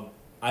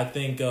 I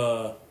think.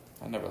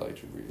 I never liked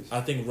Drew Brees.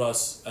 I think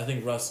Russ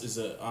is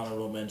an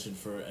honorable mention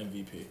for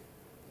MVP.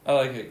 I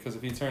like it because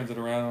if he turns it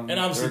around, and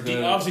obviously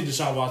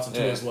Deshaun Watson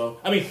too as well.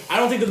 I mean, I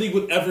don't think the league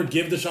would ever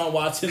give Deshaun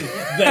Watson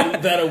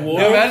that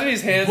award. Imagine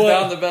he's hands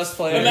down the best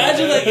player.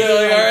 Imagine they're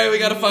like, all right, we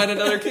got to find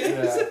another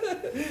case.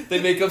 They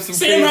make up some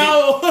Sam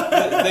Howell.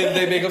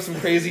 they make up some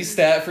crazy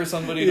stat for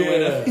somebody to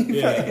win it.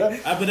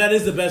 But that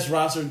is the best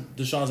roster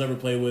Deshaun's ever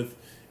played with,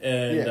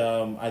 and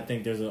I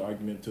think there's an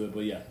argument to it.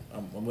 But yeah,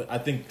 I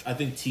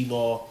think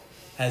T-Law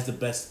has the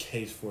best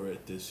case for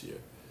it this year.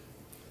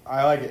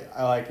 I like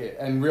it.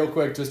 And real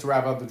quick, just to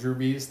wrap up the Drew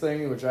Brees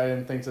thing, which I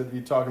didn't think to be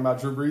talking about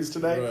Drew Brees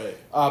today. Right.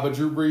 But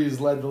Drew Brees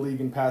led the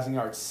league in passing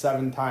yards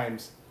 7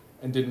 times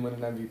and didn't win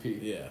an MVP.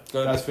 Yeah.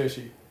 Good. That's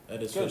fishy.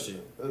 That is fishy.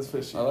 That's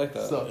fishy. I like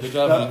that. So, good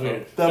job.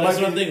 That's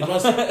what I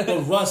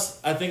think. Russ,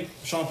 I think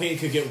Sean Payton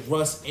could get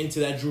Russ into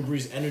that Drew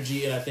Brees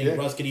energy, and I think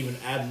Russ could even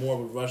add more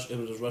with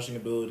his rushing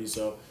ability.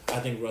 So I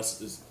think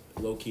Russ is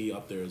low key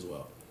up there as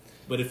well.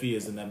 But if he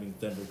is, then that means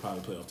Denver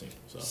probably playoff team.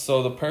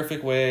 So the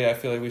perfect way I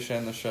feel like we should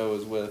end the show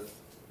is with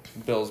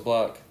Bill's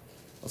block.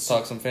 Let's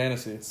talk some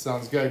fantasy.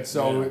 Sounds good.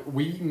 So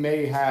we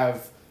may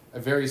have a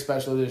very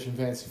special edition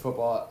fantasy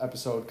football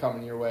episode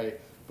coming your way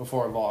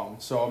before long.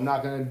 So I'm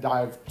not going to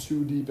dive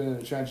too deep into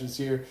the trenches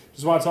here.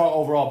 Just want to talk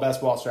overall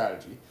best ball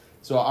strategy.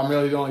 So I'm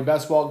really the only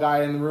best ball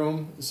guy in the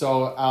room.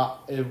 So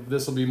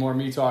this will be more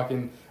me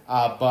talking.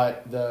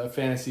 But the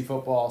fantasy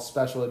football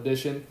special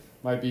edition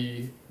might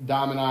be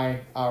Dom and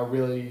I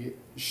really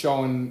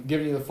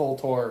giving you the full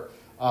tour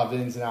of the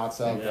ins and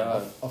outs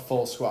of a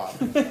full squad.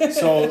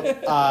 So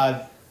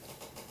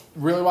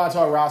really want to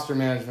talk roster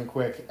management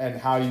quick and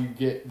how you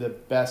get the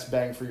best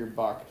bang for your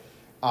buck.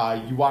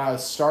 You want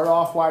to start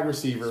off wide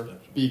receiver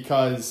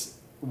because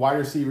wide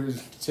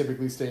receivers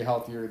typically stay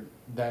healthier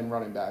than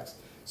running backs.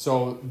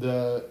 So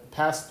the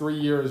past 3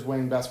 years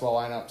winning best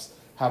ball lineups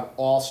have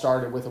all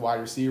started with a wide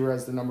receiver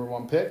as the number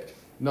 1 pick.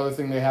 Another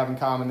thing they have in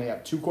common, they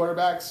have 2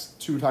 quarterbacks,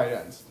 2 tight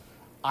ends.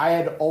 I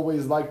had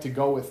always liked to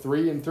go with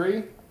 3 and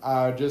 3.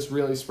 Just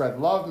really spread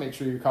love. Make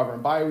sure you're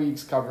covering bye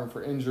weeks, covering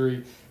for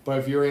injury. But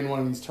if you're in one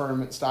of these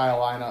tournament-style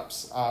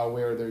lineups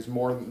where there's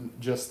more than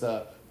just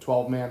the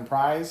 12-man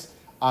prize,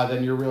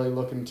 then you're really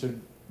looking to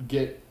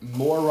get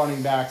more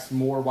running backs,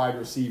 more wide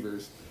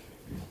receivers.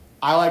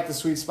 I like the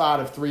sweet spot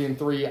of 3 and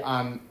 3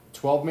 on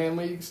 12-man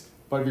leagues,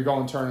 but if you're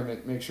going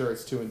tournament, make sure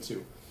it's 2 and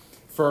 2.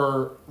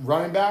 For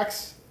running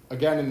backs,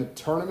 again, in the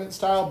tournament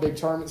style, big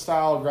tournament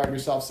style, grab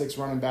yourself 6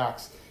 running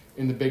backs.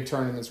 In the big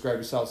tournaments, grab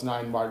yourselves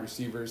 9 wide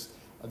receivers.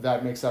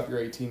 That makes up your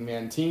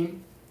 18-man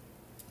team.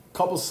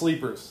 Couple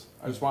sleepers.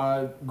 I just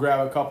want to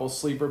grab a couple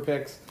sleeper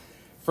picks.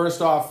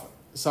 First off,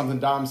 something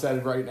Dom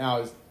said right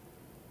now is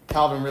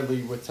Calvin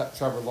Ridley with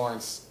Trevor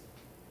Lawrence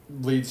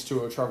leads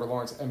to a Trevor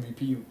Lawrence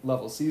MVP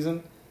level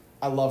season,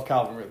 I love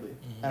Calvin Ridley.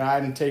 And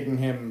I'm taking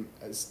him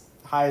as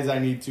high as I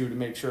need to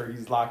make sure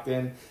he's locked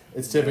in.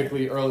 It's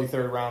typically early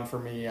third round for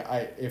me,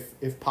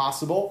 if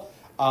possible.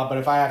 But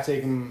if I have to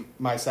take him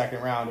my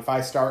second round, if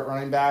I start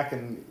running back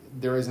and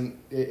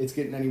it's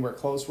getting anywhere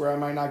close where I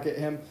might not get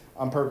him,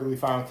 I'm perfectly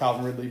fine with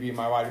Calvin Ridley being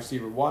my wide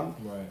receiver 1.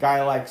 Right. Guy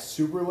I like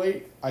super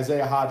late,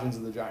 Isaiah Hodgins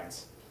of the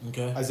Giants.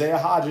 Okay. Isaiah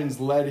Hodgins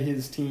led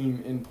his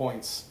team in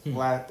points in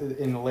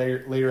the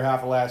later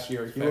half of last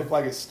year. He looked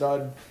like a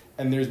stud,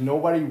 and there's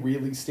nobody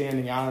really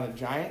standing out on the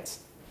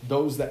Giants.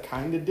 Those that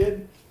kind of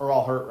did are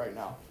all hurt right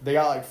now. They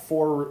got like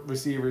 4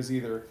 receivers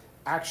either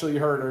actually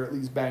hurt or at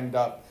least banged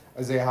up.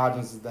 Isaiah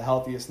Hodgins is the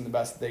healthiest and the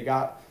best that they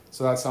got,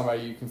 so that's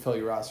somebody you can fill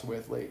your roster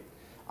with late.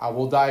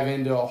 We'll dive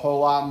into a whole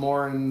lot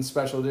more in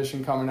special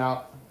edition coming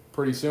out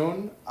pretty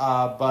soon,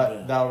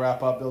 but that'll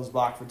wrap up Bill's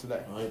block for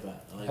today. I like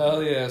that.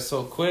 Hell yeah.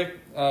 So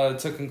quick,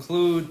 to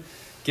conclude,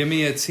 give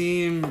me a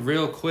team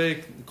real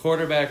quick.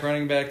 Quarterback,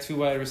 running back, 2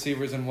 wide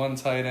receivers, and 1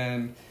 tight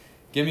end.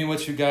 Give me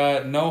what you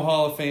got. No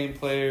Hall of Fame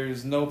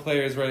players. No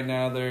players right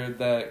now there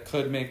that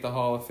could make the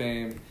Hall of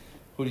Fame.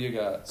 Who do you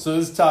got? So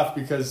this is tough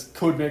because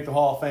could make the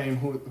Hall of Fame.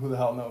 Who the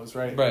hell knows,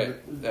 right? Right.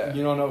 Yeah.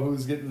 You don't know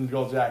who's getting the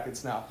gold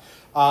jackets now.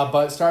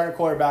 But starting at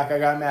quarterback, I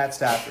got Matt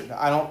Stafford.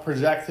 I don't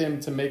project him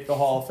to make the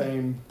Hall of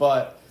Fame,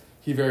 but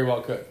he very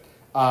well could.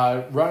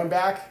 Running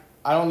back,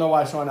 I don't know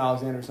why Sean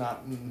Alexander's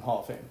not in the Hall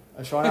of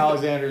Fame. Sean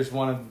Alexander is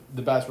one of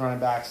the best running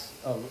backs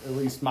of at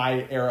least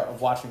my era of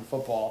watching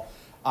football.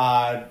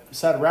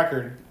 Set a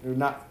record,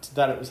 not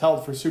that it was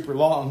held for super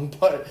long,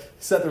 but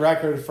set the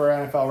record for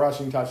NFL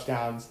rushing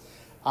touchdowns.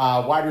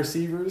 Wide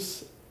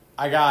receivers,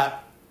 I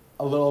got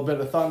a little bit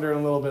of thunder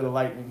and a little bit of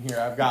lightning here.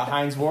 I've got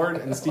Hines Ward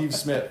and Steve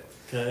Smith.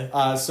 Okay.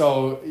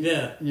 So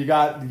you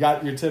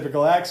got your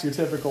typical X, your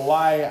typical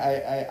Y.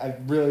 I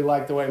really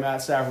like the way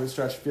Matt Stafford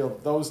stretched the field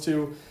with those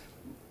two.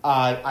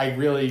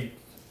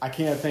 I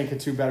can't think of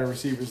 2 better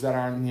receivers that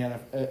aren't in the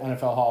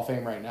NFL Hall of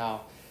Fame right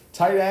now.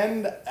 Tight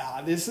end,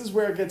 this is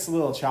where it gets a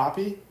little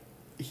choppy.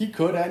 He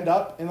could end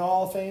up in the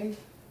Hall of Fame.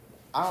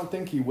 I don't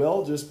think he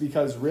will, just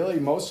because really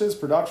most of his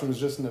production was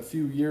just in a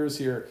few years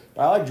here.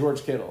 But I like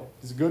George Kittle.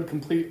 He's a good,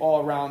 complete,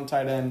 all-around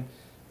tight end,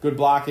 good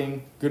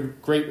blocking,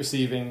 great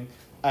receiving,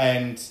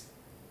 and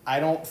I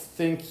don't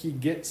think he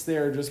gets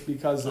there just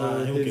because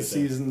of his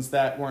seasons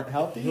that weren't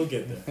healthy. He'll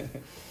get there.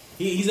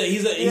 He's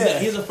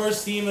a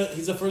first teamer.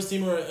 He's a first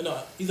teamer. No,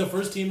 he's a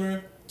first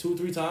teamer 2 or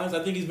 3 times.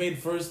 I think he's made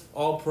first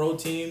All-Pro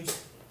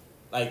teams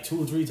like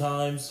 2 or 3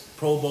 times.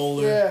 Pro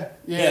Bowler. Yeah.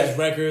 He has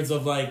records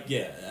of I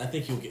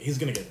think he's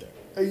gonna get there.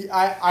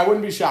 I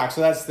wouldn't be shocked.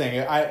 So that's the thing.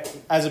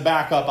 As a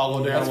backup, I'll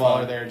go Darren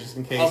Waller there just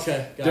in case.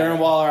 Okay, Darren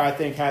Waller, I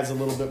think, has a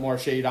little bit more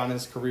shade on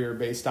his career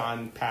based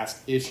on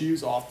past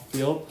issues off the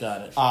field.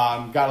 Got it.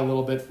 Got a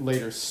little bit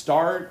later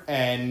start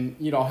and,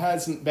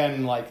 hasn't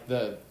been like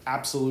the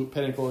absolute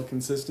pinnacle of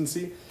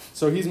consistency.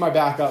 So he's my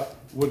backup.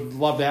 Would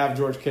love to have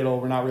George Kittle.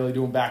 We're not really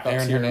doing backups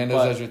Aaron here.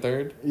 Hernandez as your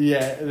third?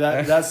 Yeah,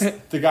 that's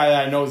the guy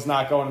that I know is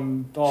not going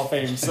in the Hall of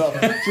Fame. So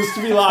just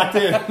to be locked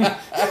in,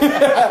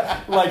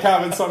 like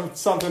having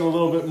something a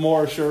little bit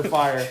more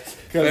surefire.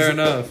 Fair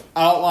enough.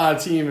 I don't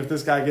want a team if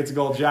this guy gets a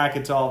gold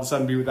jacket to all of a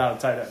sudden be without a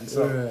tight end.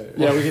 So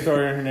we can throw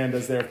Aaron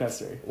Hernandez there if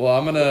necessary. Well,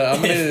 I'm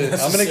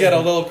gonna get a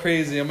little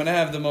crazy. I'm gonna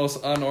have the most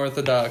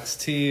unorthodox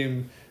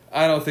team.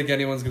 I don't think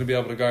anyone's going to be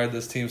able to guard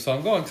this team, so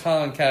I'm going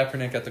Colin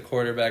Kaepernick at the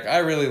quarterback. I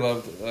really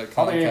loved Colin I don't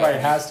think anybody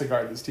Kaepernick. has to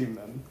guard this team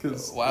then,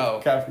 because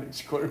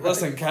Kaepernick's quarterback.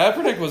 Listen,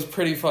 Kaepernick was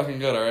pretty fucking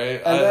good, all right?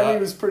 And then he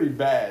was pretty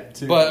bad,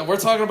 too. But we're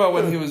talking about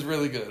when he was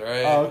really good, all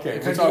right? Oh, okay.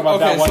 We're talking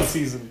about that one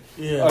season.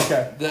 Yeah.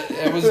 Okay.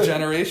 It was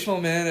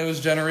generational, man. It was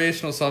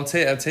generational, so I'm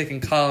taking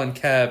Colin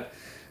Cap.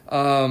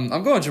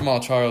 I'm going Jamal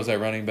Charles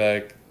at running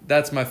back.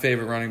 That's my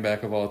favorite running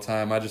back of all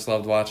time. I just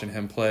loved watching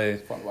him play.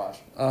 It's fun to watch.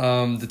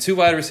 The 2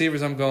 wide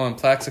receivers, I'm going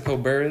Plaxico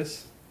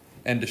Burress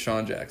and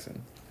Deshaun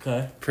Jackson.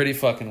 Okay. Pretty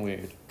fucking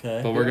weird.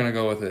 Okay. But we're going to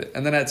go with it.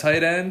 And then at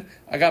tight end,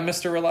 I got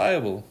Mr.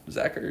 Reliable,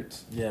 Zach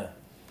Ertz. Yeah.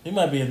 He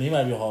might be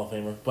a Hall of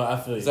Famer, but I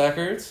feel you. Zach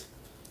Ertz?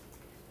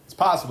 It's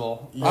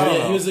possible.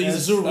 Yeah, he's a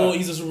Super Bowl.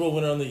 He's a Super Bowl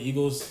winner on the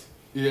Eagles.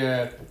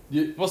 Yeah.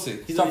 We'll see.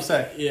 He's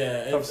upset.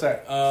 Yeah.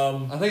 Upset.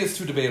 I think it's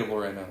too debatable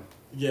right now.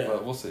 Yeah,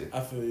 but we'll see. I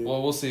feel you.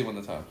 Well, we'll see when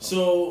the time comes.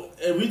 So,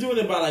 are we doing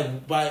it by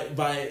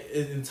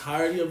an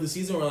entirety of the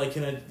season, or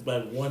by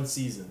one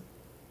season?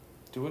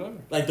 Do whatever.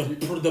 Like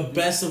the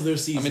best of their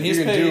season. I mean,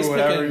 you can do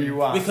whatever you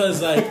want.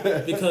 Because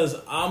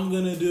I'm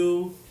gonna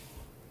do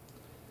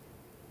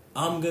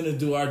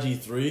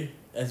RG3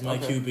 as my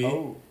QB.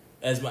 Oh.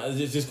 As my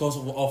just goes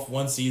off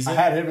one season. I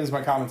had him as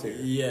my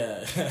commentator.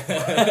 Yeah,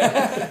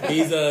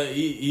 he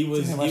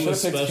was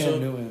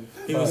special.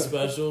 He was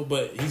special,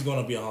 but he's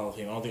gonna be a Hall of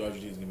Fame. I don't think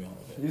RG3 is gonna be a Hall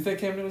of Fame. You think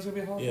Cam Newton's gonna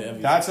be a Hall of Fame? Yeah,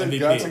 MVP.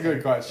 That's a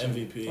good question.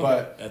 MVP,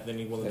 but I think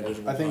he won the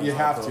division. I think you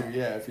have to.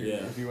 Yeah, if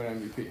you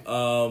win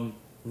MVP.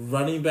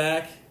 Running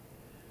back.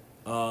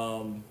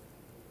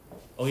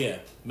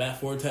 Matt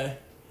Forte.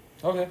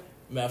 Okay.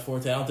 Matt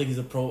Forte. I don't think he's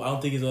a pro. I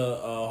don't think he's a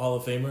Hall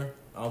of Famer.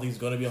 I don't think he's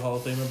going to be a Hall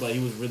of Famer, but he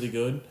was really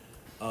good.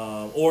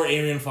 Or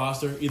Arian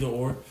Foster, either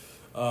or.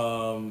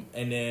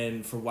 And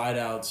then for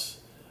wideouts,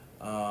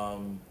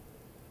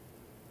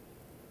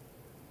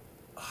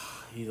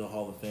 he's a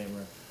Hall of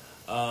Famer.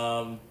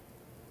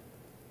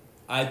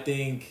 I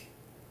think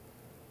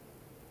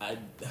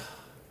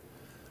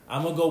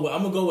I'm gonna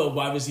go with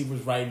wide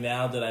receivers right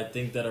now that I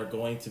think that are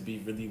going to be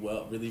really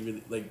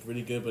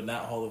good, but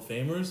not Hall of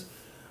Famers.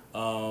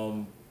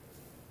 I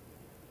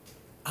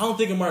don't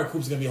think Amari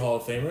Coop's gonna be a Hall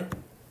of Famer,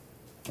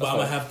 but I'm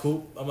gonna have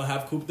Coop. I'm gonna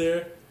have Coop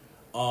there,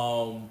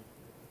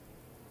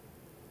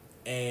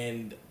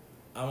 and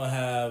I'm gonna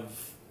have.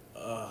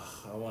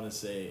 I want to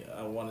say.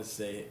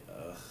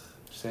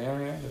 Sam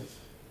Hernandez.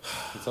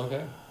 It's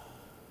okay.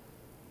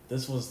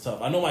 This was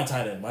tough. I know my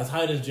tight end. My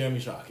tight end is Jeremy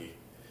Shockey.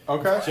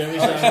 Okay. Jeremy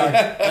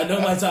Shockey. I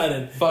know my tight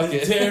end. Fuck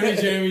it.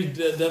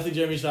 Definitely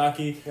Jeremy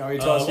Shockey. You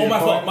trust your my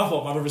core?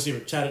 fault. My receiver,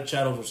 Chad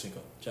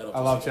Ochocinco. I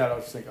love Chad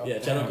Ochocinco. Yeah,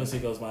 Chad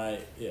Ochocinco is my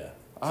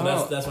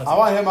So that's my team. I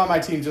want him on my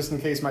team just in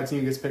case my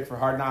team gets picked for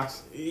Hard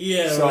Knocks.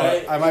 Yeah, so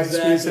right. I might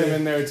squeeze him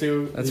in there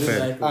too. That's just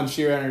fair. on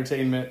sheer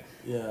entertainment.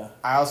 Yeah.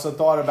 I also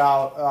thought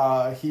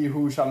about he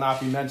who shall not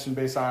be mentioned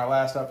based on our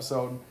last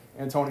episode,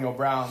 Antonio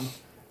Brown.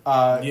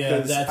 That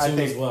too I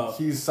think as well.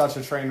 he's such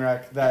a train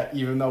wreck that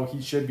even though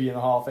he should be in the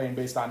Hall of Fame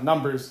based on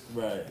numbers,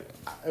 right?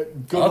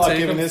 Good luck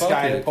giving this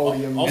guy a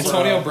podium.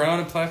 Antonio Brown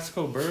and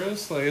Plaxico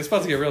Burress, it's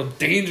about to get real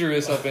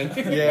dangerous up in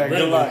here. Yeah,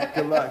 good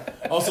luck.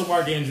 Also,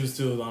 Mark Andrews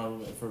too,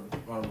 for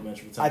honorable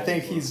mention. I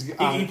think he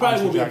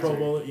probably will be a Pro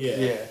Bowler.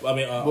 Yeah. I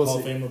mean, we'll Hall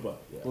of see. Famer, but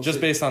We'll Just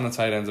see. based on the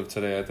tight ends of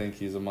today, I think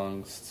he's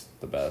amongst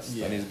the best,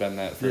 and he's been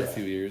that for a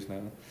few years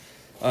now.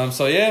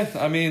 So yeah,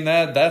 I mean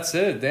that's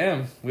it.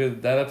 Damn,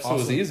 that episode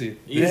was easy.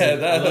 Yeah,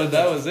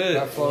 that was it.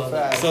 That flowed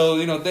fast. So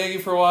thank you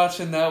for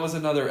watching. That was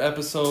another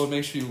episode.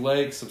 Make sure you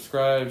like,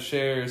 subscribe,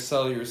 share,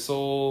 sell your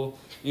soul.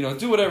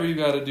 Do whatever you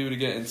got to do to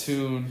get in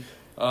tune.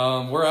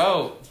 We're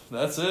out.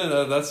 That's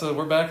it.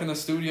 We're back in the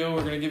studio.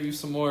 We're gonna give you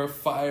some more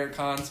fire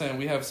content.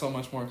 We have so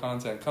much more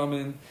content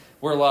coming.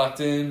 We're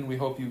locked in. We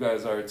hope you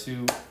guys are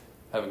too.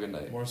 Have a good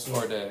night. Or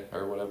day.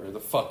 Or whatever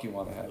the fuck you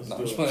want to have. Let's No,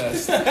 do I'm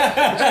just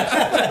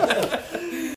playing.